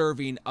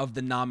deserving of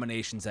the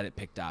nominations that it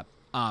picked up.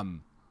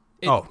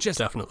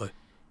 Definitely.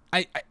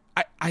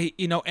 I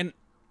you know, and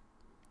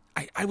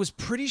I was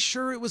pretty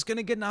sure it was going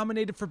to get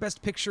nominated for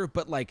Best Picture,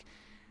 but like,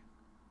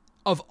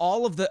 of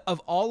all of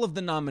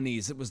the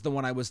nominees, it was the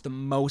one I was the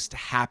most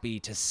happy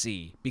to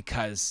see,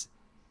 because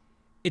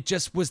it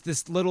just was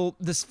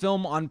this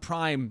film on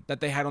Prime that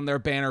they had on their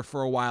banner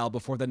for a while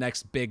before the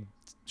next big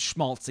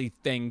schmaltzy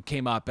thing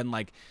came up. And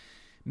like,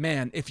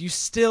 man, if you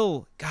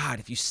still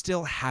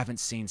haven't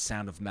seen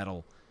Sound of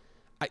Metal,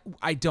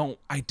 I don't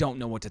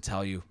know what to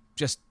tell you.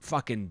 Just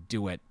fucking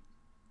do it.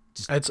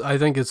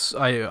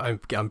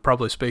 I'm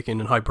probably speaking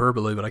in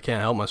hyperbole, but I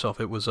can't help myself.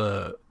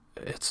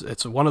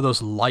 It's one of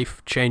those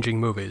life-changing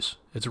movies.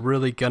 It's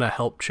really gonna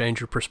help change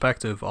your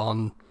perspective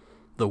on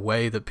the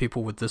way that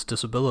people with this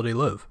disability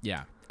live.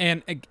 Yeah.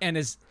 And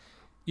as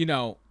you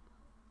know,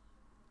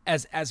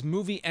 as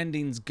movie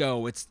endings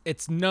go,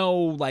 it's no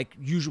like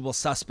Usual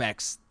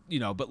Suspects, you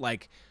know, but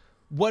like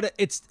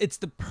it's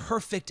the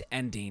perfect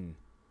ending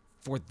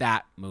for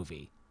that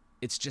movie.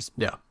 It's just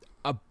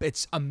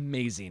it's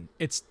amazing.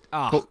 It's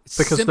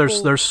because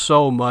simple. there's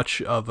so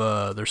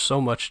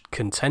much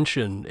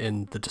contention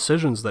in the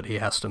decisions that he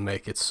has to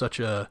make.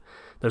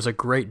 There's a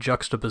great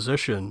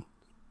juxtaposition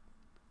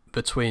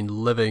between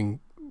living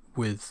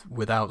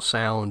without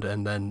sound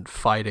and then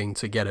fighting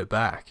to get it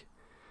back.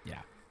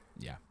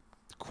 Yeah,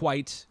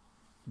 quite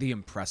the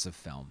impressive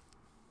film.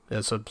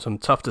 There's some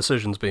tough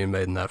decisions being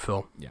made in that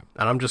film. Yeah,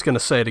 and I'm just gonna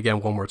say it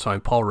again one more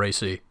time. Paul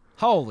Raci,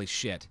 holy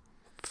shit,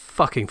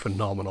 fucking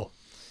phenomenal.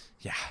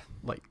 Yeah.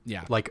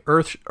 Like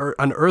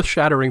an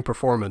earth-shattering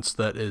performance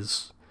that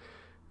is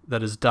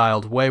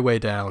dialed way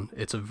down.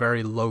 It's a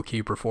very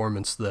low-key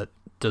performance that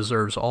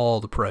deserves all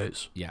the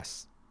praise.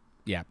 Yes.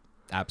 Yeah,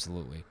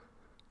 absolutely.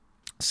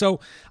 So,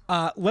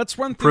 let's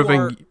run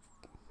through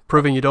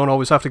proving you don't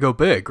always have to go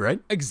big, right?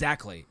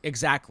 Exactly.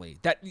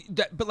 That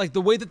but like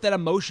the way that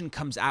emotion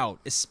comes out,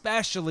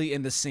 especially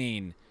in the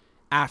scene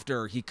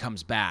after he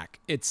comes back,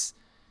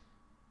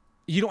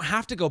 you don't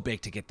have to go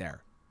big to get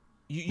there.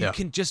 You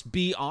can just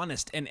be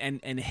honest and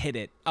hit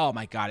it. Oh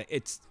my God,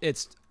 it's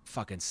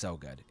fucking so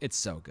good. It's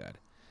so good.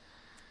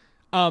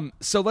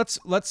 So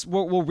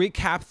we'll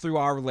recap through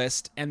our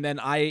list, and then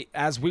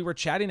as we were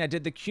chatting, I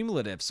did the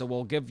cumulative. So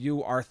we'll give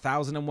you our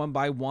 1001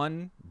 by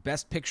 1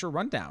 Best Picture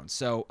rundown.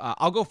 So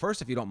I'll go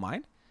first if you don't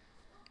mind.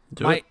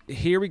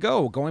 Here we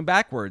go. Going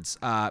backwards.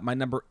 My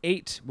number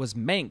 8 was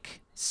Mank.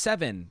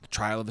 7, The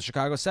Trial of the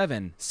Chicago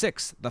 7.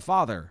 6, The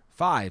Father.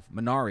 5,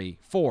 Minari.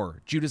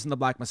 4, Judas and the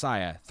Black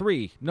Messiah.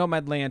 3,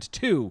 Nomadland.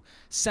 2,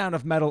 Sound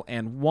of Metal.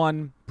 And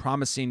 1,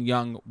 Promising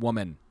Young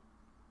Woman.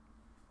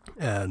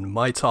 And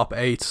my top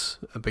 8,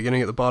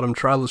 beginning at the bottom,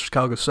 Trial of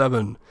Chicago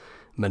 7,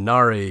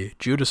 Minari,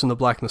 Judas and the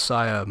Black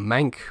Messiah,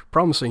 Mank,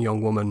 Promising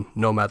Young Woman,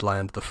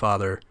 Nomadland, The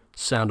Father,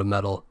 Sound of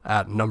Metal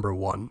at number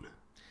 1.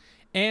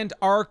 And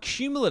our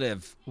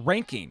cumulative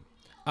ranking,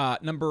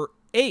 number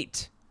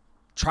 8,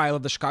 Trial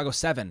of the Chicago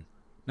 7.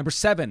 Number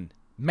 7,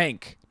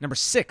 Mank. Number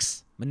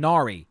 6,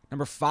 Minari.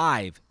 Number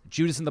 5,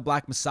 Judas and the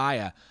Black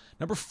Messiah.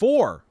 Number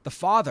 4, The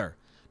Father.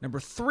 Number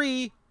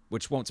 3,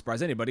 which won't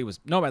surprise anybody, was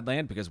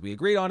Nomadland because we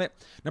agreed on it.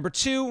 Number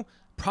 2,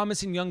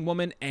 Promising Young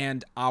Woman.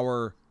 And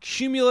our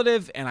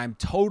cumulative, and I'm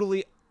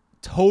totally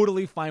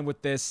fine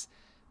with this,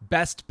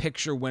 Best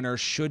Picture winner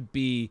should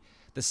be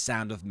The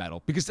Sound of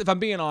Metal. Because if I'm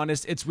being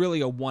honest, it's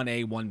really a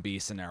 1A, 1B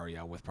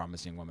scenario with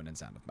Promising Young Woman and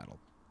Sound of Metal.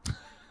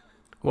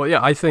 Well,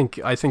 yeah, I think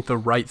the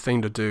right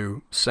thing to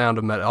do, Sound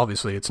of Metal,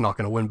 obviously it's not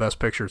going to win Best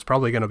Picture. It's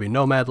probably going to be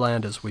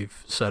Nomadland, as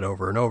we've said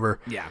over and over.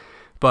 Yeah.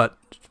 But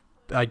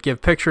I'd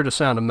give Picture to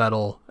Sound of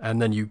Metal,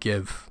 and then you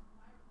give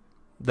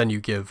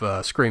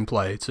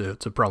screenplay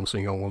to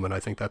Promising Young Woman. I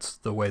think that's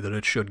the way that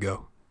it should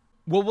go.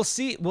 Well, we'll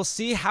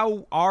see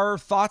how our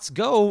thoughts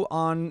go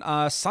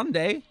on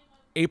Sunday,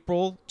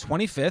 April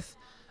 25th,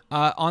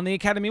 on the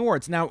Academy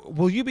Awards. Now,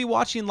 will you be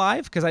watching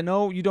live? Because I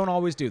know you don't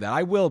always do that.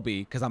 I will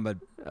be, because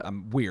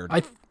I'm weird.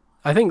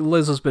 I think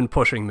Liz has been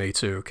pushing me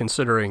to,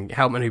 considering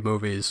how many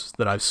movies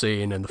that I've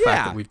seen and the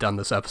fact that we've done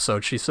this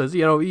episode. She says,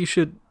 you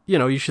should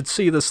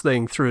see this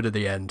thing through to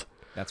the end.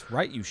 That's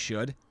right, you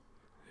should.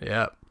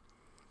 Yeah.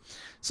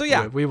 So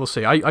yeah, we will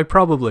see. I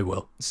probably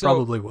will.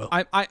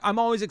 I'm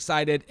always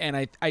excited, and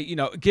I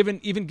given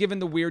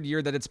the weird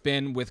year that it's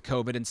been with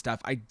COVID and stuff,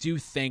 I do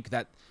think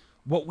that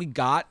what we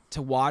got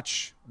to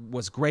watch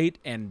was great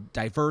and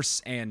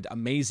diverse and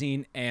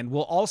amazing, and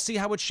we'll all see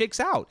how it shakes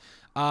out.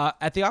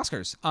 at the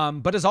Oscars.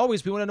 But as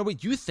always, we want to know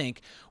what you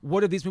think.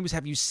 What of these movies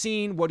have you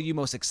seen? What are you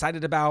most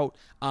excited about?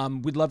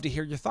 We'd love to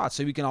hear your thoughts.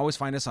 So you can always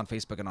find us on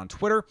Facebook and on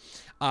Twitter.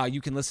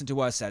 You can listen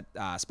to us at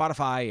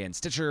Spotify and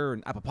Stitcher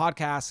and Apple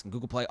Podcasts and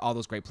Google Play, all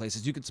those great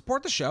places. You can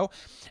support the show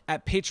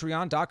at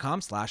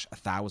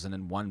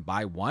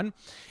patreon.com/1001by1.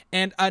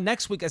 And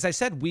next week, as I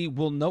said, we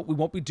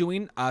won't be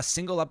doing a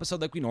single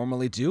episode like we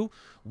normally do.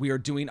 We are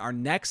doing our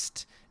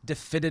next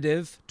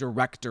definitive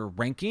director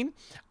ranking.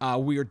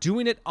 We are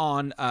doing it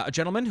on a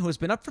gentleman who has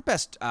been up for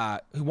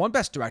who won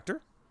Best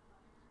Director.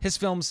 His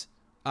films,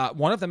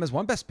 one of them has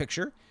won Best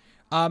Picture.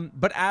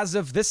 But as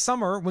of this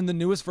summer, when the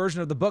newest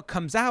version of the book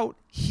comes out,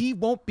 he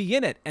won't be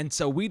in it. And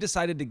so we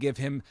decided to give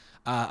him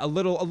a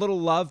little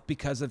love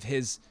because of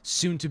his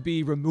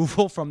soon-to-be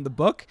removal from the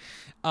book,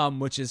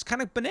 which is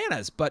kind of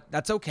bananas, but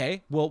that's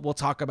okay. We'll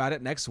talk about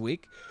it next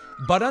week.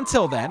 But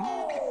until then,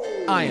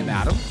 I am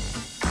Adam.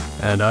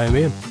 And I am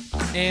Ian.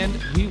 And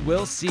we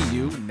will see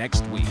you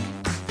next week.